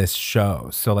done this show.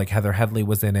 So like Heather Headley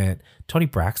was in it. Toni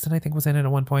Braxton, I think, was in it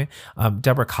at one point.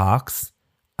 Deborah Cox.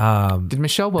 Did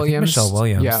Michelle Williams? Michelle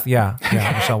Williams. Yeah,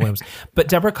 Michelle Williams. But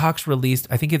Deborah Cox released,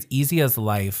 I think it's Easy as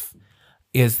Life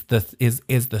is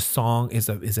the song,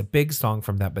 is a big song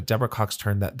from that, but Deborah Cox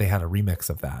turned that, they had a remix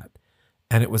of that.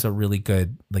 And it was a really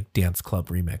good like dance club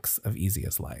remix of Easy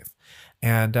as Life.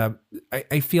 And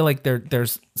I feel like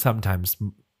there's sometimes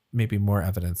maybe more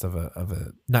evidence of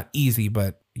a not easy,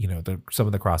 but you know, some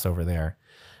of the crossover there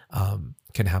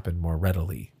can happen more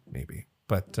readily maybe.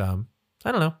 But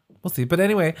I don't know. We'll see. But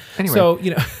anyway, so,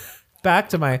 you know, back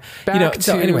to my, you know,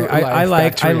 so anyway, I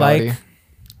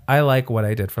like What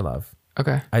I Did for Love.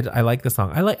 Okay. I like the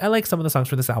song. I like some of the songs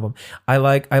for this album. I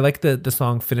like the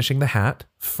song Finishing the Hat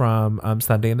from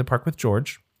Sunday in the Park with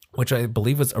George, which I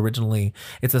believe was originally,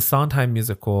 it's a Sondheim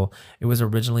musical. It was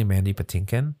originally Mandy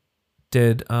Patinkin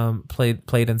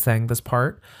played and sang this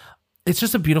part. It's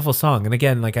just a beautiful song. And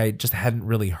again, like I just hadn't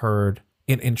really heard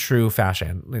in true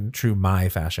my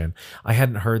fashion, I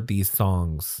hadn't heard these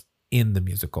songs in the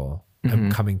musical.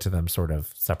 I'm coming to them sort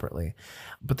of separately,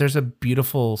 but there's a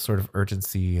beautiful sort of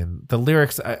urgency, and the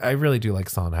lyrics. I really do like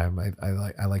Sondheim.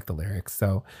 I like the lyrics.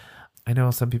 So I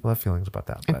know some people have feelings about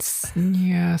that. But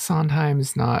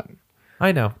Sondheim's not.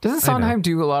 I know. Doesn't Sondheim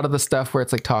do a lot of the stuff where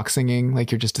it's like talk singing,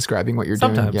 like you're just describing what you're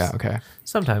doing? Yeah. Okay.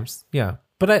 Sometimes. Yeah.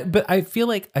 But I feel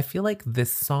like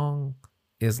this song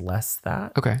is less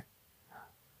that. Okay.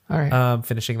 All right.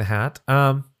 Finishing the Hat.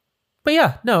 But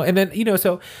yeah, no. And then, you know,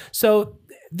 so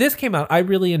this came out. I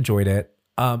really enjoyed it.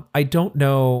 I don't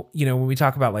know, you know, when we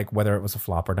talk about like whether it was a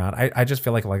flop or not, I just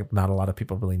feel like not a lot of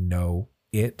people really know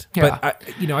it. Yeah. But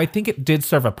I think it did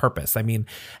serve a purpose. I mean,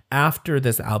 after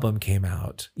this album came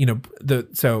out, you know,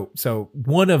 so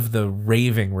one of the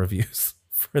raving reviews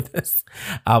for this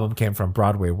album came from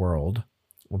Broadway World,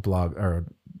 a blog or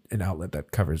an outlet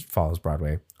that follows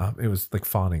Broadway. It was like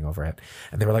fawning over it.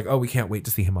 And they were like, oh, we can't wait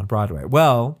to see him on Broadway.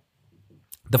 Well,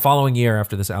 the following year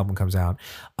after this album comes out,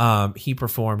 he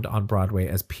performed on Broadway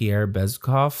as Pierre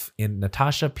Bezukhov in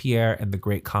Natasha, Pierre, and the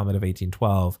Great Comet of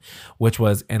 1812, which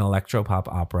was an electropop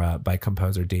opera by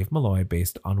composer Dave Malloy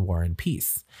based on War and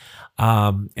Peace.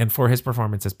 And for his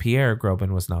performance as Pierre,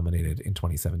 Groban was nominated in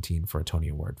 2017 for a Tony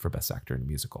Award for Best Actor in a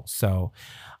Musical. So,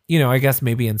 you know, I guess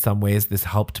maybe in some ways this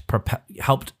helped.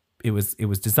 It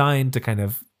was designed to kind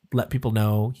of let people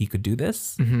know he could do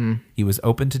this. He was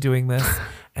open to doing this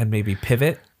and maybe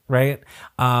pivot, right?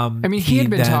 I mean, he had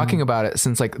been talking about it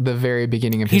since like the very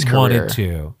beginning of his career. He wanted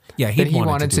to. Yeah, he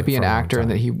wanted to be an actor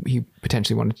and that he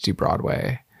potentially wanted to do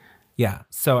Broadway. Yeah.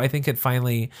 So I think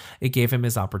it gave him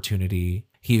his opportunity.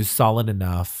 He was solid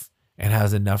enough and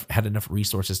had enough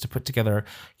resources to put together,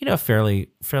 you know, a fairly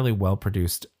well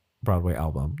produced Broadway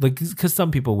album. Like, because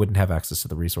some people wouldn't have access to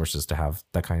the resources to have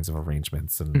that kinds of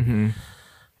arrangements and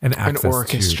and access an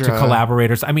orchestra to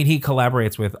collaborators. I mean, he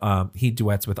collaborates with he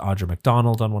duets with Audra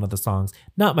McDonald on one of the songs.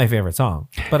 Not my favorite song,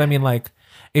 but I mean, like,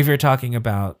 if you're talking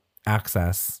about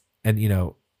access and, you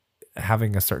know,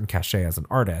 having a certain cachet as an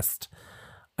artist,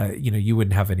 you know, you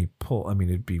wouldn't have any pull. I mean,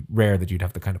 it'd be rare that you'd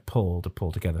have the kind of pull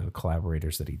together the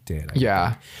collaborators that he did.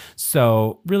 Yeah.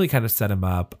 So really kind of set him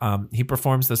up. He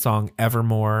performs the song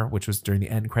Evermore, which was during the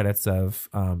end credits of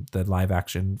the live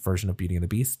action version of Beauty and the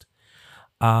Beast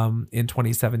in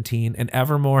 2017. And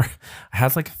Evermore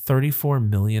has like 34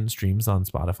 million streams on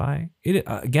Spotify.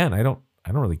 Again, I don't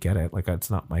really get it. Like,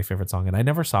 it's not my favorite song. And I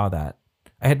never saw that.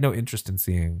 I had no interest in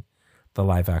seeing the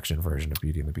live action version of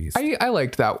Beauty and the Beast. I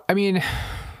liked that. I mean,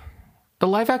 the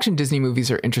live action Disney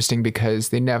movies are interesting because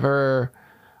they never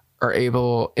are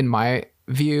able, in my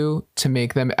view, to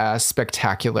make them as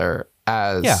spectacular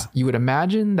as you would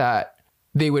imagine that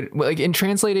they would, like, in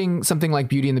translating something like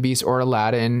Beauty and the Beast or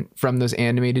Aladdin from those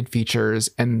animated features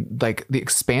and like the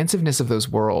expansiveness of those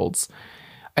worlds.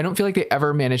 I don't feel like they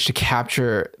ever managed to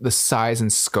capture the size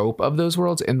and scope of those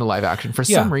worlds in the live action for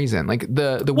some reason. Like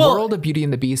the world of Beauty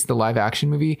and the Beast, the live action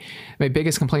movie, my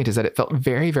biggest complaint is that it felt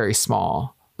very, very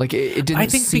small. Like it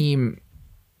didn't seem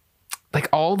like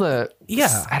all the,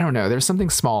 I don't know. There's something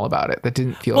small about it that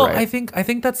didn't feel right. I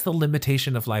think that's the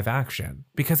limitation of live action,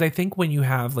 because I think when you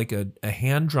have like a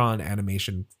hand-drawn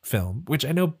animation film, which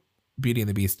I know Beauty and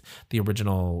the Beast, the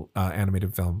original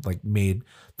animated film, like made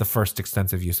the first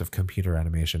extensive use of computer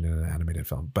animation in an animated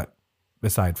film. But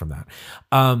aside from that,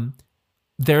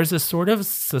 there's a sort of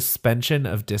suspension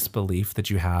of disbelief that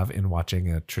you have in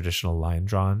watching a traditional line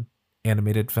drawn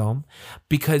animated film,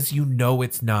 because you know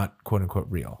it's not quote unquote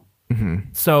real. Mm-hmm.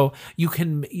 So you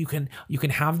can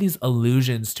have these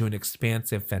allusions to an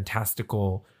expansive,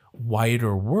 fantastical,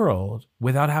 wider world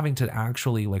without having to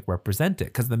actually like represent it.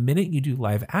 Because the minute you do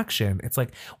live action, it's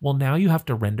like, well, now you have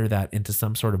to render that into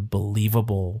some sort of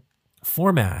believable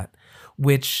format,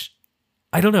 which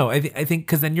I don't know. I think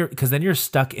because then you're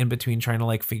stuck in between trying to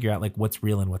like figure out like what's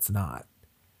real and what's not.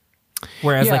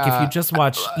 Whereas like if you just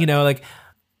watch, you know, like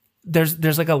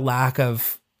there's like a lack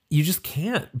of, you just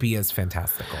can't be as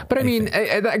fantastical. But I mean,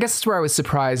 I guess that's where I was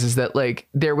surprised, is that like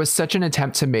there was such an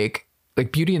attempt to make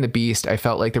like Beauty and the Beast. I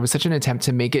felt like there was such an attempt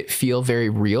to make it feel very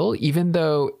real, even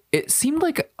though it seemed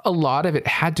like a lot of it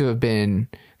had to have been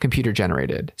computer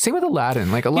generated. Same with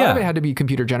Aladdin. Like a lot of it had to be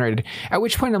computer generated. At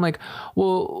which point I'm like,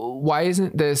 well, why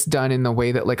isn't this done in the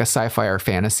way that like a sci-fi or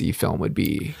fantasy film would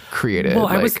be created? Well,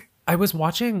 like, I was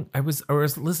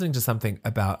listening to something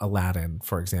about Aladdin,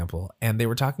 for example, and they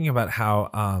were talking about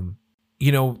how,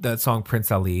 you know, that song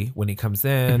Prince Ali, when he comes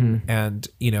in, and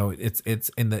you know, it's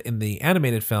in the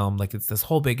animated film, like it's this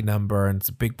whole big number and it's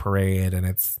a big parade and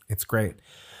it's great.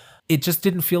 It just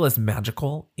didn't feel as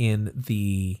magical in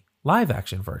the live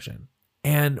action version.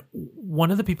 And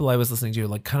one of the people I was listening to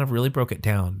like kind of really broke it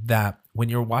down that when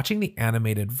you're watching the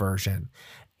animated version,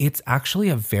 it's actually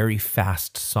a very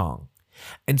fast song.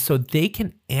 And so they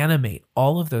can animate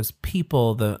all of those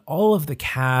people, all of the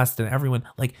cast and everyone,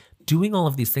 like doing all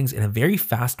of these things in a very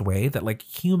fast way that like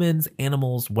humans,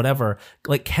 animals, whatever,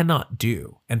 like cannot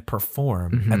do and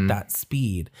perform at that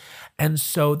speed. And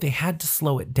so they had to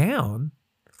slow it down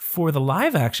for the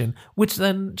live action, which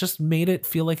then just made it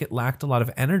feel like it lacked a lot of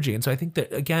energy. And so I think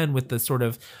that, again, with the sort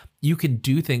of, you can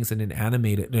do things in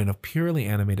a purely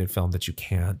animated film that you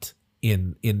can't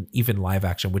in even live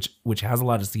action, which has a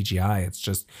lot of CGI. It's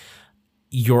just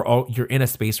you're in a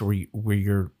space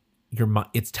where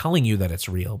it's telling you that it's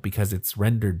real because it's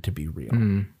rendered to be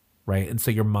real, right? And so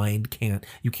your mind can't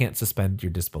suspend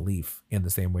your disbelief in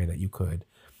the same way that you could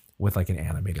with like an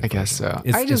animated. I guess so.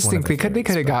 I just think they could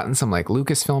have gotten some like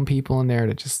Lucasfilm people in there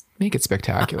to just make it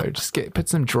spectacular. Just put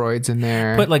some droids in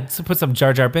there. Put some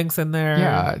Jar Jar Binks in there.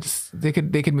 Yeah, they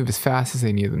could move as fast as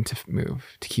they need them to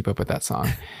move to keep up with that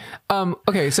song.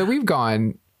 Okay, so we've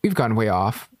gone way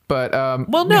off. But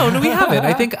well, no, we haven't.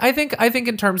 I think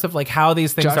in terms of like how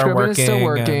these things are working. Is still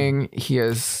working. He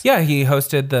is. Yeah, he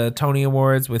hosted the Tony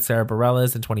Awards with Sarah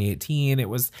Bareilles in 2018.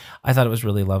 I thought it was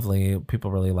really lovely.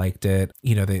 People really liked it.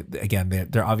 You know,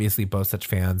 they're obviously both such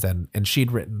fans, and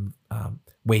she'd written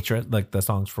Waitress, like the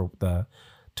songs for the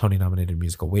Tony nominated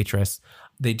musical Waitress.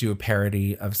 They do a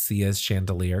parody of Sia's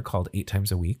Chandelier called 8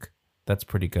 Times a Week. That's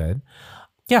pretty good.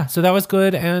 Yeah, so that was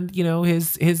good, and you know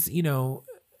his you know.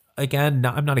 Again,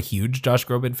 I'm not a huge Josh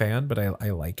Groban fan, but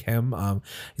I like him.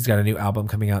 He's got a new album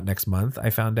coming out next month,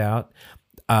 I found out.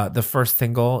 The first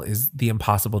single is The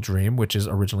Impossible Dream, which is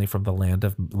originally from the land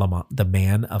of the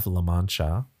Man of La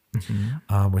Mancha,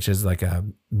 which is like a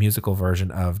musical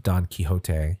version of Don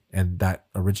Quixote. And that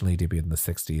originally debuted in the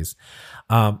 60s.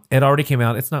 It already came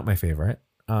out. It's not my favorite.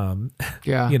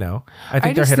 Yeah. You know, I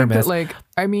think they're just hit or think that, miss. like,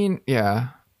 I mean, yeah.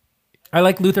 I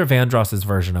like Luther Vandross's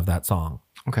version of that song.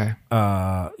 Okay.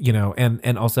 You know,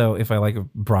 and also if I like a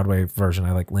Broadway version,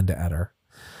 I like Linda Eder.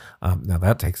 Now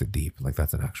that takes it deep. Like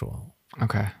that's an actual.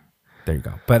 Okay. There you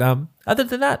go. But other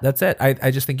than that, that's it.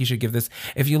 I just think you should give this,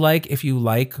 if you like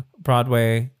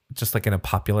Broadway, just like in a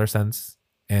popular sense,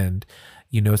 and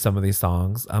you know some of these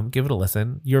songs, give it a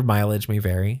listen. Your mileage may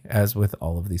vary, as with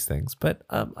all of these things, but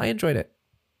I enjoyed it,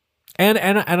 and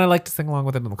I like to sing along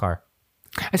with it in the car.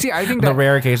 I see. I think On the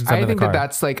rare occasions I'm I in the think car.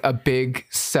 that's like a big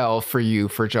sell for you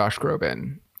for Josh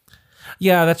Groban.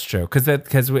 Yeah, that's true.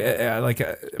 Because we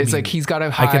It's like he's got a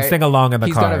high. I can sing along in the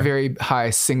he's car. got a very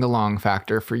high sing along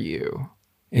factor for you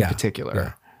in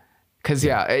particular. Because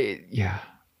I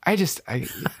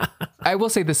will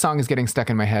say this song is getting stuck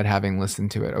in my head having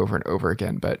listened to it over and over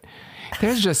again. But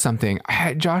there's just something.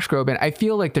 Josh Groban. I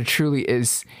feel like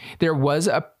there was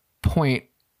a point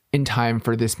in time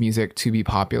for this music to be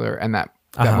popular, and that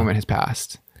moment has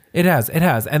passed. It has.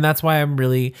 And that's why I'm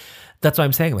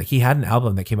saying, like, he had an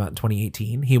album that came out in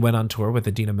 2018. He went on tour with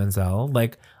Idina Menzel.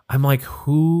 Like, I'm like,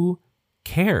 who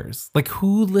cares? Like,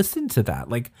 who listened to that?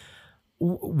 Like,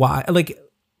 why? Like,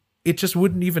 it just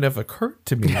wouldn't even have occurred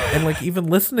to me. And like, even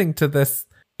listening to this,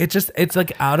 it's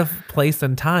like out of place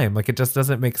and time. Like, it just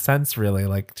doesn't make sense really.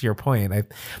 Like, to your point,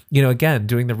 again,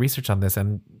 doing the research on this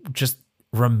and just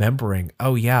remembering,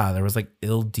 oh yeah, there was like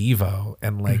Il Divo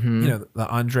and like, the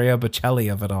Andrea Bocelli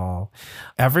of it all.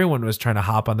 Everyone was trying to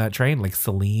hop on that train, like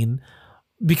Celine,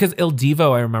 because Il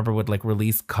Divo, I remember, would like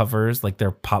release covers, like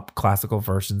their pop classical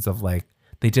versions of like,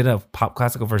 they did a pop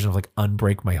classical version of like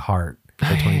Unbreak My Heart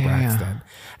by Tony Braxton. Yeah.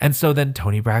 And so then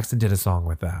Tony Braxton did a song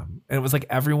with them. And it was like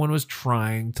everyone was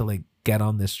trying to like get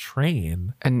on this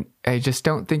train. And I just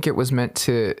don't think it was meant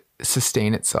to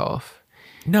sustain itself.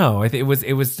 No, I think it was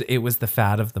the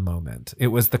fad of the moment. It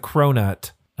was the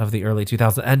cronut of the early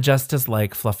 2000s, and just as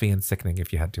like fluffy and sickening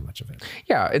if you had too much of it.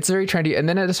 Yeah, it's very trendy. And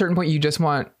then at a certain point, you just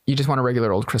want a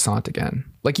regular old croissant again.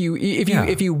 Like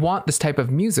if you want this type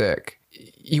of music,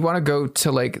 you want to go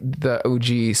to like the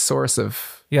OG source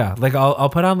of. Yeah, like I'll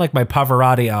put on like my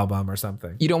Pavarotti album or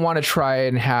something. You don't want to try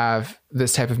and have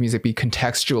this type of music be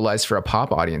contextualized for a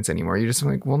pop audience anymore. You're just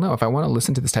like, well, no, if I want to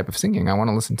listen to this type of singing, I want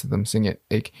to listen to them sing it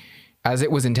like as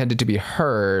it was intended to be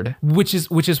heard. Which is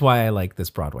why I like this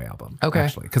Broadway album. Okay.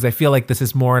 Actually, because I feel like this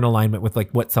is more in alignment with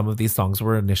like what some of these songs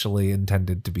were initially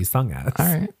intended to be sung as. All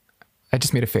right. I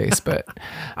just made a face, but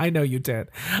I know you did.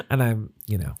 And I'm,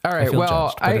 all right.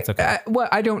 Well, it's okay.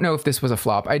 I don't know if this was a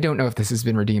flop. I don't know if this has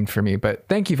been redeemed for me, but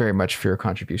thank you very much for your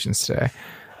contributions today.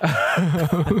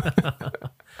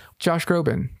 Josh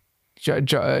Groban,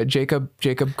 Jacob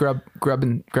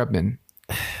Grubman.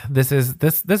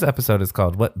 This episode is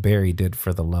called "What Barry Did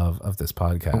for the Love of This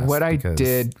Podcast." What I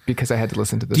did because I had to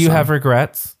listen to this. Do you song. have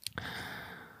regrets?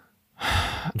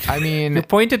 I mean, you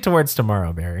pointed towards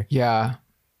tomorrow, Barry. Yeah.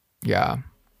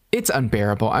 It's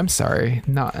unbearable. I'm sorry.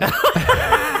 Not.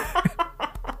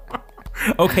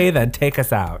 Okay, then take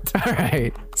us out. All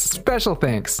right. Special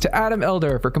thanks to Adam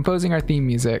Elder for composing our theme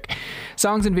music.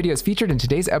 Songs and videos featured in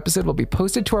today's episode will be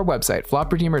posted to our website,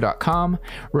 flopredeemer.com.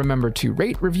 Remember to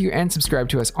rate, review, and subscribe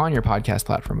to us on your podcast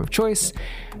platform of choice.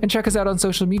 And check us out on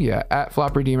social media at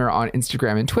flopredeemer on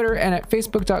Instagram and Twitter, and at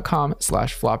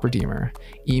facebook.com/flopredeemer.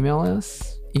 Email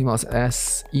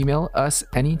us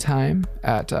anytime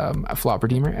at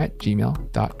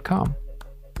flopredeemer@gmail.com.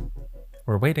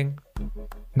 We're waiting.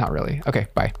 Not really. Okay,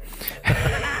 bye.